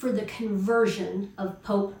 Pray for the conversion of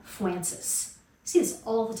Pope Francis. See this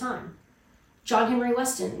all the time. John Henry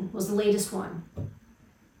Weston was the latest one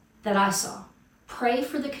that I saw. Pray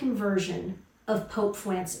for the conversion of Pope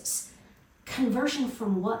Francis. Conversion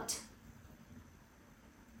from what?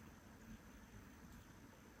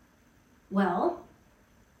 Well,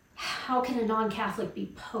 how can a non-Catholic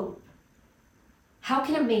be Pope? How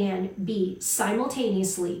can a man be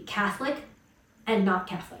simultaneously Catholic and not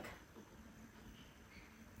Catholic?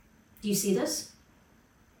 Do you see this?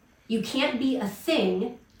 You can't be a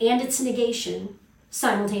thing and its negation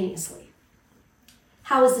simultaneously.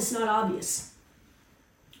 How is this not obvious?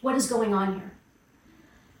 What is going on here?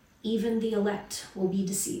 Even the elect will be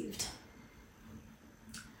deceived.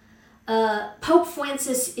 Pope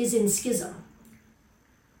Francis is in schism.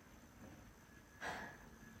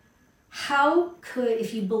 How could,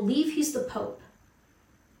 if you believe he's the Pope,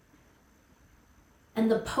 and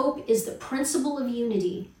the Pope is the principle of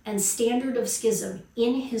unity and standard of schism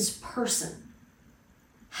in his person,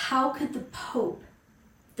 how could the Pope,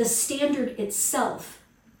 the standard itself,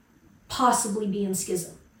 possibly be in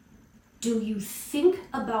schism? Do you think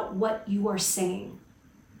about what you are saying?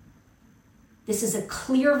 This is a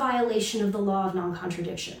clear violation of the law of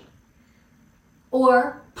non-contradiction.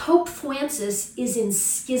 Or Pope Francis is in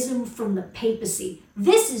schism from the papacy.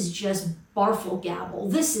 This is just barful gabble.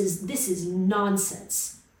 This is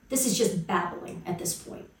nonsense. This is just babbling at this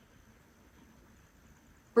point.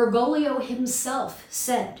 Bergoglio himself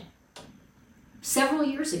said several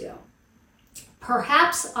years ago,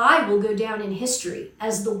 perhaps I will go down in history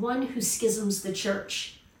as the one who schisms the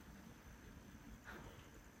church.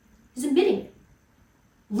 He's admitting it.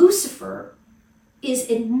 Lucifer is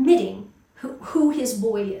admitting who his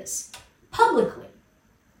boy is publicly.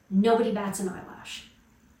 Nobody bats an eyelash.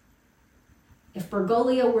 If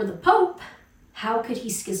Bergoglio were the Pope, how could he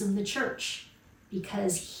schism the church?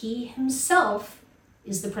 Because he himself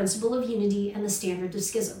is the principle of unity and the standard of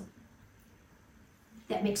schism.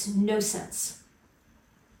 That makes no sense.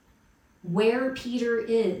 Where Peter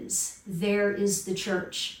is, there is the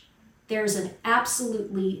church. There's an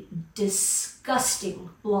absolutely disgusting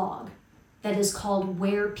blog that is called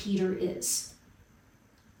Where Peter Is.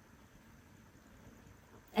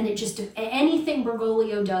 And it just, anything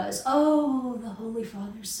Bergoglio does, oh, the Holy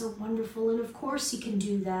Father's so wonderful, and of course he can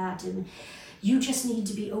do that, and you just need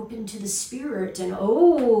to be open to the Spirit, and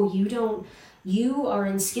oh, you are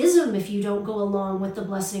in schism if you don't go along with the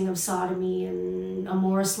blessing of sodomy and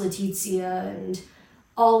Amoris Laetitia and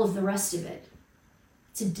all of the rest of it.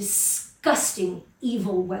 It's a disgusting,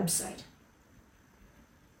 evil website.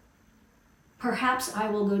 Perhaps I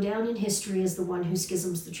will go down in history as the one who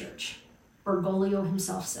schisms the church. Bergoglio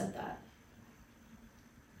himself said that.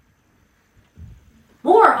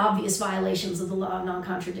 More obvious violations of the law of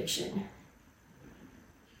non-contradiction.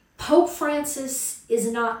 Pope Francis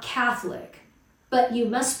is not Catholic, but you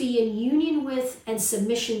must be in union with and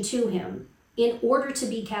submission to him. In order to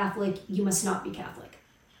be Catholic, you must not be Catholic.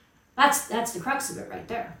 That's the crux of it right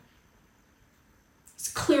there.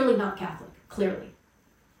 It's clearly not Catholic, clearly.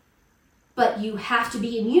 But you have to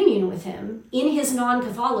be in union with him in his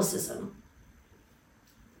non-Catholicism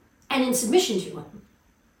and in submission to him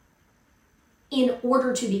in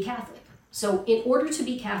order to be Catholic. So in order to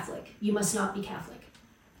be Catholic, you must not be Catholic.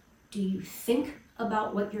 Do you think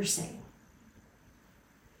about what you're saying?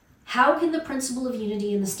 How can the principle of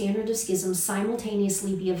unity and the standard of schism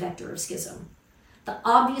simultaneously be a vector of schism? The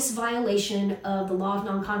obvious violation of the law of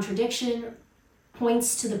non-contradiction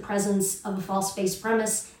points to the presence of a false base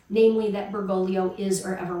premise, namely that Bergoglio is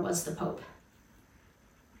or ever was the Pope.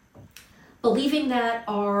 Believing that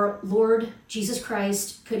our Lord Jesus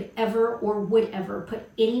Christ could ever or would ever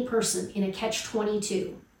put any person in a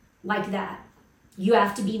catch-22 like that, you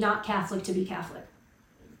have to be not Catholic to be Catholic.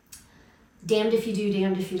 Damned if you do,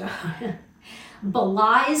 damned if you don't.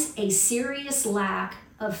 Belies a serious lack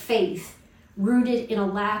of faith rooted in a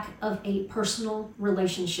lack of a personal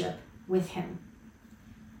relationship with him.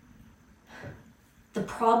 The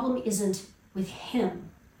problem isn't with him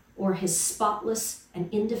or his spotless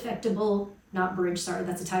and indefectible, not bridge, sorry,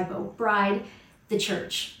 that's a typo, bride, the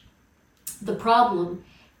church. The problem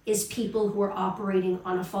is people who are operating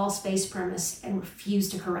on a false base premise and refuse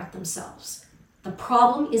to correct themselves. The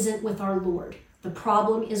problem isn't with our Lord. The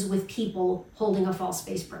problem is with people holding a false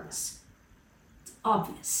base premise. It's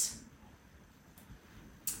obvious.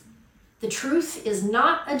 The truth is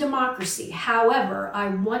not a democracy. However, I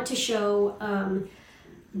want to show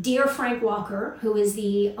dear Frank Walker, who is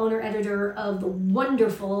the owner-editor of the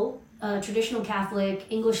wonderful traditional Catholic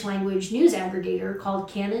English language news aggregator called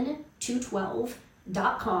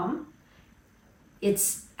Canon212.com.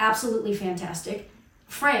 It's absolutely fantastic.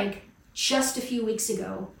 Frank, just a few weeks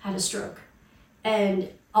ago, had a stroke.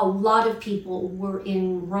 And a lot of people were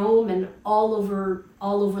in Rome and all over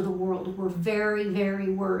the world were very, very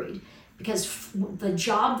worried because the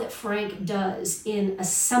job that Frank does in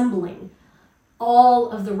assembling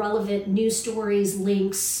all of the relevant news stories,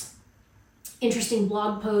 links, interesting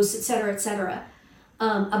blog posts, et cetera,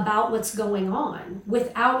 about what's going on.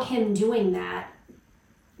 Without him doing that,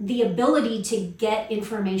 the ability to get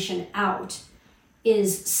information out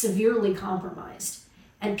is severely compromised.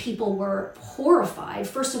 And people were horrified,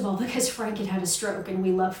 first of all, because Frank had a stroke, and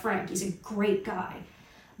we love Frank. He's a great guy.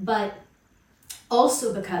 But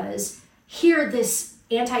also because here this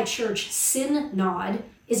anti-church synod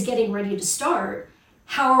is getting ready to start.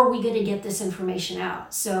 How are we going to get this information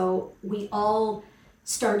out? So we all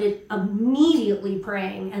started immediately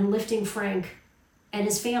praying and lifting Frank and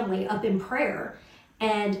his family up in prayer.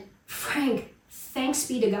 And Frank, thanks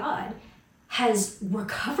be to God, has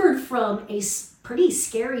recovered from a pretty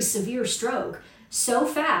scary, severe stroke so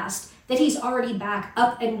fast that he's already back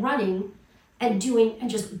up and running and doing and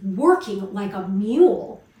just working like a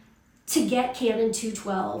mule to get Canon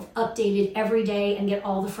 212 updated every day and get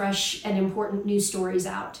all the fresh and important news stories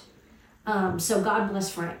out. So God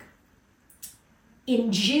bless Frank.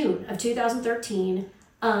 In June of 2013,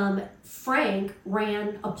 Frank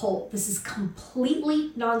ran a poll. This is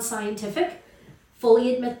completely non-scientific,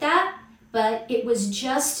 fully admit that, but it was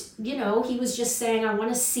just, he was just saying, I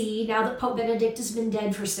want to see, now that Pope Benedict has been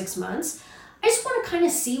dead for 6 months, I just want to kind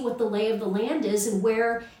of see what the lay of the land is and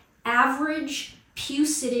where average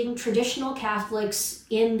pew-sitting traditional Catholics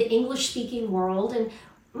in the English-speaking world and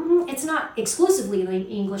it's not exclusively the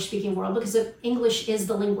English-speaking world, because English is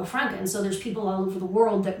the lingua franca, and so there's people all over the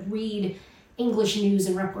world that read English news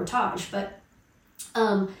and reportage. But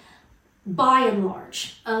by and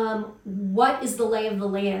large, what is the lay of the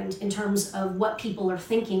land in terms of what people are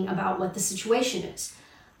thinking about what the situation is?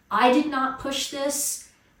 I did not push this.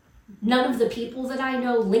 None of the people that I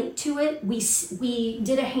know linked to it. We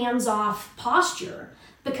did a hands-off posture,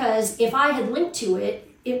 because if I had linked to it,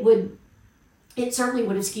 it certainly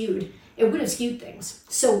would have skewed. It would have skewed things.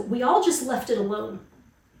 So we all just left it alone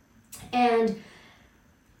and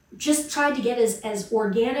just tried to get as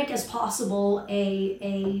organic as possible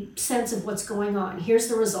a sense of what's going on. Here's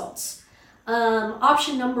the results.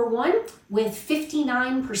 Option number 1, with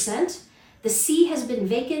 59%, the see has been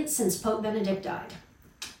vacant since Pope Benedict died.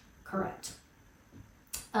 Correct.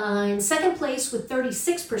 In second place with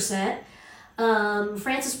 36%,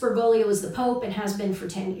 Francis Bergoglio is the Pope and has been for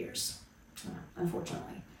 10 years,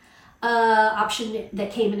 unfortunately. Option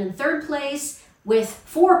that came in third place with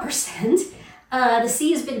 4%, the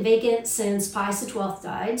see has been vacant since Pius XII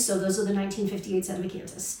died, so those are the 1958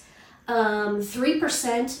 Sedevacantists.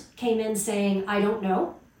 3% came in saying, I don't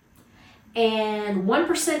know. And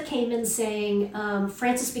 1% came in saying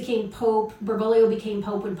Francis became Pope, Bergoglio became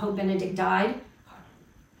Pope when Pope Benedict died.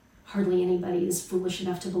 Hardly anybody is foolish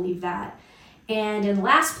enough to believe that. And in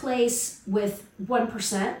last place with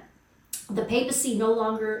 1%, the papacy no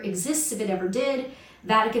longer exists if it ever did.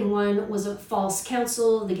 Vatican I was a false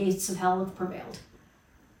council. The gates of hell have prevailed.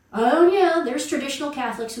 Oh yeah, there's traditional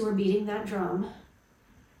Catholics who are beating that drum.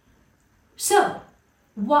 So,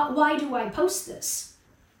 why do I post this?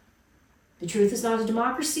 The truth is not a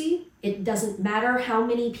democracy. It doesn't matter how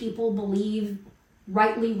many people believe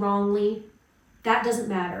rightly, wrongly. That doesn't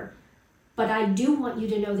matter. But I do want you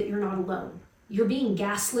to know that you're not alone. You're being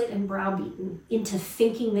gaslit and browbeaten into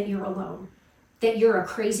thinking that you're alone, that you're a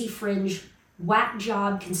crazy fringe, whack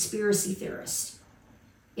job conspiracy theorist.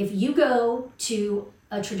 If you go to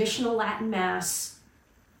a traditional Latin Mass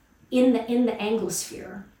in the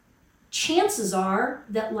Anglosphere, chances are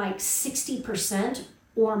that like 60%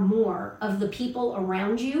 or more of the people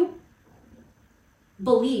around you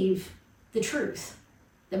believe the truth,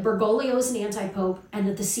 that Bergoglio is an anti-pope and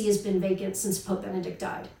that the see has been vacant since Pope Benedict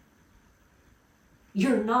died.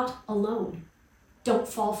 You're not alone. Don't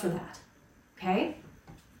fall for that, okay?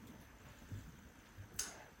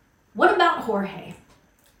 What about Jorge?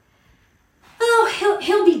 Oh,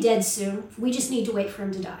 he'll be dead soon. We just need to wait for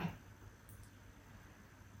him to die.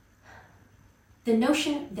 The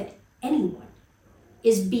notion that anyone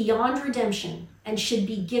is beyond redemption and should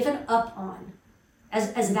be given up on,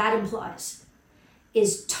 as that implies,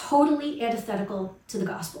 is totally antithetical to the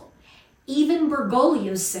gospel. Even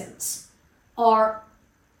Bergoglio's sins are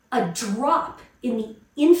a drop in the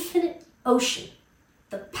infinite ocean,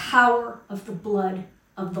 the power of the blood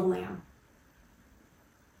of the Lamb.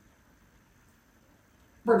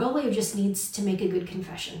 Bergoglio just needs to make a good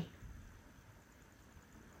confession.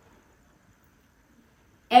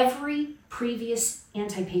 Every previous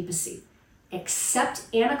antipapacy,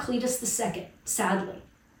 except Anacletus II, sadly,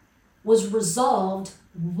 was resolved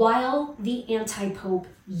while the anti-pope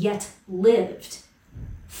yet lived.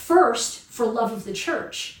 First, for love of the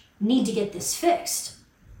church, need to get this fixed.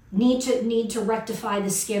 Need to rectify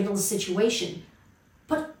this scandalous situation.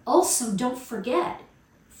 But also, don't forget,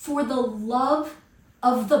 for the love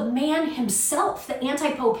of the man himself, the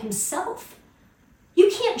anti-pope himself. You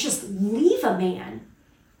can't just leave a man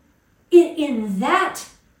in that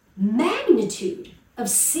magnitude of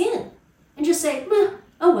sin and just say,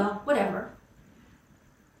 oh well, whatever.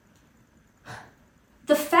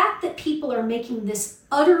 The fact that people are making this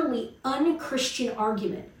utterly unchristian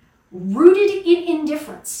argument rooted in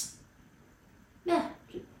indifference,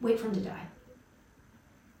 wait for him to die,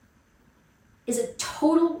 is a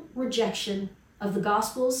total rejection of the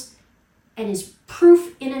Gospels and is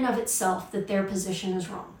proof in and of itself that their position is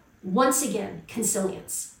wrong. Once again,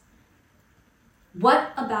 consilience.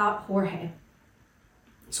 What about Jorge?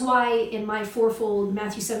 That's why in my fourfold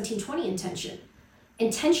Matthew 17:20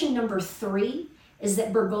 intention number 3 is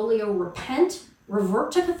that Bergoglio repent,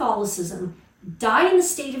 revert to Catholicism, die in the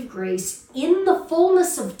state of grace in the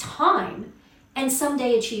fullness of time, and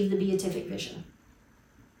someday achieve the beatific vision.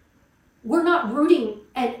 We're not rooting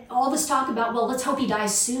and all this talk about, well, let's hope he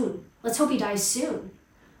dies soon. Let's hope he dies soon.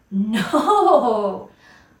 No,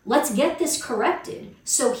 let's get this corrected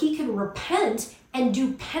so he can repent and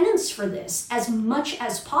do penance for this as much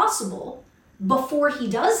as possible before he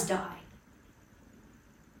does die.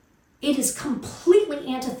 It is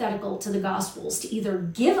completely antithetical to the Gospels to either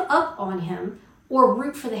give up on him or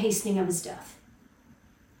root for the hastening of his death.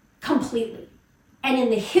 Completely. And in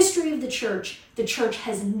the history of the church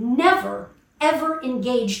has never, ever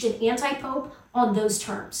engaged an anti-pope on those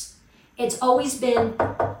terms. It's always been,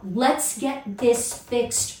 let's get this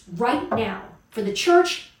fixed right now for the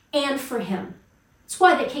church and for him. That's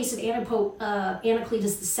why the case of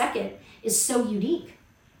Anacletus II is so unique.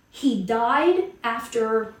 He died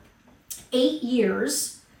after 8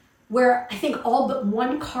 years, where I think all but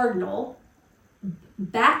one cardinal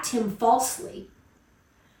backed him falsely.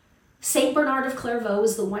 Saint Bernard of Clairvaux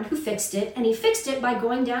was the one who fixed it, and he fixed it by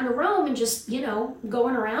going down to Rome and just,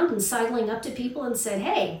 going around and sidling up to people and said,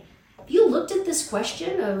 hey, have you looked at this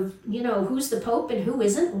question of, who's the Pope and who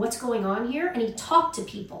isn't, and what's going on here? And he talked to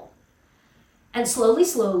people. And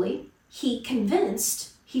slowly, he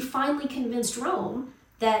finally convinced Rome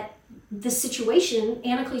that the situation,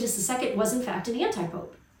 Anacletus II was in fact an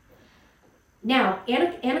anti-pope. Now,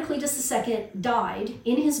 Anacletus II died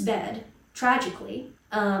in his bed, tragically,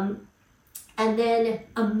 and then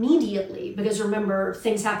immediately, because remember,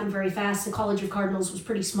 things happened very fast, the College of Cardinals was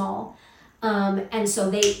pretty small, and so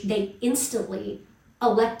they instantly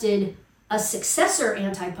elected a successor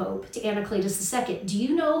anti-pope to Anacletus II. Do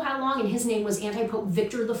you know how long? And his name was Anti-Pope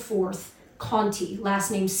Victor IV Conti,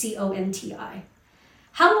 last name Conti.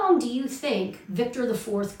 How long do you think Victor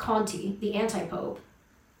IV Conti, the anti-pope,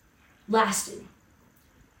 lasted?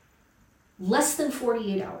 Less than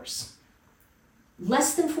 48 hours.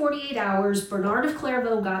 Less than 48 hours, Bernard of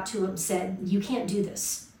Clairvaux got to him, said, you can't do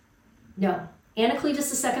this. No,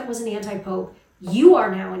 Anacletus II was an anti-pope. You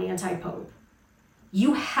are now an anti-pope.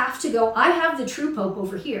 You have to go. I have the true pope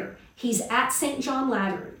over here. He's at St. John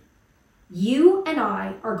Lateran. You and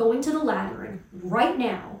I are going to the Lateran right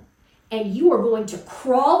now, and you are going to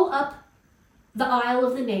crawl up the aisle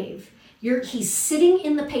of the nave. He's sitting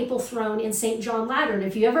in the papal throne in St. John Lateran.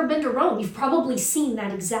 If you've ever been to Rome, you've probably seen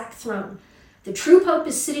that exact throne. The true pope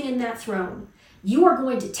is sitting in that throne. You are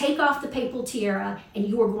going to take off the papal tiara, and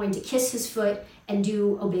you are going to kiss his foot and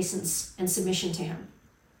do obeisance and submission to him.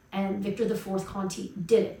 And Victor IV Conti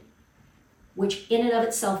did it, which in and of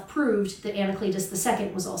itself proved that Anacletus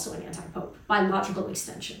II was also an anti-pope, by logical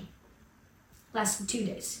extension. Lasted 2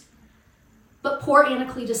 days. But poor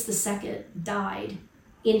Anacletus II died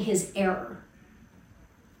in his error.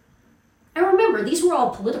 And remember, these were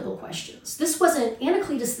all political questions.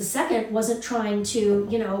 Anacletus II wasn't trying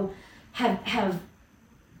to, have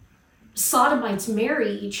sodomites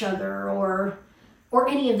marry each other or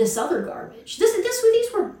any of this other garbage.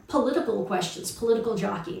 These were political questions, political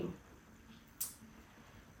jockeying.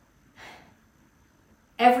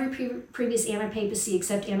 Every previous antipapacy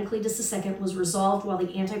except Anacletus II was resolved while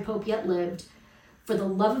the anti-pope yet lived, for the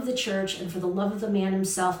love of the church and for the love of the man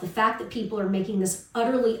himself. The fact that people are making this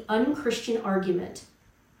utterly unchristian argument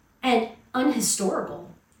and unhistorical,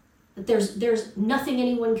 that there's nothing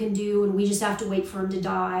anyone can do and we just have to wait for him to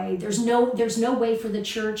die. There's no way for the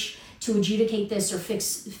church to adjudicate this or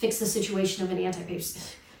fix the situation of an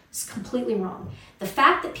anti-papacy. It's completely wrong. The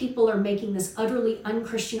fact that people are making this utterly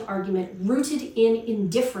unchristian argument rooted in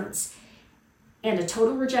indifference and a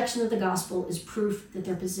total rejection of the gospel is proof that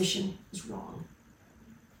their position is wrong.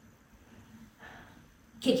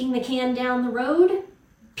 Kicking the can down the road,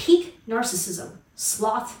 peak narcissism,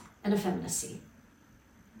 sloth, and effeminacy.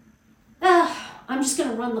 I'm just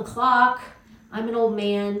gonna run the clock. I'm an old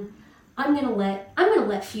man. I'm gonna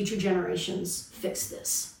let future generations fix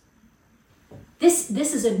this. This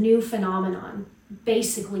is a new phenomenon,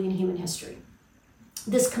 basically in human history.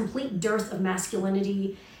 This complete dearth of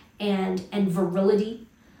masculinity and virility.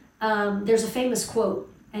 There's a famous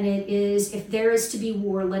quote, and it is, "If there is to be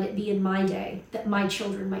war, let it be in my day, that my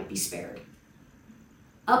children might be spared."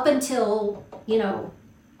 Up until,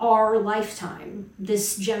 our lifetime,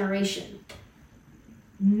 this generation,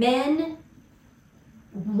 men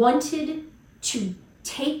wanted to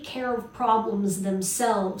take care of problems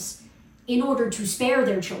themselves in order to spare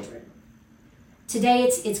their children. Today,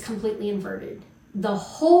 it's completely inverted. The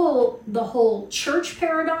whole church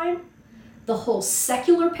paradigm, the whole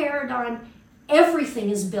secular paradigm, everything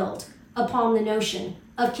is built upon the notion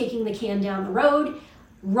of kicking the can down the road,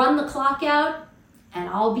 run the clock out, and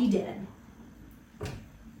I'll be dead.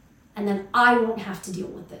 And then I won't have to deal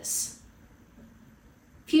with this.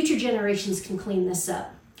 Future generations can clean this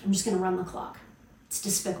up. I'm just going to run the clock. It's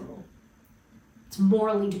despicable. It's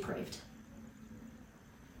morally depraved.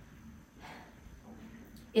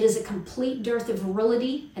 It is a complete dearth of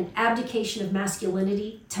virility and abdication of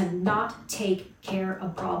masculinity to not take care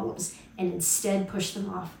of problems and instead push them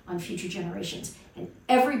off on future generations. And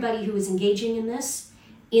everybody who is engaging in this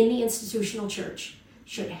in the institutional church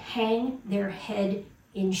should hang their head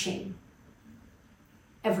in shame.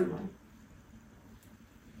 Everyone.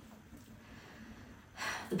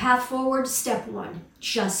 The path forward, step one,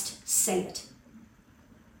 just say it.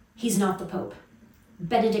 He's not the Pope.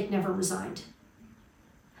 Benedict never resigned.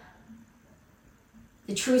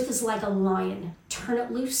 The truth is like a lion. Turn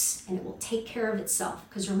it loose and it will take care of itself.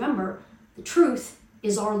 Because remember, the truth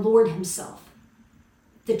is our Lord himself.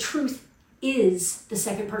 The truth is the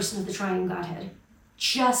second person of the triune Godhead.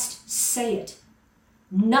 Just say it.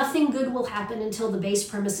 Nothing good will happen until the base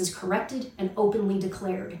premise is corrected and openly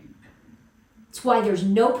declared. It's why there's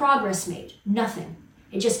no progress made. Nothing.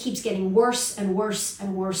 It just keeps getting worse and worse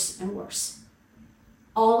and worse and worse.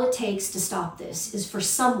 All it takes to stop this is for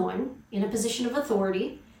someone in a position of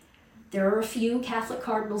authority, there are a few Catholic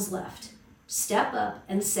cardinals left, step up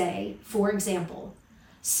and say, for example,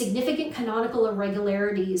 significant canonical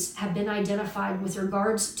irregularities have been identified with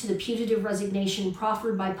regards to the putative resignation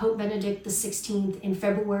proffered by Pope Benedict XVI in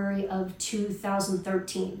February of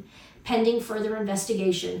 2013. Pending further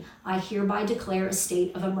investigation, I hereby declare a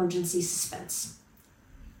state of emergency suspense.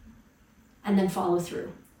 And then follow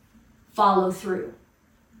through. Follow through.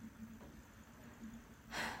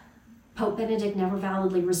 Pope Benedict never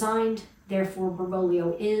validly resigned, therefore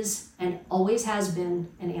Bergoglio is and always has been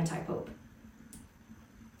an anti-pope.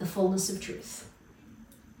 The fullness of truth.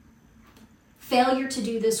 Failure to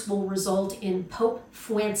do this will result in Pope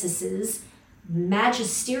Francis's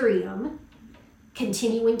magisterium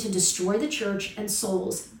continuing to destroy the church and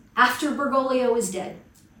souls after Bergoglio is dead.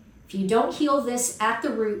 If you don't heal this at the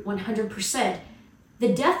root 100%,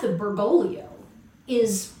 the death of Bergoglio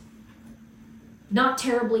is not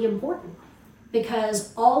terribly important,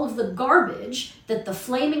 because all of the garbage that the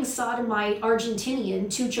flaming sodomite Argentinian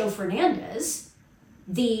Tucho Fernandez,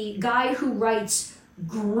 the guy who writes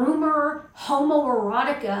groomer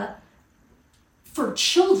homoerotica for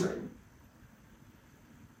children,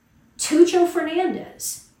 Tucho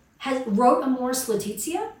Fernandez wrote Amoris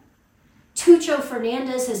Laetitia. Tucho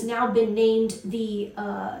Fernandez has now been named the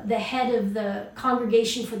head of the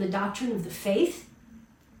Congregation for the Doctrine of the Faith.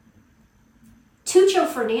 Tucho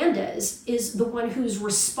Fernandez is the one who's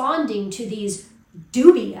responding to these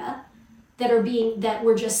dubia that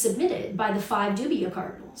were just submitted by the 5 dubia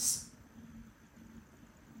cardinals.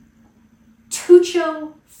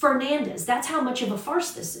 Tucho Fernandez, that's how much of a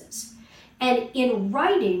farce this is. And in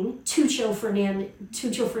writing Tucho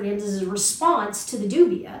Fernandez's response to the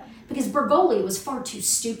dubia, because Bergoglio was far too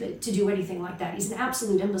stupid to do anything like that. He's an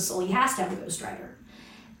absolute imbecile. He has to have a ghostwriter.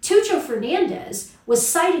 Tucho Fernandez was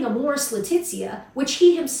citing Amoris Laetitia, which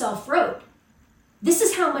he himself wrote. This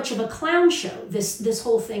is how much of a clown show this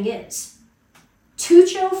whole thing is.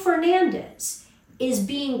 Tucho Fernandez is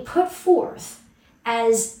being put forth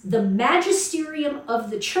as the magisterium of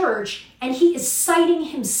the church, and he is citing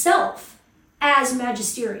himself as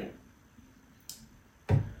magisterium.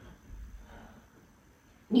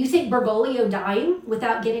 You think Bergoglio dying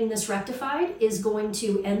without getting this rectified is going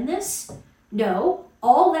to end this? No.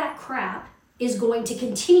 All that crap is going to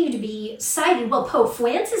continue to be cited. Well, Pope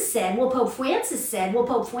Francis said, well, Pope Francis said, well,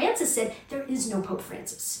 Pope Francis said. There is no Pope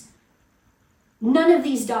Francis. None of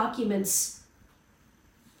these documents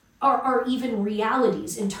are even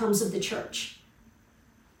realities in terms of the church.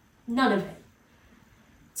 None of it.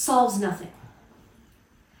 Solves nothing.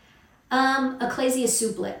 Ecclesia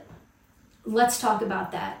Supplet. Let's talk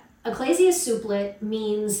about that. Ecclesia Supplet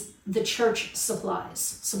means the church supplies.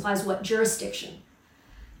 Supplies what? Jurisdiction.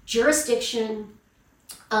 Jurisdiction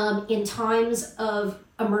in times of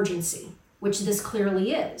emergency, which this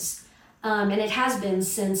clearly is. And it has been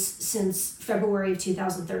since February of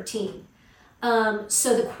 2013.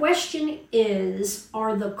 So the question is,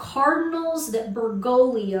 are the cardinals that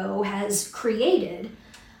Bergoglio has created,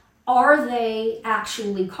 are they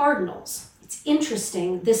actually cardinals? It's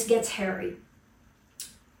interesting, this gets hairy.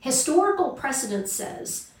 Historical precedent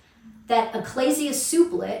says that Ecclesia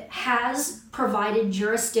Supplet has provided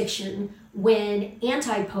jurisdiction when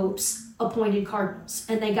anti-popes appointed cardinals,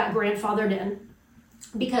 and they got grandfathered in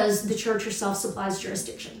because the church herself supplies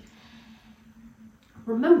jurisdiction.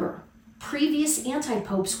 Remember, previous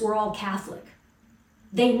anti-popes were all Catholic.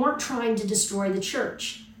 They weren't trying to destroy the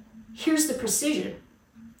church. Here's the precision.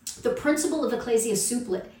 The principle of Ecclesia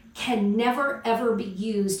Supplet can never ever be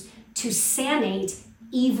used to sanate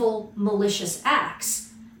evil, malicious acts.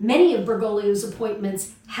 Many of Bergoglio's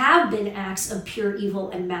appointments have been acts of pure evil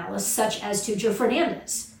and malice, such as Tucho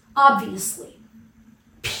Fernandez. Obviously,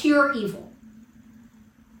 pure evil.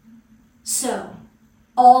 So,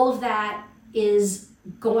 all of that is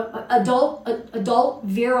adult,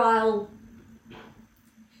 virile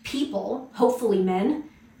people, hopefully men,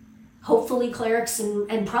 hopefully clerics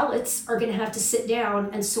and prelates, are going to have to sit down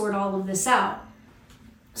and sort all of this out.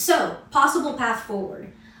 So, possible path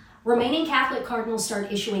forward. Remaining Catholic cardinals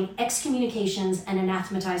start issuing excommunications and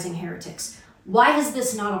anathematizing heretics. Why has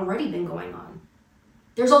this not already been going on?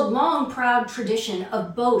 There's a long, proud tradition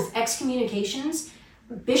of both excommunications,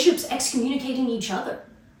 bishops excommunicating each other,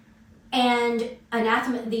 and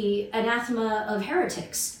the anathema of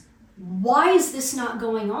heretics. Why is this not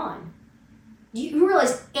going on? You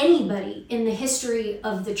realize anybody in the history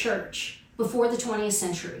of the church before the 20th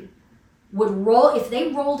century would if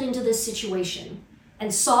they rolled into this situation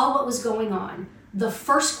and saw what was going on, the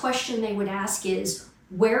first question they would ask is,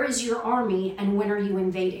 where is your army and when are you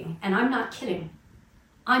invading? And I'm not kidding.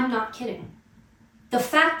 I'm not kidding. The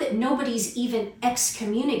fact that nobody's even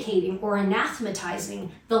excommunicating or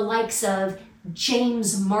anathematizing the likes of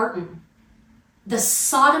James Martin, the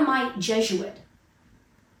sodomite Jesuit.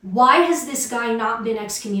 Why has this guy not been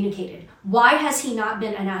excommunicated? Why has he not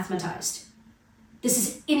been anathematized? This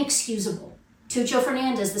is inexcusable. Tucho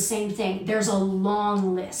Fernandez, the same thing. There's a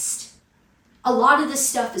long list. A lot of this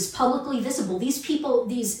stuff is publicly visible. These people,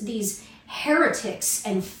 these heretics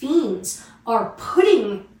and fiends are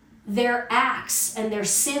putting their acts and their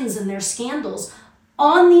sins and their scandals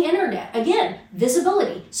on the internet. Again,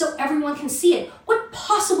 visibility, so everyone can see it. What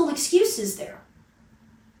possible excuse is there?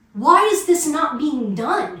 Why is this not being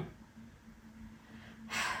done?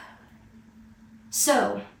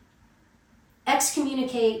 So,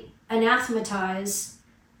 excommunicate, anathematize,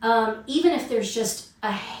 even if there's just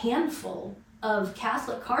a handful of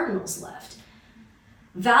Catholic cardinals left.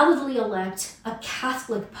 Validly elect a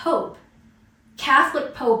Catholic pope.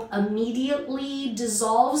 Catholic pope immediately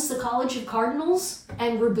dissolves the College of Cardinals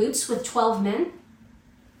and reboots with 12 men.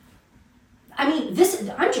 I mean,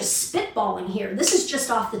 I'm just spitballing here. This is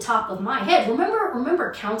just off the top of my head.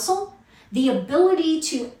 Remember counsel? The ability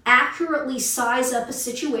to accurately size up a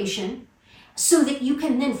situation so that you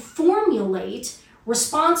can then formulate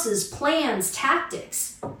responses, plans,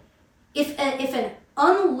 tactics. If an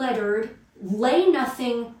unlettered,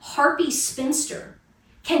 lay-nothing, harpy spinster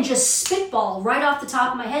can just spitball right off the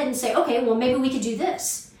top of my head and say, okay, well, maybe we could do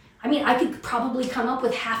this. I mean, I could probably come up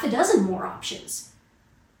with half a dozen more options.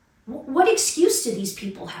 What excuse do these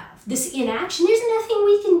people have? This inaction? There's nothing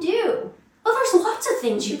we can do. Well, there's lots of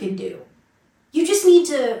things you can do. You just need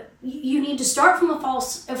to start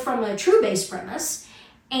from a true base premise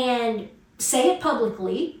and say it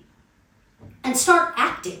publicly and start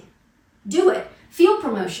acting. Do it. Field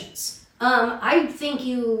promotions. I think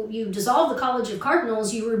you dissolve the College of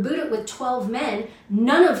Cardinals, you reboot it with 12 men,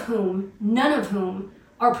 none of whom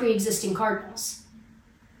are pre-existing cardinals.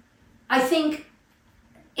 I think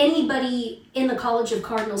anybody in the College of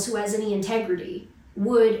Cardinals who has any integrity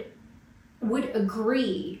would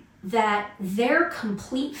agree that their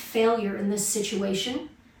complete failure in this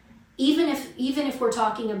situation, even if we're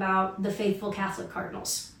talking about the faithful Catholic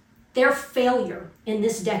cardinals, their failure in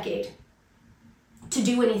this decade to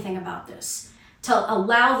do anything about this, to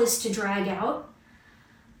allow this to drag out,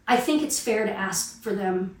 I think it's fair to ask for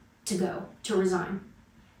them to resign.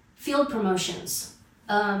 Field promotions.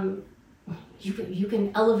 You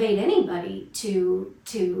can elevate anybody to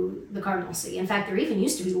the cardinalcy. In fact, there even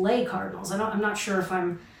used to be lay cardinals. I'm not sure if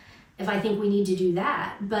I think we need to do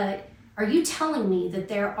that, but are you telling me that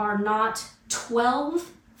there are not 12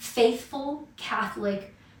 faithful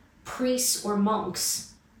Catholic priests or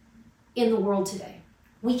monks in the world today?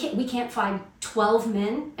 We can't find 12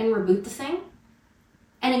 men and reboot the thing?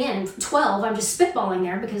 And again, 12, I'm just spitballing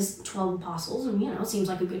there because 12 apostles, and seems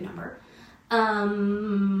like a good number.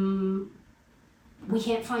 We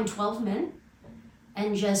can't find 12 men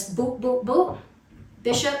and just boop, boop, boop.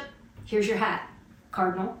 Bishop, here's your hat.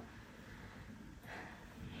 Cardinal.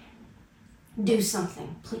 Do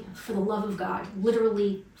something, please, for the love of God.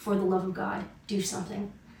 Literally, for the love of God, do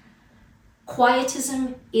something.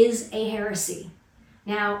 Quietism is a heresy.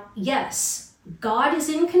 Now, yes, God is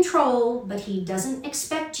in control, but he doesn't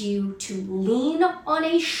expect you to lean on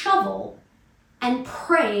a shovel and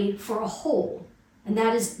pray for a hole. And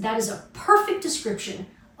that is a perfect description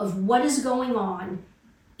of what is going on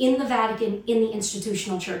in the Vatican, in the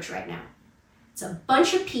institutional church right now. It's a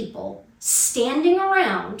bunch of people standing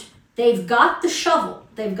around. They've got the shovel.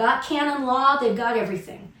 They've got canon law. They've got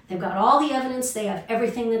everything. They've got all the evidence. They have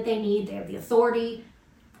everything that they need. They have the authority.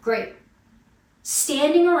 Great.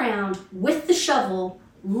 Standing around with the shovel,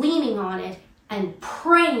 leaning on it, and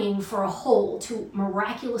praying for a hole to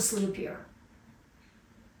miraculously appear.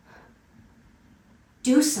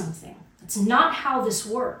 Do something. That's not how this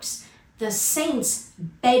works. The saints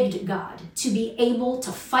begged God to be able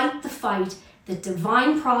to fight the fight that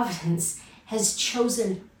divine providence has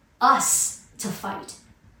chosen us to fight.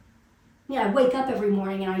 I wake up every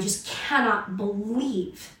morning and I just cannot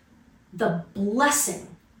believe the blessing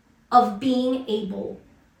of being able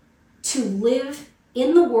to live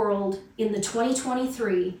in the world in the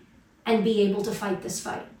 2023 and be able to fight this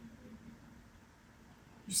fight.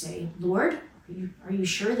 You say, Lord, are you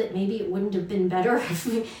sure that maybe it wouldn't have been better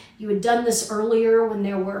if you had done this earlier when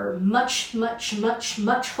there were much, much, much,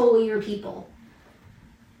 much holier people?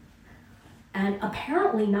 And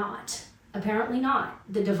apparently not. Apparently not.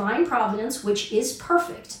 The divine providence, which is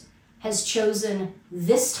perfect, has chosen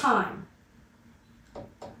this time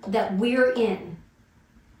that we're in.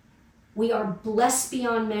 We are blessed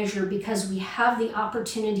beyond measure because we have the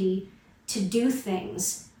opportunity to do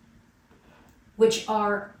things which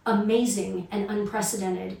are amazing and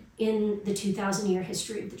unprecedented in the 2,000-year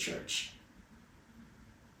history of the church.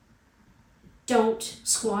 Don't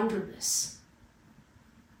squander this.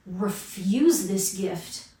 Refuse this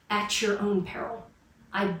gift at your own peril.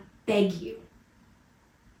 I beg you.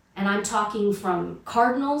 And I'm talking from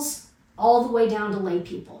cardinals all the way down to lay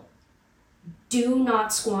people. Do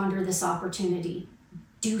not squander this opportunity.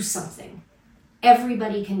 Do something.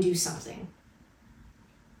 Everybody can do something.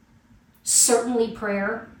 Certainly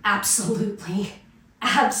prayer, absolutely,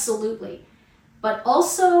 absolutely. But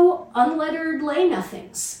also unlettered lay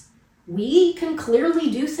nothings. We can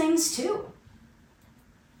clearly do things too.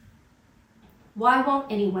 Why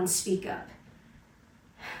won't anyone speak up?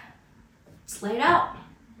 Let's lay it out.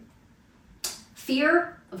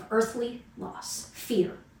 Fear of earthly loss.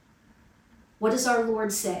 Fear. What does our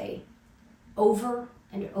Lord say over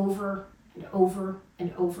and over and over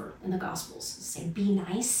and over in the Gospels? Say, be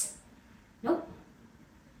nice? Nope.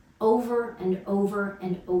 Over and over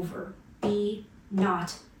and over. Be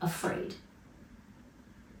not afraid.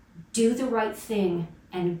 Do the right thing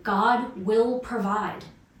and God will provide.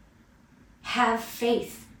 Have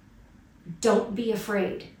faith. Don't be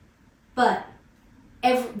afraid. But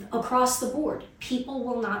across the board, people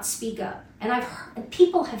will not speak up. And I've heard,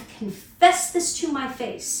 people have confessed this to my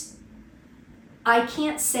face. I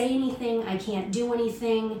can't say anything, I can't do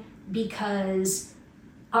anything because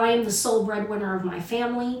I am the sole breadwinner of my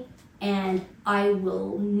family and I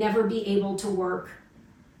will never be able to work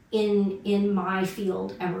in my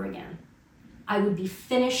field ever again. I would be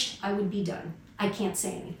finished, I would be done. I can't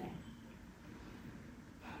say anything.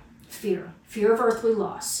 Fear of earthly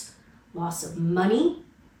loss of money.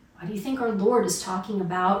 Why do you think our Lord is talking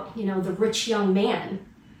about, the rich young man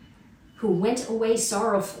who went away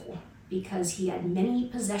sorrowful because he had many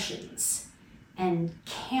possessions and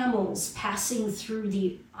camels passing through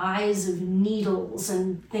the eyes of needles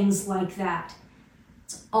and things like that?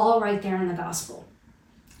 It's all right there in the gospel.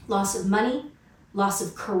 Loss of money, loss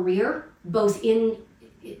of career, both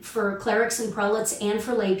for clerics and prelates and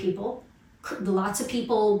for lay people. Lots of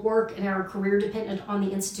people work and are career dependent on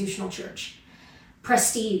the institutional church.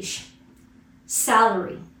 Prestige,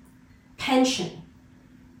 salary, pension,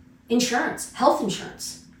 insurance, health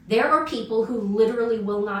insurance. There are people who literally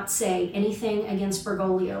will not say anything against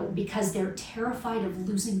Bergoglio because they're terrified of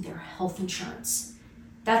losing their health insurance.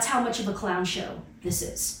 That's how much of a clown show this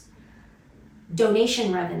is.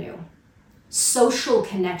 Donation revenue, social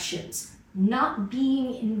connections, not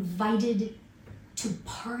being invited to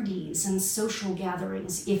parties and social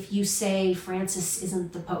gatherings if you say Francis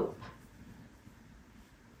isn't the Pope.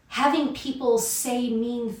 Having people say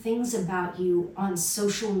mean things about you on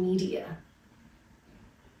social media.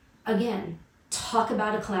 Again, talk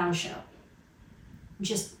about a clown show.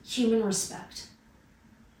 Just human respect.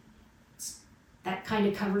 That kind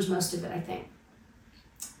of covers most of it, I think.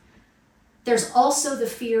 There's also the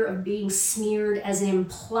fear of being smeared as an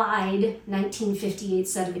implied 1958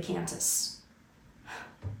 sedevacanist.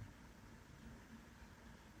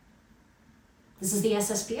 This is the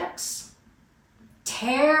SSPX.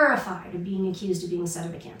 Terrified of being accused of being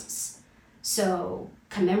sedevacanist. So,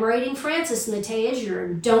 commemorating Francis in the Te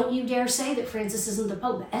Igitur, don't you dare say that Francis isn't the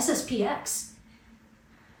Pope. The SSPX.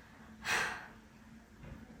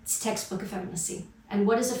 It's textbook effeminacy. And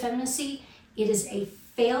what is effeminacy? It is a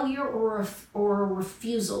failure or a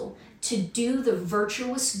refusal to do the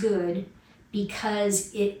virtuous good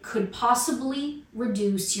because it could possibly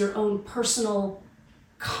reduce your own personal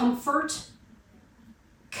comfort,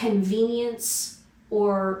 convenience,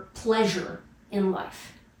 or pleasure in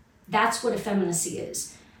life. That's what effeminacy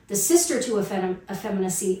is. The sister to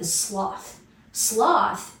effeminacy is sloth.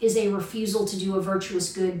 Sloth is a refusal to do a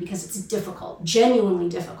virtuous good because it's difficult, genuinely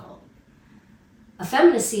difficult.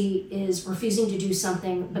 Effeminacy is refusing to do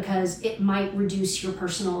something because it might reduce your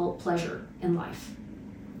personal pleasure in life.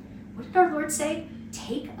 What did our Lord say?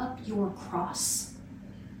 Take up your cross.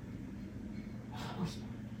 Oh,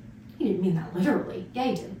 he didn't mean that literally. Yeah,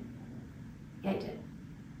 he did. Yeah, he did.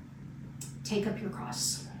 Take up your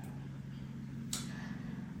cross.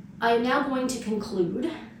 I am now going to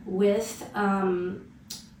conclude with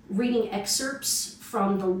reading excerpts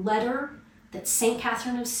from the letter that St.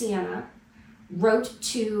 Catherine of Siena wrote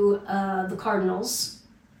to the cardinals,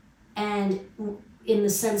 and in the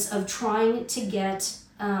sense of trying to get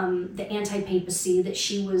the anti-papacy that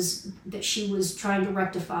she was trying to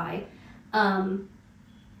rectified,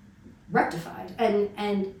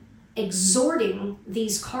 and exhorting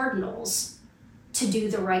these cardinals to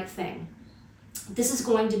do the right thing. This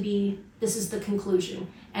is the conclusion,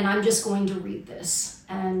 and I'm just going to read this,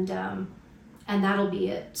 and that'll be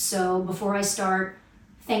it. So before I start,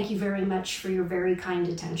 thank you very much for your very kind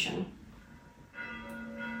attention.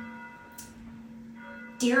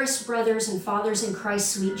 Dearest brothers and fathers in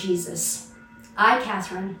Christ, sweet Jesus, I,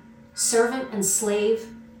 Catherine, servant and slave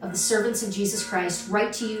of the servants of Jesus Christ,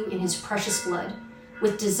 write to you in his precious blood,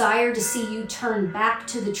 with desire to see you turn back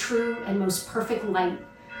to the true and most perfect light,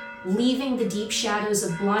 leaving the deep shadows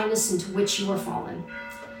of blindness into which you are fallen.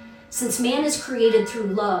 Since man is created through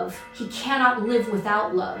love, he cannot live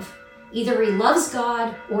without love. Either he loves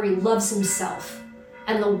God or he loves himself,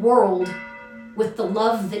 and the world with the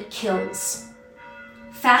love that kills.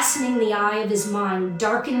 Fastening the eye of his mind,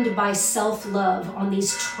 darkened by self-love, on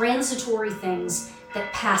these transitory things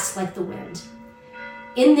that pass like the wind.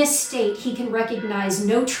 In this state, he can recognize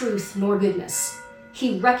no truth nor goodness.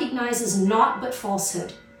 He recognizes naught but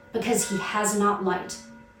falsehood, because he has not light.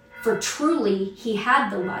 For truly he had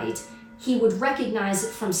the light, he would recognize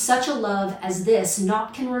it from such a love as this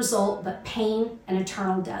naught can result but pain and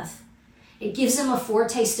eternal death. It gives him a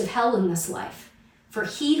foretaste of hell in this life. For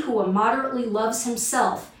he who immoderately loves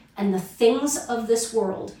himself and the things of this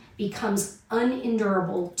world becomes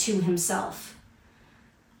unendurable to himself.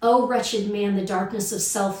 O wretched man, the darkness of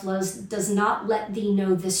self-love does not let thee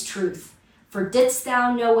know this truth. For didst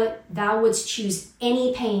thou know it, thou wouldst choose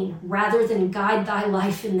any pain rather than guide thy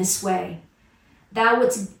life in this way. Thou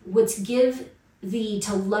wouldst give thee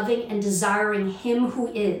to loving and desiring him who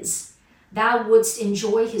is. Thou wouldst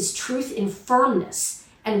enjoy his truth in firmness,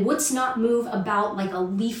 and wouldst not move about like a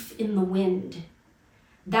leaf in the wind.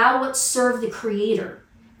 Thou wouldst serve the Creator,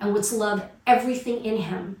 and wouldst love everything in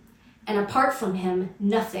him, and apart from him,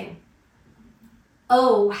 nothing.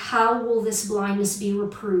 Oh, how will this blindness be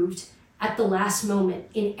reproved at the last moment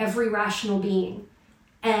in every rational being,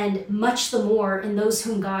 and much the more in those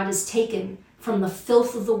whom God has taken from the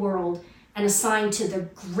filth of the world and assigned to the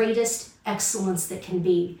greatest excellence that can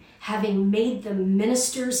be, having made them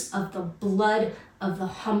ministers of the blood of the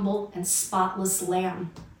humble and spotless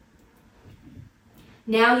Lamb.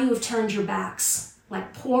 Now you have turned your backs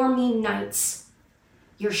like poor mean knights.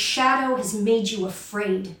 Your shadow has made you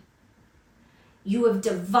afraid. You have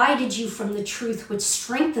divided you from the truth which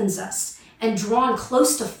strengthens us, and drawn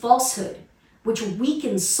close to falsehood, which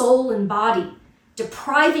weakens soul and body,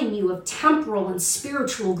 depriving you of temporal and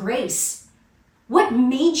spiritual grace. What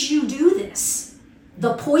made you do this?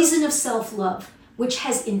 The poison of self-love, which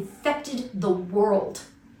has infected the world.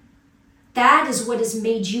 That is what has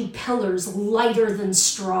made you pillars lighter than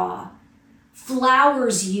straw.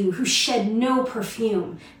 Flowers you who shed no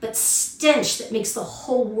perfume, but stench that makes the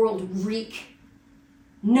whole world reek.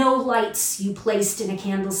 No lights you placed in a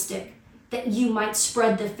candlestick, that you might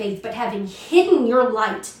spread the faith, but having hidden your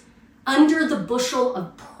light under the bushel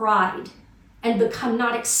of pride, and become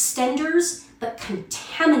not extenders, but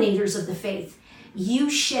contaminators of the faith,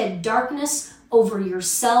 you shed darkness over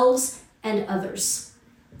yourselves and others.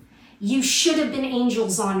 You should have been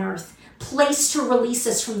angels on earth, placed to release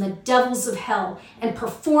us from the devils of hell, and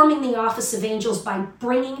performing the office of angels by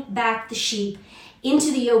bringing back the sheep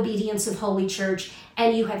into the obedience of Holy Church,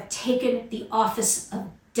 and you have taken the office of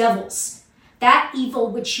devils. That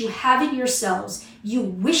evil which you have in yourselves, you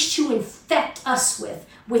wish to infect us with,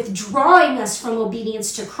 withdrawing us from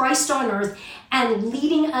obedience to Christ on earth and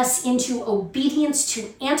leading us into obedience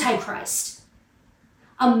to Antichrist,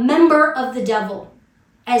 a member of the devil,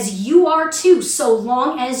 as you are too, so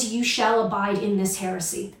long as you shall abide in this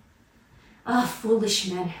heresy. Ah, foolish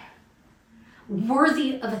men,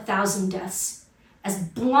 worthy of 1,000 deaths, as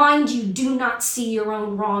blind you do not see your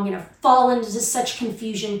own wrong and have fallen into such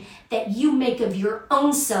confusion that you make of your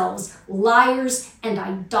own selves liars and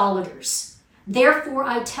idolaters. Therefore,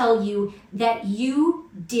 I tell you that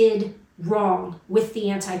you did wrong with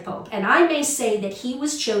the anti-pope. And I may say that he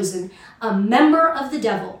was chosen a member of the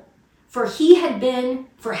devil. For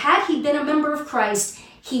had he been a member of Christ,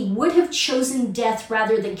 he would have chosen death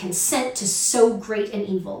rather than consent to so great an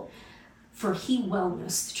evil. For he well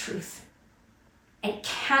knows the truth and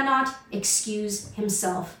cannot excuse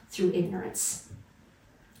himself through ignorance.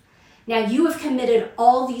 Now you have committed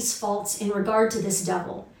all these faults in regard to this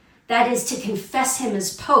devil, that is, to confess him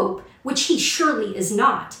as Pope, which he surely is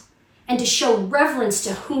not, and to show reverence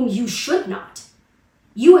to whom you should not.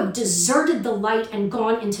 You have deserted the light and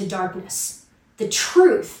gone into darkness, the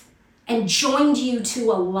truth, and joined you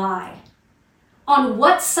to a lie. On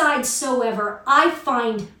what side soever, I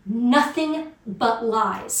find nothing but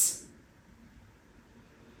lies.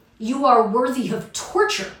 You are worthy of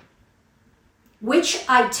torture, which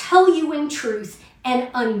I tell you in truth, and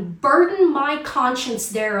unburden my conscience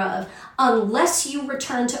thereof, unless you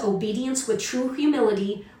return to obedience with true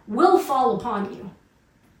humility, will fall upon you.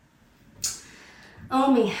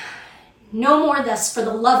 Oh me, no more thus, for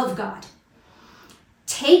the love of God.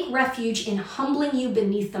 Take refuge in humbling you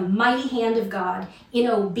beneath the mighty hand of God, in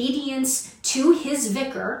obedience to his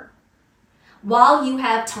vicar, while you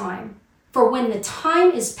have time. For when the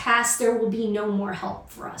time is past, there will be no more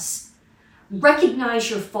help for us. Recognize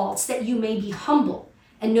your faults, that you may be humble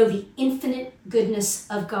and know the infinite goodness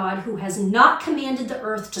of God, who has not commanded the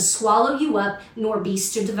earth to swallow you up, nor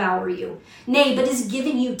beasts to devour you. Nay, but is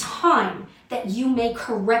giving you time, that you may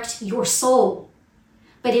correct your soul.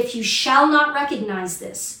 But if you shall not recognize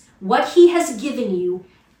this, what he has given you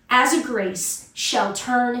as a grace shall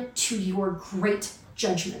turn to your great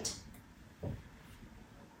judgment.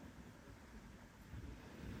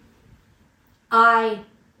 I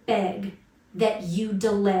beg that you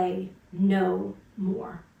delay no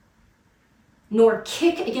more, nor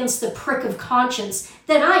kick against the prick of conscience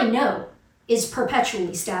that I know is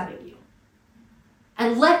perpetually stabbing you.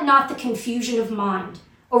 And let not the confusion of mind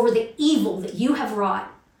over the evil that you have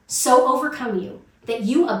wrought so overcome you, that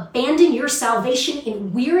you abandon your salvation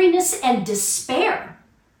in weariness and despair,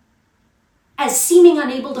 as seeming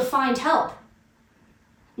unable to find help.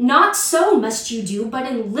 Not so must you do, but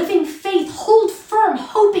in living faith hold firm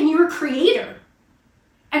hope in your Creator,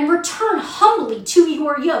 and return humbly to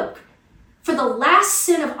your yoke, for the last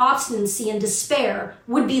sin of obstinacy and despair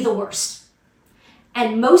would be the worst,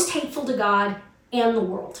 and most hateful to God and the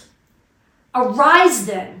world. Arise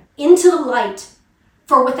then into the light,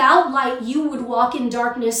 for without light you would walk in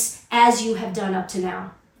darkness as you have done up to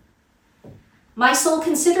now. My soul,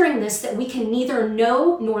 considering this, that we can neither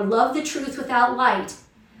know nor love the truth without light,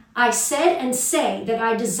 I said and say that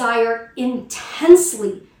I desire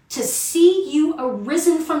intensely to see you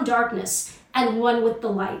arisen from darkness and one with the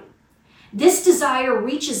light. This desire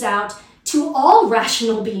reaches out to all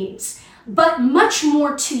rational beings, but much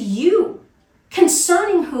more to you,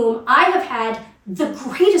 concerning whom I have had the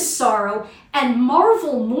greatest sorrow and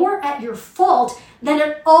marvel more at your fault than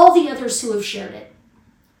at all the others who have shared it.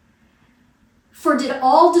 For did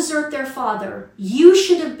all desert their father, you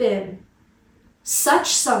should have been such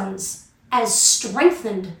sons as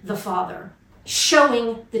strengthened the father,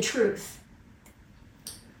 showing the truth.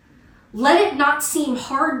 Let it not seem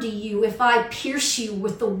hard to you if I pierce you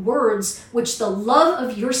with the words which the love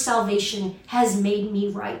of your salvation has made me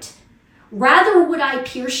write. Rather would I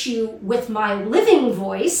pierce you with my living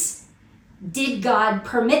voice, did God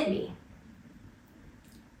permit me.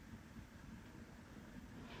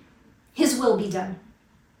 His will be done.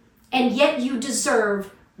 And yet you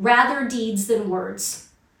deserve rather deeds than words.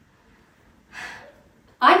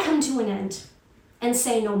 I come to an end and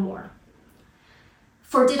say no more.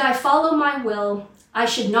 For did I follow my will, I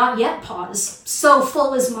should not yet pause, so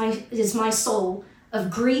full is my soul of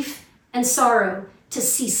grief and sorrow to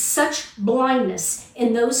see such blindness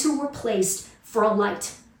in those who were placed for a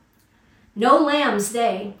light. No lambs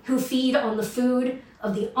they who feed on the food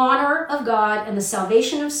of the honor of God and the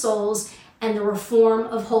salvation of souls and the reform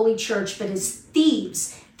of Holy Church, but as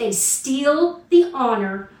thieves they steal the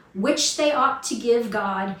honor which they ought to give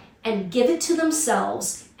God and give it to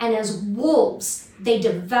themselves, and as wolves they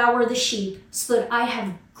devour the sheep, so that I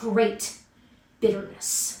have great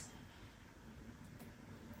bitterness.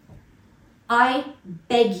 I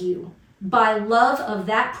beg you, by love of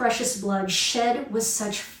that precious blood shed with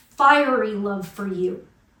such fiery love for you,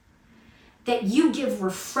 that you give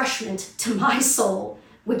refreshment to my soul,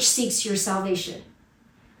 which seeks your salvation.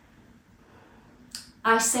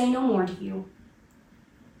 I say no more to you.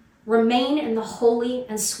 Remain in the holy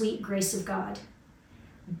and sweet grace of God.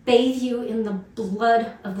 Bathe you in the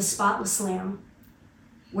blood of the spotless Lamb,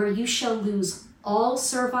 where you shall lose all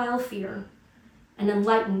servile fear, and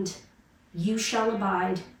enlightened you shall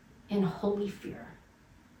abide in holy fear.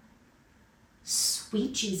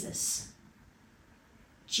 Sweet Jesus,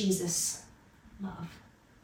 Jesus, love.